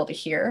and terrible to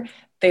hear.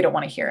 They don't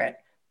want to hear it.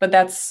 But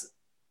that's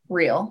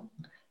real.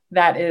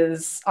 That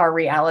is our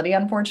reality,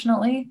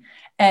 unfortunately.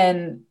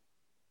 And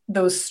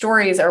those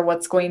stories are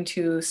what's going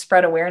to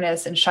spread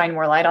awareness and shine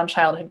more light on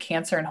childhood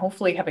cancer, and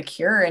hopefully have a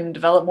cure and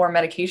develop more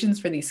medications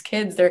for these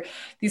kids.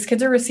 These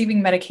kids are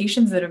receiving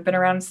medications that have been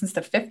around since the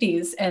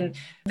 50s, and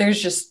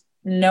there's just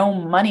no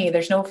money,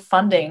 there's no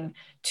funding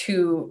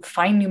to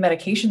find new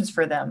medications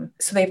for them.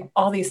 So they have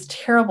all these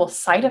terrible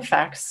side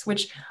effects,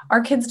 which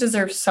our kids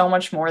deserve so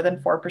much more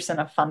than 4%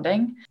 of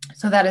funding.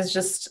 So that is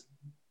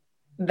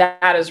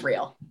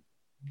real.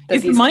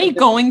 Is money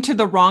going to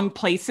the wrong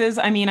places?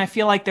 I mean, I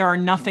feel like there are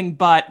nothing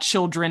but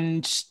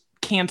children's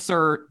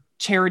cancer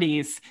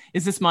charities,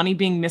 is this money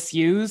being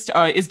misused?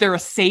 Is there a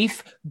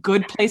safe,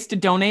 good place to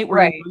donate where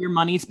Right. you know your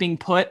money's being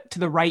put to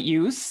the right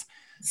use?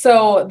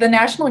 So the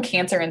National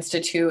Cancer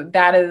Institute,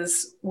 that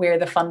is where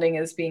the funding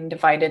is being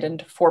divided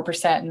into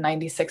 4% and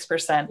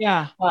 96%.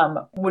 Yeah.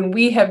 When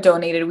we have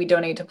donated, we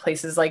donate to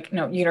places like,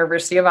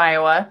 University of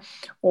Iowa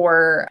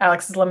or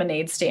Alex's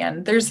Lemonade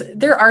Stand.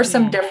 There are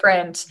some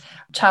different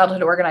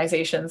childhood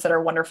organizations that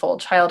are wonderful,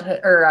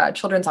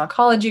 Children's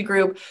Oncology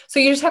Group. So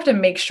you just have to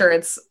make sure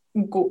it's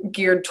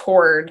geared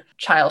toward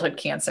childhood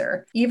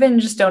cancer.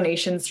 Even just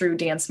donations through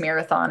Dance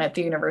Marathon at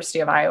the University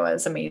of Iowa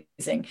is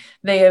amazing.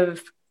 They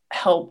have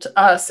helped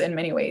us in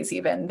many ways.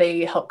 Even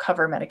they help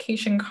cover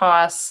medication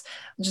costs,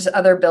 just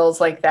other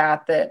bills like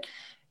that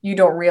you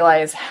don't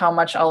realize how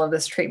much all of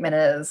this treatment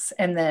is.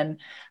 And then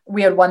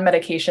we had one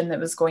medication that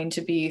was going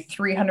to be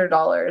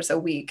 $300 a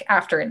week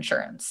after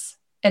insurance,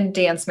 and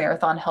Dance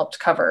Marathon helped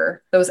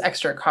cover those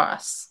extra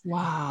costs.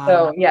 Wow.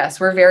 So yes,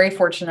 we're very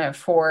fortunate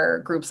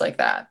for groups like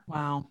that.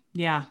 Wow.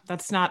 Yeah,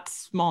 that's not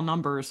small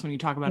numbers when you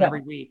talk about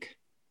every week.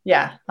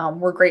 Yeah,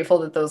 we're grateful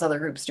that those other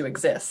groups do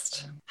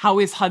exist. How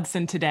is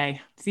Hudson today?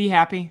 Is he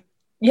happy?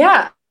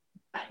 Yeah.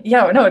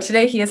 No,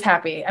 today he is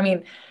happy. I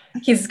mean,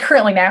 he's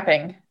currently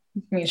napping.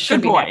 I mean,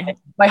 should be napping.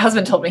 My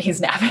husband told me he's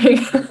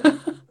napping.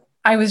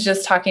 I was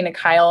just talking to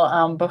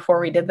Kyle before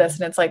we did this,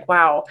 and it's like,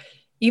 wow,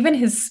 even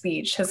his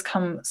speech has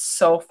come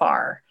so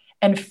far,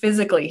 and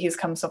physically he's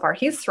come so far.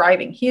 He's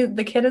thriving.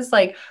 The kid is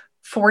like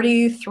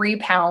 43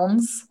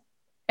 pounds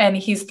and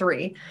he's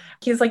 3.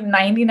 He's like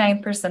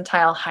 99th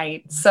percentile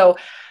height. So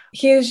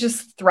he is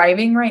just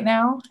thriving right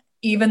now,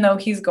 even though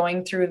he's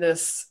going through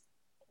this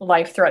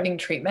life-threatening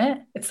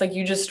treatment. It's like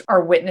you just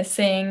are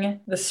witnessing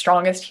the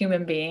strongest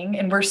human being.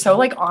 And we're so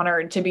like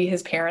honored to be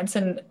his parents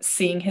and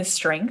seeing his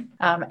strength.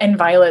 And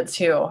Violet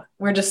too.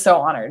 We're just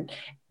so honored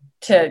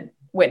to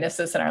witness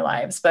this in our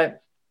lives.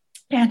 But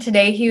yeah,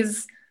 today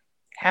he's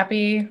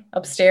happy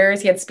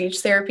upstairs. He had speech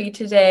therapy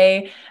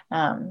today.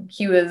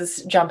 He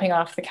was jumping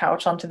off the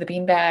couch onto the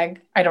beanbag.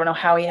 I don't know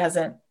how he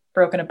hasn't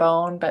broken a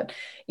bone, but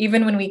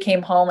even when we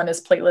came home and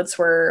his platelets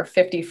were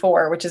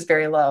 54, which is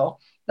very low,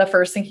 the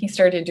first thing he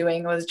started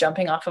doing was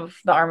jumping off of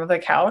the arm of the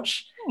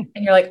couch.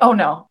 And you're like, oh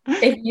no,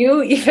 if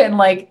you even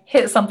like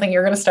hit something,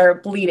 you're going to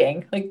start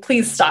bleeding. Like,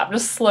 please stop,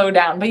 just slow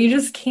down. But you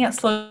just can't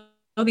slow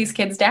these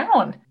kids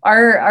down.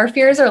 Our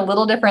fears are a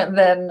little different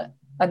than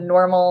a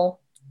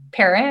normal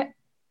parent,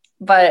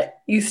 but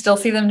you still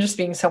see them just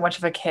being so much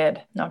of a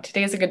kid. No,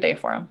 today is a good day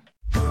for him.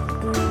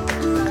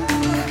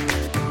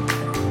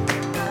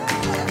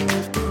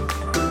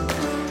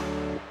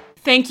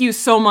 Thank you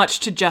so much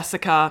to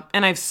Jessica,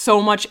 and I have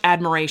so much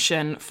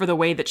admiration for the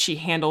way that she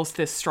handles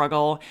this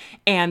struggle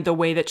and the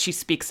way that she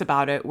speaks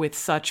about it with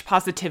such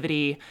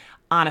positivity,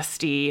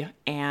 honesty,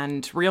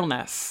 and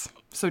realness.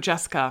 So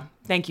Jessica,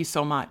 thank you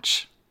so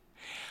much.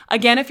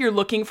 Again, if you're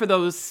looking for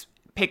those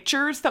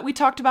pictures that we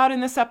talked about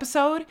in this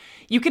episode,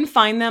 you can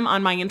find them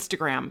on my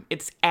Instagram.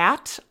 It's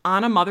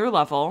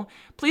 @onamotherlevel.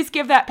 Please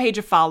give that page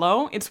a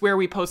follow. It's where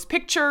we post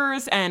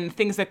pictures and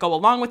things that go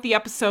along with the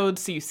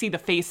episodes, so you see the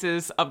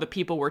faces of the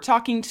people we're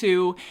talking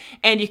to,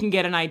 and you can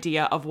get an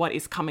idea of what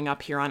is coming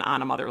up here on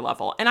A Mother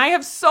Level. And I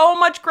have so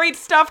much great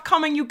stuff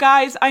coming, you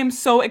guys. I am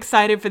so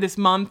excited for this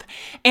month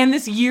and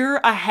this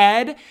year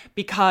ahead,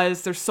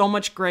 because there's so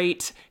much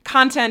great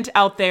content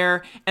out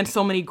there and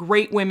so many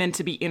great women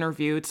to be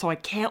interviewed. So I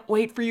can't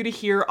wait for you to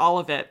hear all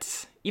of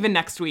it. Even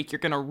next week, you're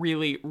going to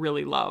really,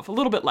 really love. A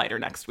little bit lighter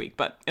next week,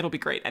 but it'll be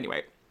great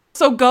anyway.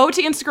 So go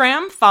to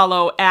Instagram,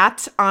 follow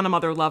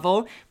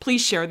 @onamotherlevel.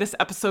 Please share this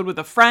episode with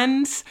a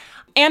friend.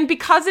 And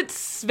because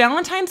it's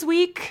Valentine's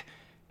week,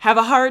 have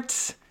a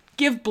heart,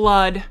 give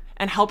blood,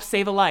 and help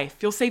save a life.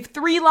 You'll save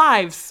 3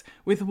 lives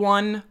with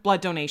 1 blood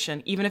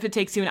donation, even if it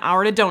takes you an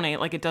hour to donate,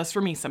 like it does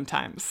for me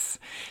sometimes.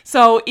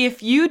 So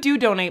if you do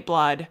donate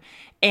blood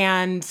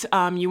and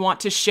you want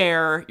to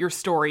share your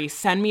story,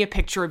 send me a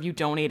picture of you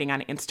donating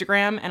on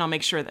Instagram, and I'll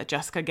make sure that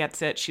Jessica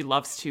gets it. She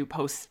loves to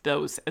post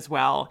those as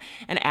well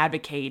and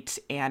advocate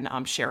and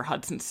share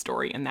Hudson's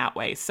story in that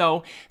way.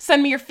 So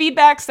send me your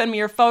feedback, send me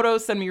your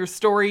photos, send me your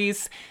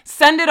stories,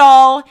 send it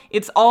all.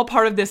 It's all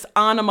part of this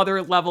On a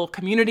Mother Level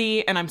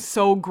community, and I'm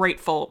so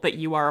grateful that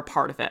you are a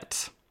part of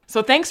it.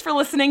 So thanks for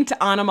listening to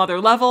On a Mother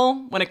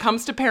Level. When it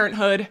comes to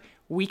parenthood,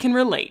 we can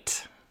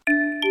relate.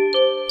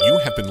 You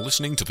have been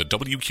listening to the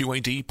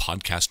WQAD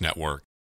Podcast Network.